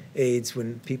HIV, AIDS,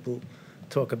 when people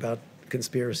talk about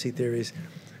conspiracy theories,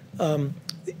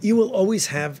 you will always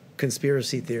have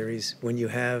conspiracy theories when you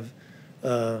have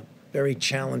very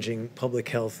challenging public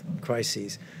health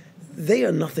crises. They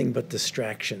are nothing but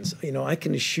distractions. I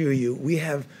can assure you, we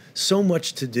have so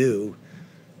much to do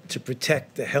to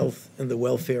protect the health and the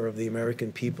welfare of the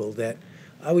American people that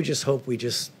I would just hope we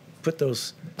just put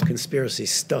those conspiracy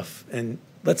stuff and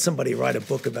let somebody write a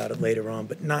book about it later on,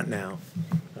 but not now.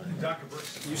 Dr.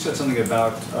 Birx, you said something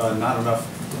about not enough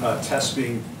tests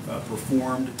being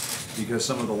performed because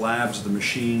some of the labs, the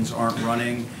machines aren't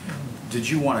running. Did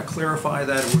you want to clarify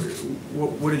that?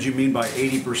 what did you mean by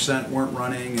 80% weren't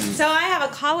running? And So I have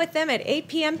a call with them at 8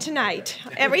 p.m. tonight.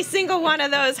 Every single one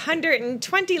of those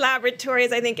 120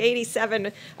 laboratories, I think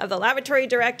 87 of the laboratory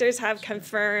directors have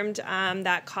confirmed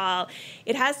that call.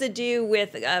 It has to do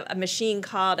with a machine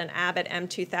called an Abbott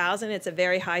M2000. It's a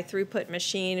very high throughput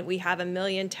machine. We have 1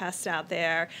 million tests out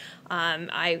there.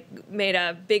 I made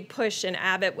a big push, and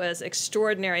Abbott was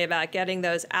extraordinary about getting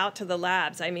those out to the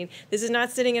labs. I mean, this is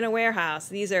not sitting in a warehouse.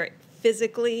 These are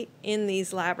physically in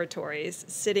these laboratories,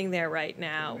 sitting there right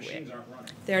now. The machines aren't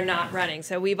running. They're not running.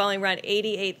 So we've only run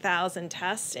 88,000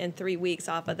 tests in 3 weeks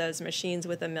off of those machines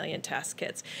with 1 million test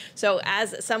kits. So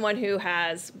as someone who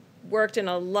has worked in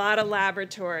a lot of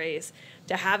laboratories,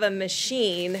 to have a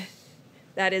machine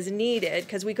that is needed,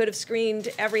 because we could have screened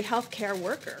every healthcare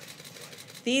worker.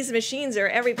 These machines are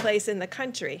every place in the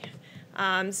country.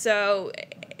 So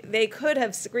they could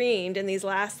have screened in these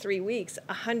last 3 weeks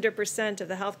 100% of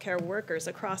the healthcare workers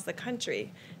across the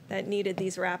country that needed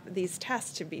these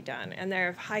tests to be done, and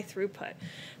they're high throughput.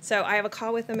 So I have a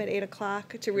call with them at 8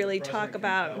 o'clock to really talk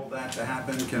about. Can that to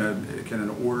happen? Can an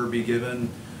order be given?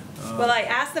 Well, I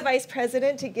asked the vice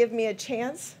president to give me a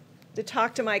chance to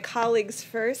talk to my colleagues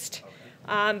first,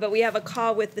 but we have a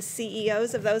call with the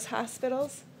CEOs of those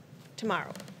hospitals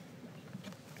tomorrow.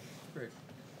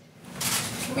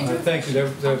 Thank you.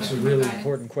 That's a really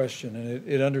important question, and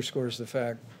it underscores the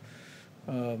fact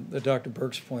that Dr.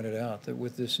 Birx pointed out that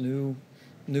with this new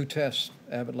test,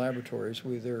 Abbott Laboratories,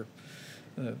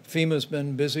 FEMA's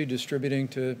been busy distributing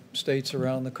to states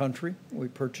around the country. We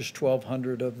purchased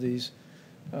 1,200 of these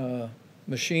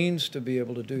machines to be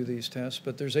able to do these tests,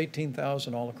 but there's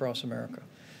 18,000 all across America.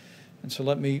 And so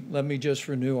let me just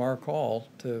renew our call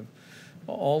to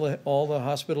all the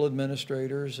hospital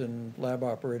administrators and lab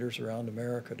operators around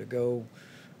America to go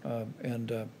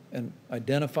and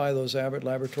identify those Abbott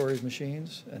Laboratories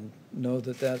machines and know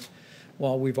that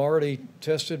while we've already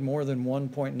tested more than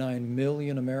 1.9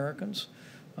 million Americans,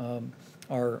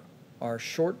 our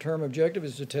short-term objective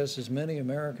is to test as many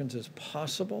Americans as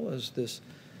possible as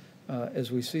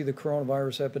we see the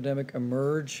coronavirus epidemic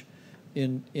emerge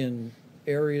in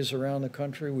areas around the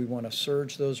country. We want to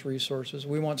surge those resources.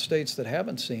 We want states that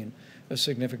haven't seen a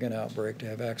significant outbreak to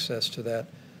have access to that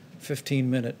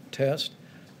 15-minute test.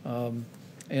 And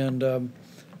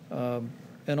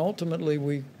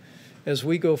ultimately, as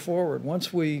we go forward, I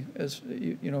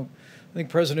think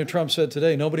President Trump said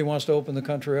today, nobody wants to open the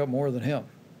country up more than him.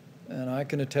 And I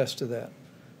can attest to that.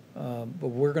 But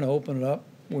we're going to open it up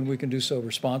when we can do so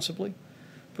responsibly,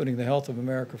 putting the health of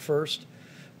America first,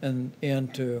 and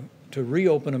to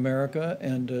reopen America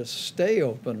and to stay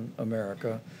open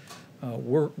America.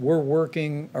 We're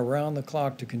working around the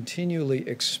clock to continually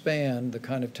expand the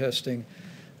kind of testing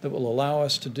that will allow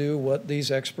us to do what these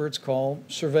experts call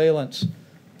surveillance,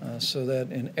 so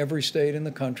that in every state in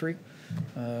the country,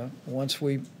 once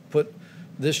we put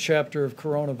this chapter of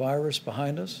coronavirus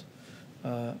behind us,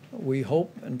 we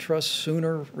hope and trust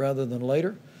sooner rather than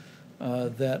later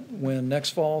that when next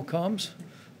fall comes,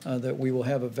 that we will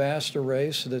have a vast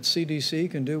array so that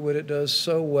CDC can do what it does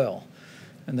so well.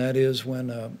 And that is when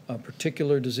a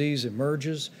particular disease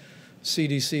emerges,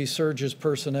 CDC surges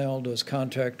personnel, does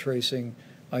contact tracing,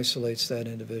 isolates that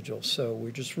individual. So we're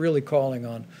just really calling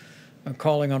on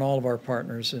all of our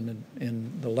partners in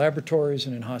the laboratories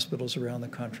and in hospitals around the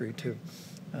country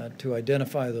to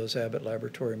identify those Abbott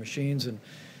Laboratory machines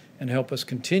and help us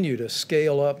continue to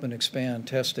scale up and expand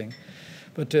testing.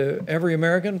 But to every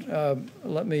American,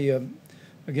 let me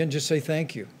again just say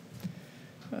thank you.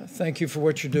 Thank you for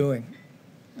what you're doing.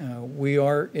 We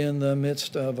are in the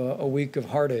midst of a week of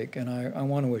heartache, and I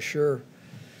want to assure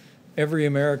every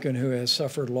American who has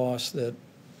suffered loss that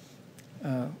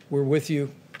we're with you.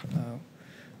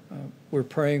 We're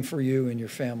praying for you and your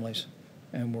families,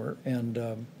 and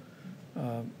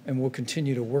we'll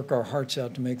continue to work our hearts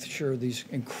out to make sure these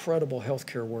incredible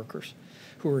healthcare workers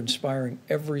who are inspiring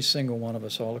every single one of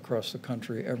us all across the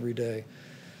country every day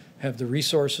have the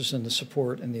resources and the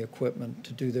support and the equipment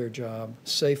to do their job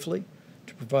safely,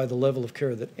 to provide the level of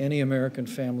care that any American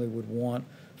family would want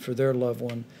for their loved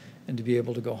one, and to be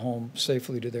able to go home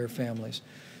safely to their families.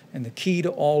 And the key to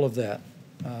all of that,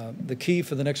 the key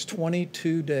for the next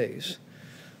 22 days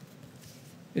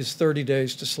is 30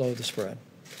 days to slow the spread.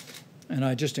 And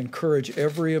I just encourage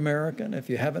every American, if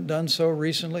you haven't done so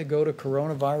recently, go to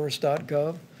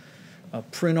coronavirus.gov,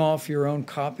 print off your own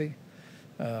copy,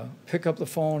 pick up the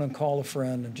phone and call a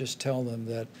friend and just tell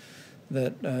them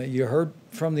that you heard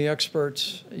from the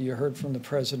experts, you heard from the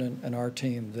president and our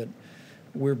team, that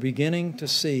we're beginning to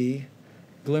see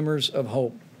glimmers of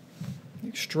hope.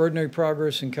 Extraordinary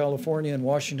progress in California and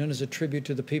Washington is a tribute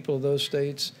to the people of those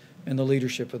states and the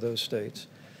leadership of those states.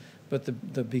 But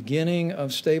the beginning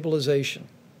of stabilization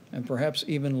and perhaps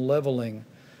even leveling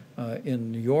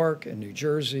in New York and New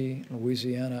Jersey,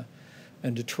 Louisiana,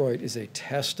 and Detroit is a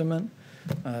testament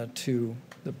to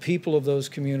the people of those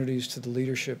communities, to the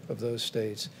leadership of those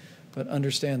states. But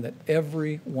understand that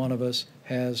every one of us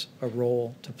has a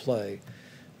role to play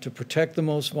to protect the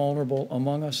most vulnerable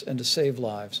among us and to save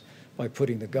lives by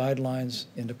putting the guidelines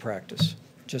into practice,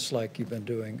 just like you've been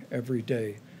doing every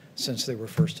day since they were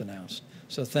first announced.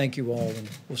 So thank you all, and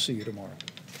we'll see you tomorrow.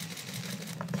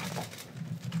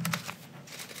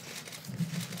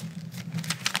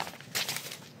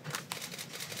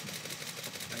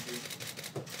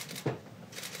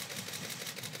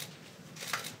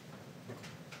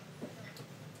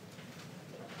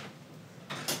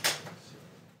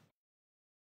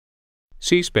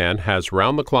 C-SPAN has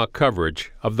round-the-clock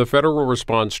coverage of the federal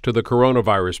response to the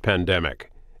coronavirus pandemic,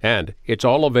 and it's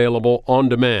all available on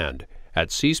demand at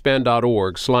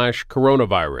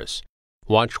cspan.org/coronavirus.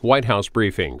 Watch White House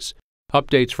briefings,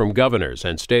 updates from governors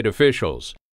and state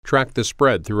officials, track the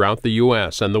spread throughout the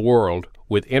U.S. and the world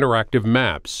with interactive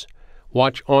maps.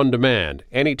 Watch on demand,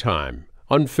 anytime,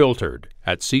 unfiltered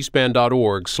at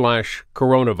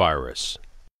cspan.org/coronavirus.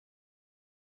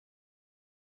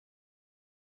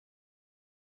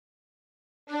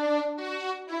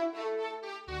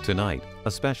 Tonight,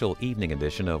 a special evening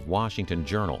edition of Washington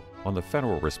Journal on the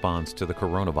federal response to the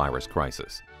coronavirus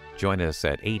crisis. Join us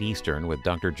at 8 Eastern with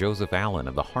Dr. Joseph Allen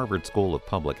of the Harvard School of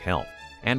Public Health.